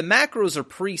that if the macros are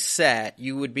preset,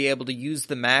 you would be able to use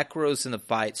the macros in the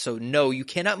fight. So no, you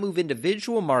cannot move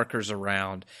individual markers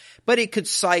around, but you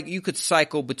could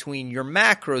cycle between your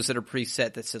macros that are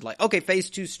preset that said like, okay,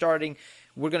 phase 2 starting,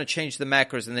 we're going to change the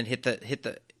macros and then hit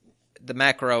the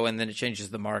macro and then it changes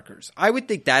the markers. I would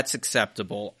think that's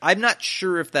acceptable. I'm not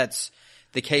sure if that's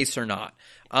the case or not.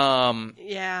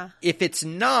 If it's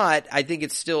not, I think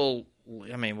it's still,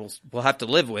 I mean, we'll have to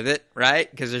live with it, right?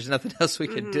 Because there's nothing else we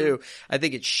can do. I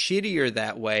think it's shittier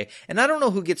that way. And I don't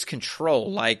know who gets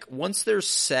control. Like, once they're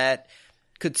set,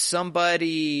 could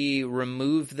somebody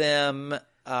remove them?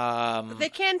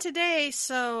 They can today,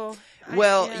 so.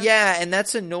 And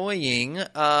that's annoying.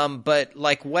 But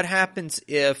like, what happens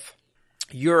if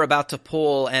you're about to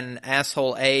pull and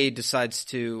asshole A decides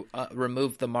to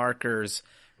remove the markers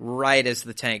right as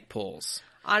the tank pulls?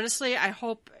 Honestly, I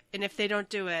hope, and if they don't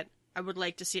do it, I would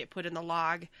like to see it put in the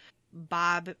log,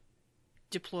 Bob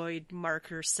deployed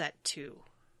marker set 2.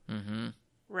 Mm-hmm.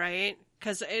 Right?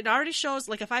 Because it already shows,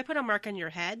 like, if I put a mark on your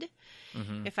head,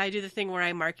 if I do the thing where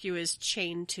I mark you as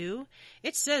chain 2,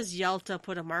 it says Yelta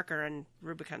put a marker on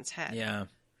Rubicon's head. Yeah.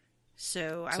 So I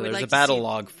would like to see... there's a battle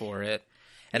log for it.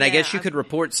 And I guess you could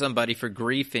report somebody for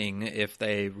griefing if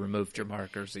they removed your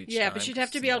markers each time. Yeah, but you'd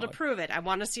have to be able to prove it. I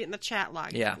want to see it in the chat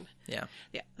log. Yeah.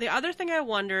 The other thing I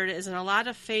wondered is in a lot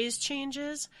of phase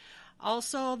changes,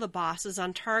 also the boss is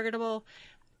untargetable,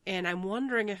 and I'm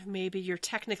wondering if maybe you're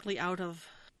technically out of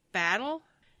battle.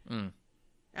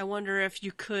 I wonder if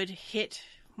you could hit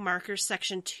marker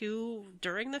section 2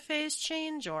 during the phase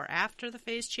change or after the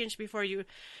phase change before you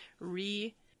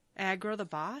re-aggro the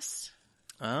boss.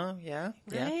 Oh, yeah.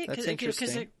 Right? That's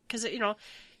interesting. Because,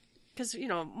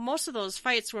 most of those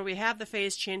fights where we have the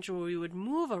phase change where we would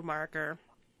move a marker,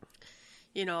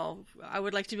 I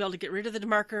would like to be able to get rid of the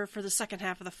marker for the second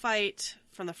half of the fight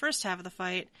from the first half of the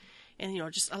fight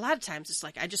And, just a lot of times it's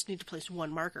like, I just need to place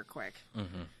one marker quick.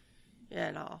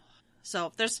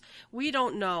 So we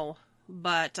don't know,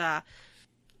 but a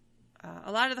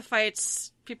lot of the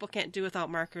fights people can't do without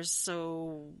markers.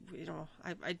 So,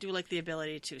 I do like the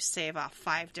ability to save off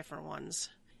 5 different ones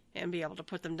and be able to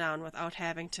put them down without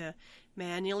having to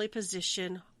manually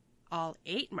position all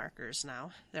 8 markers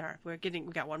now. We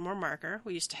got one more marker.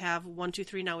 We used to have 1, 2,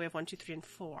 3. Now we have 1, 2, 3, and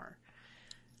 4.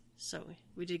 So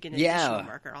we did get an additional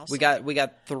marker also. We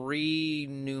got 3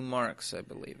 new marks, I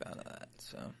believe, out of that.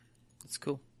 So it's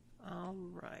cool. All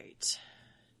right.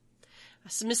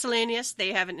 So miscellaneous,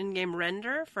 they have an in-game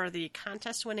render for the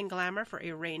contest-winning glamour for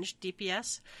a ranged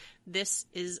DPS. This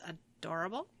is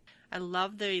adorable. I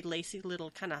love the lacy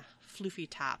little kind of floofy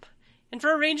top. And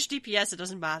for a ranged DPS, it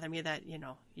doesn't bother me that,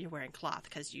 you're wearing cloth,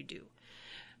 because you do.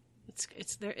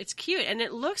 It's cute, and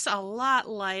it looks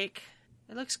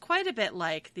quite a bit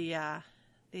like the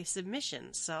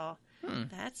submission, so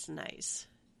that's nice.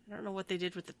 I don't know what they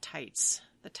did with the tights.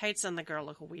 The tights on the girl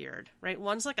look weird, right?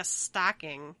 One's like a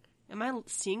stocking. Am I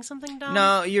seeing something dumb?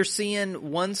 No, you're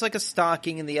seeing one's like a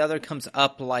stocking and the other comes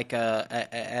up like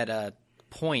at a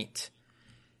point.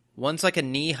 One's like a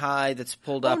knee high that's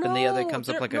pulled up, and the other comes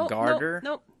up like a garter.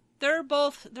 No, they're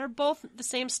both the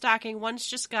same stocking. One's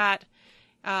just got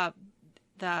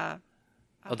the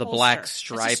black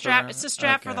stripe. It's a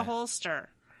strap for the holster.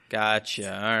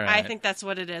 Gotcha. All right. I think that's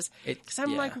what it is. Because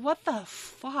I'm like, what the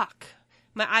fuck?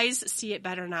 My eyes see it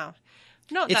better now.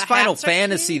 No, it's Final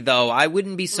Fantasy, though. I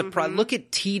wouldn't be surprised. Look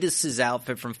at Tidus's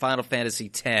outfit from Final Fantasy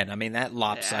X. I mean, that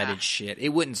lopsided shit. It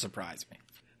wouldn't surprise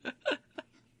me.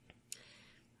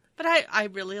 But I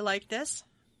really like this.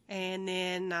 And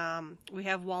then we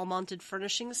have wall-mounted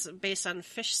furnishings based on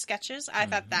fish sketches. I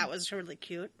thought that was really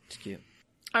cute. It's cute.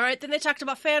 All right, then they talked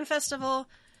about Fan Festival.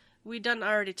 We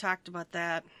already talked about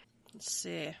that. Let's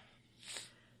see.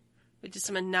 We did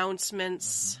some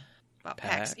announcements about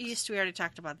PAX East. We already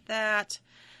talked about that.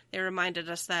 They reminded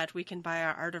us that we can buy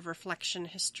our Art of Reflection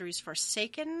Histories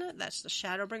Forsaken. That's the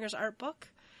Shadowbringers art book.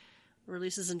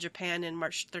 Releases in Japan in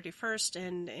March 31st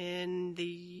and in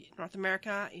the North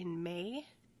America in May.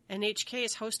 NHK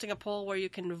is hosting a poll where you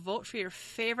can vote for your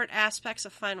favorite aspects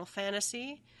of Final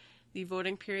Fantasy. The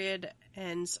voting period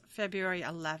ends February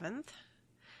 11th.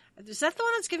 Is that the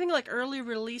one that's giving like early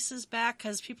releases back?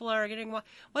 Because people are getting...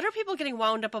 What are people getting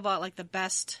wound up about, like the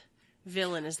best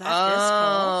villain? Is that this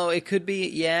cool? Oh, it could be...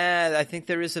 Yeah, I think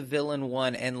there is a villain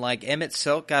one. And like Emmett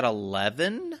Silk got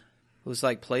 11? It was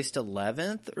like placed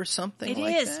 11th or something like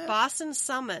that? It is. Boss and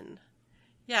Summon.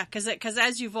 Yeah, because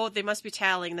as you vote, they must be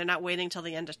tallying. They're not waiting till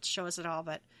the end to show us it all.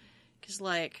 But because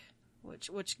like...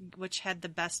 Which had the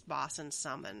best boss and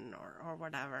summon or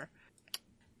whatever.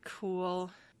 Cool.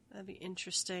 That'd be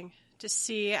interesting to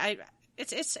see.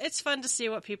 It's fun to see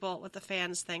what the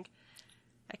fans think.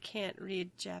 I can't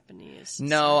read Japanese.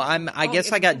 No, I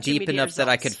guess I got deep enough results that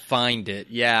I could find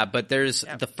it. Yeah, but there's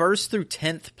the 1st through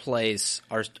 10th place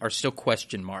are still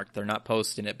question marked. They're not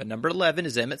posting it, but number 11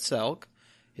 is Emmett Silk.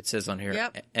 It says on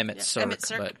here Emmett Cirque,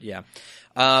 but yeah.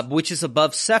 Which is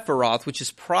above Sephiroth, which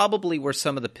is probably where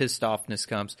some of the pissed offness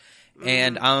comes.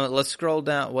 And let's scroll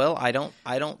down. Well, I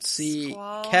don't see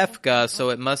Squall. Kefka,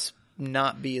 so it must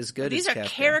not be as good as Kefka. These are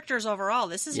characters overall.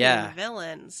 This isn't even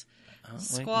villains.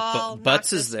 Squall,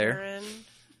 Butts is there.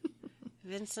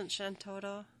 Vincent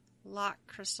Shantoto, Locke,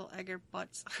 Crystal Egger,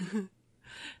 Butts.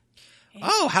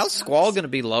 How's Squall going to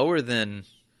be lower than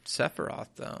Sephiroth,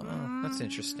 though? Oh, that's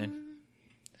interesting.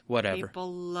 Whatever.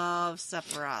 People love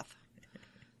Sephiroth.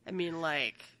 I mean,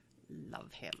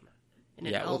 love him in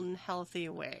an unhealthy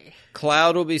way.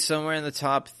 Cloud will be somewhere in the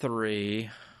top 3.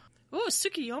 Ooh,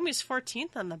 Tsukiyomi's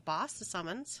 14th on the boss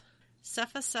summons.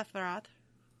 Sephiroth,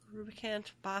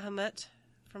 Rubicant, Bahamut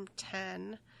from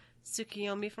 10,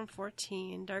 Tsukiyomi from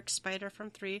 14, Dark Spider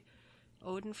from 3,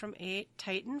 Odin from 8,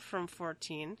 Titan from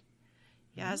 14,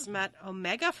 Yasmat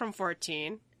Omega from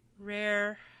 14,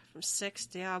 Rare from 6,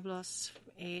 Diablos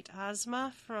from 8,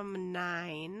 Ozma from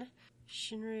 9,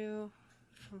 Shinryu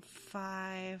from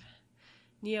 5,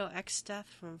 Neo X-Death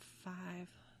from 5,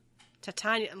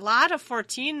 Titania. A lot of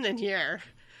 14 in here.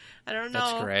 I don't know.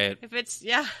 That's great. If it's,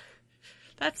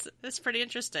 that's pretty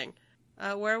interesting.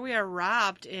 Where we are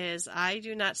robbed is I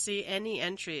do not see any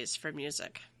entries for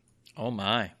music. Oh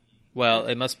my. Well,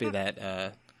 it must be that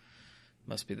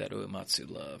Uematsu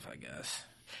love, I guess.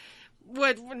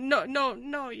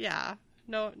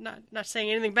 No, not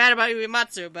saying anything bad about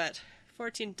Uematsu, but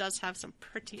 14 does have some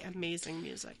pretty amazing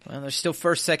music. Well, there's still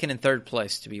 1st, 2nd, and 3rd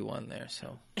place to be won there,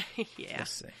 so yeah.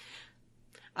 Let's see.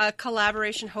 A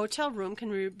collaboration hotel room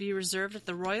can be reserved at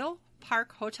the Royal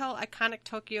Park Hotel Iconic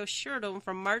Tokyo Shirodome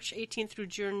from March 18th through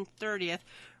June 30th.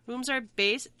 Rooms are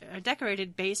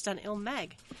decorated based on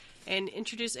Ilmeg, and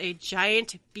introduce a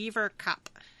giant beaver cup.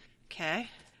 Okay.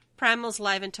 Primal's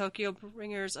Live in Tokyo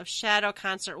Bringers of Shadow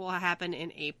concert will happen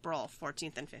in April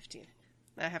 14th and 15th.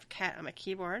 I have Cat on my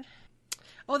keyboard.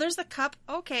 Oh, there's the cup.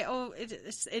 Okay. Oh,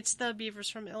 it's the beavers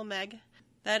from Ilmeg.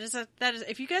 That is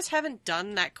if you guys haven't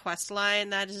done that quest line,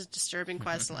 that is a disturbing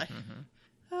quest line.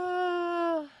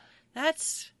 Oh,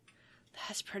 that's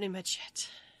pretty much it.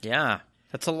 Yeah,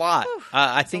 that's a lot.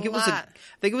 I think it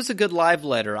was a good live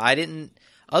letter. I didn't,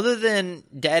 other than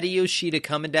Daddy Yoshida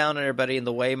coming down on everybody and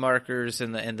the way markers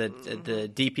and the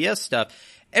DPS stuff,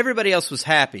 everybody else was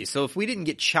happy. So if we didn't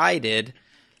get chided,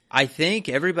 I think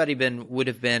everybody would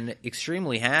have been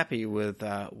extremely happy with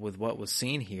what was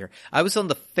seen here. I was on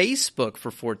the Facebook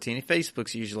for 14.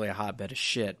 Facebook's usually a hotbed of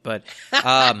shit, but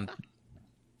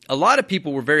a lot of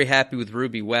people were very happy with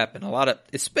Ruby Weapon.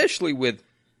 Especially with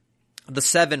the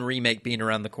 7 remake being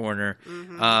around the corner.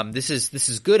 Mm-hmm. This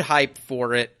is good hype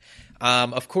for it.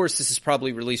 Of course, this is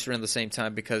probably released around the same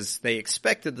time because they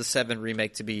expected the 7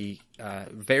 remake to be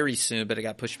very soon, but it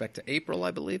got pushed back to April,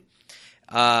 I believe.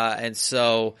 And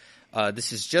so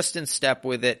this is just in step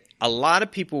with it. A lot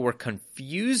of people were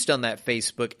confused on that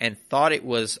Facebook and thought it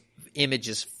was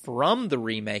images from the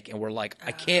remake and were like,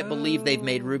 I can't believe they've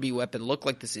made Ruby Weapon look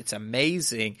like this. It's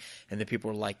amazing. And then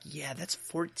people were like, yeah, that's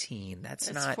 14.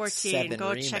 That's not 14. 7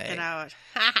 Go remake. check it out.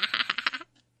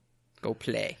 Go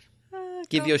play.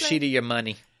 Give Yoshida your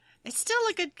money. It's still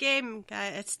a good game, guy.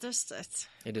 It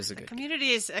is a good community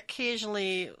game.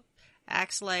 Occasionally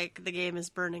acts like the game is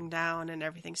burning down and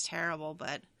everything's terrible,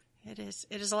 but it is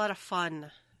a lot of fun.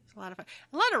 It's a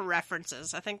lot of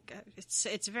references. I think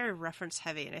it's very reference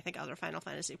heavy, and I think other Final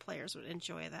Fantasy players would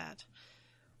enjoy that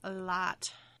a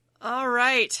lot. All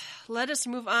right, let us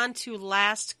move on to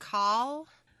Last Call.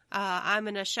 I'm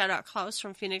going to shout out Klaus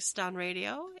from Phoenix Down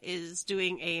Radio is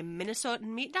doing a Minnesotan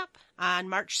meetup on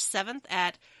March 7th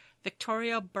at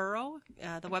Victoria Borough.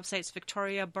 The website's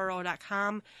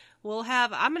victoriaborough.com.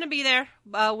 I'm going to be there.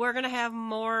 We're going to have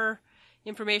more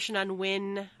information on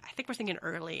when. I think we're thinking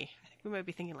early. I think we might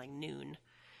be thinking like noon.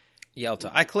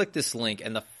 Yelta, I clicked this link,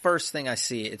 and the first thing I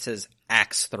see, it says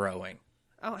axe throwing.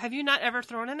 Oh, have you not ever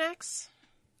thrown an axe?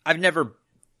 I've never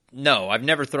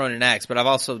thrown an axe, but I've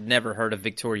also never heard of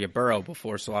Victoria Borough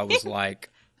before, so I was like,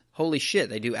 holy shit,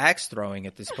 they do axe throwing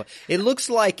at this place. It looks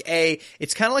like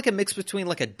it's kind of like a mix between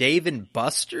like a Dave and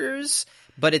Buster's,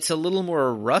 but it's a little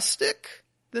more rustic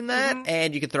than that,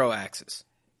 and you can throw axes.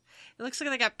 It looks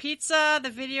like they got pizza, the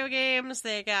video games,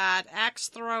 they got axe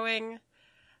throwing,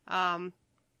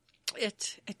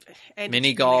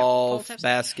 mini golf,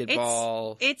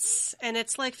 basketball. It's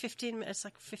like 15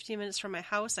 minutes from my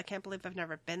house. I can't believe I've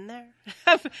never been there.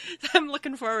 I'm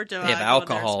looking forward to. They have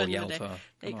alcohol, Yelta.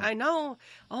 I know.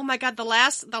 Oh my god, the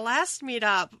last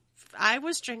meetup, I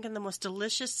was drinking the most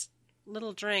delicious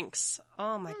little drinks.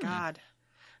 Oh my god,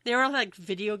 they were like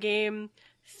video game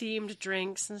themed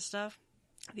drinks and stuff.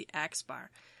 The axe bar.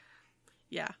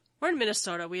 Yeah, we're in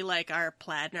Minnesota. We like our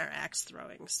plaid and our axe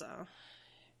throwing, so.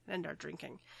 And our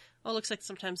drinking. Oh, looks like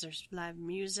sometimes there's live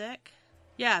music.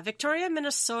 Yeah, Victoria,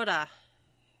 Minnesota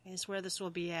is where this will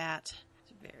be at.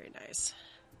 It's very nice.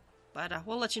 But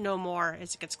we'll let you know more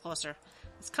as it gets closer.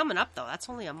 It's coming up, though. That's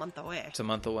only a month away. It's a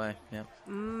month away, yeah.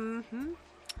 Mm-hmm.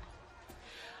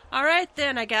 All right,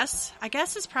 then, I guess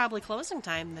it's probably closing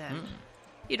time, then.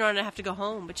 You don't have to go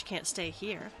home, but you can't stay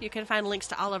here. You can find links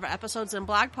to all of our episodes and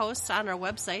blog posts on our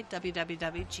website,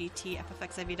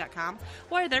 www.gtffxiv.com.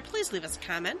 While you're there, please leave us a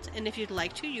comment, and if you'd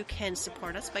like to, you can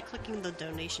support us by clicking the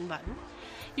donation button.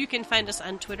 You can find us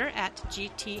on Twitter at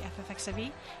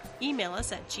GTFFXIV, email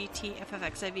us at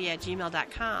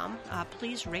gtffxiv@gmail.com.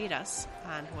 Please rate us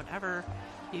on whatever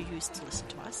you use to listen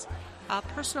to us.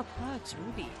 Personal plugs,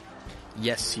 Ruby.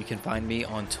 Yes, you can find me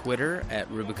on Twitter at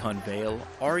RubiconVale,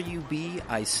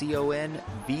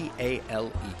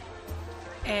 RubiconVale.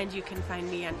 And you can find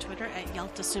me on Twitter at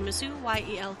Yeltasumasu,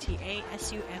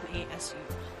 YELTASUMASU.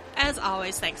 As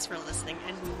always, thanks for listening,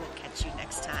 and we will catch you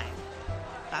next time.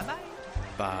 Bye-bye.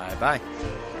 Bye-bye.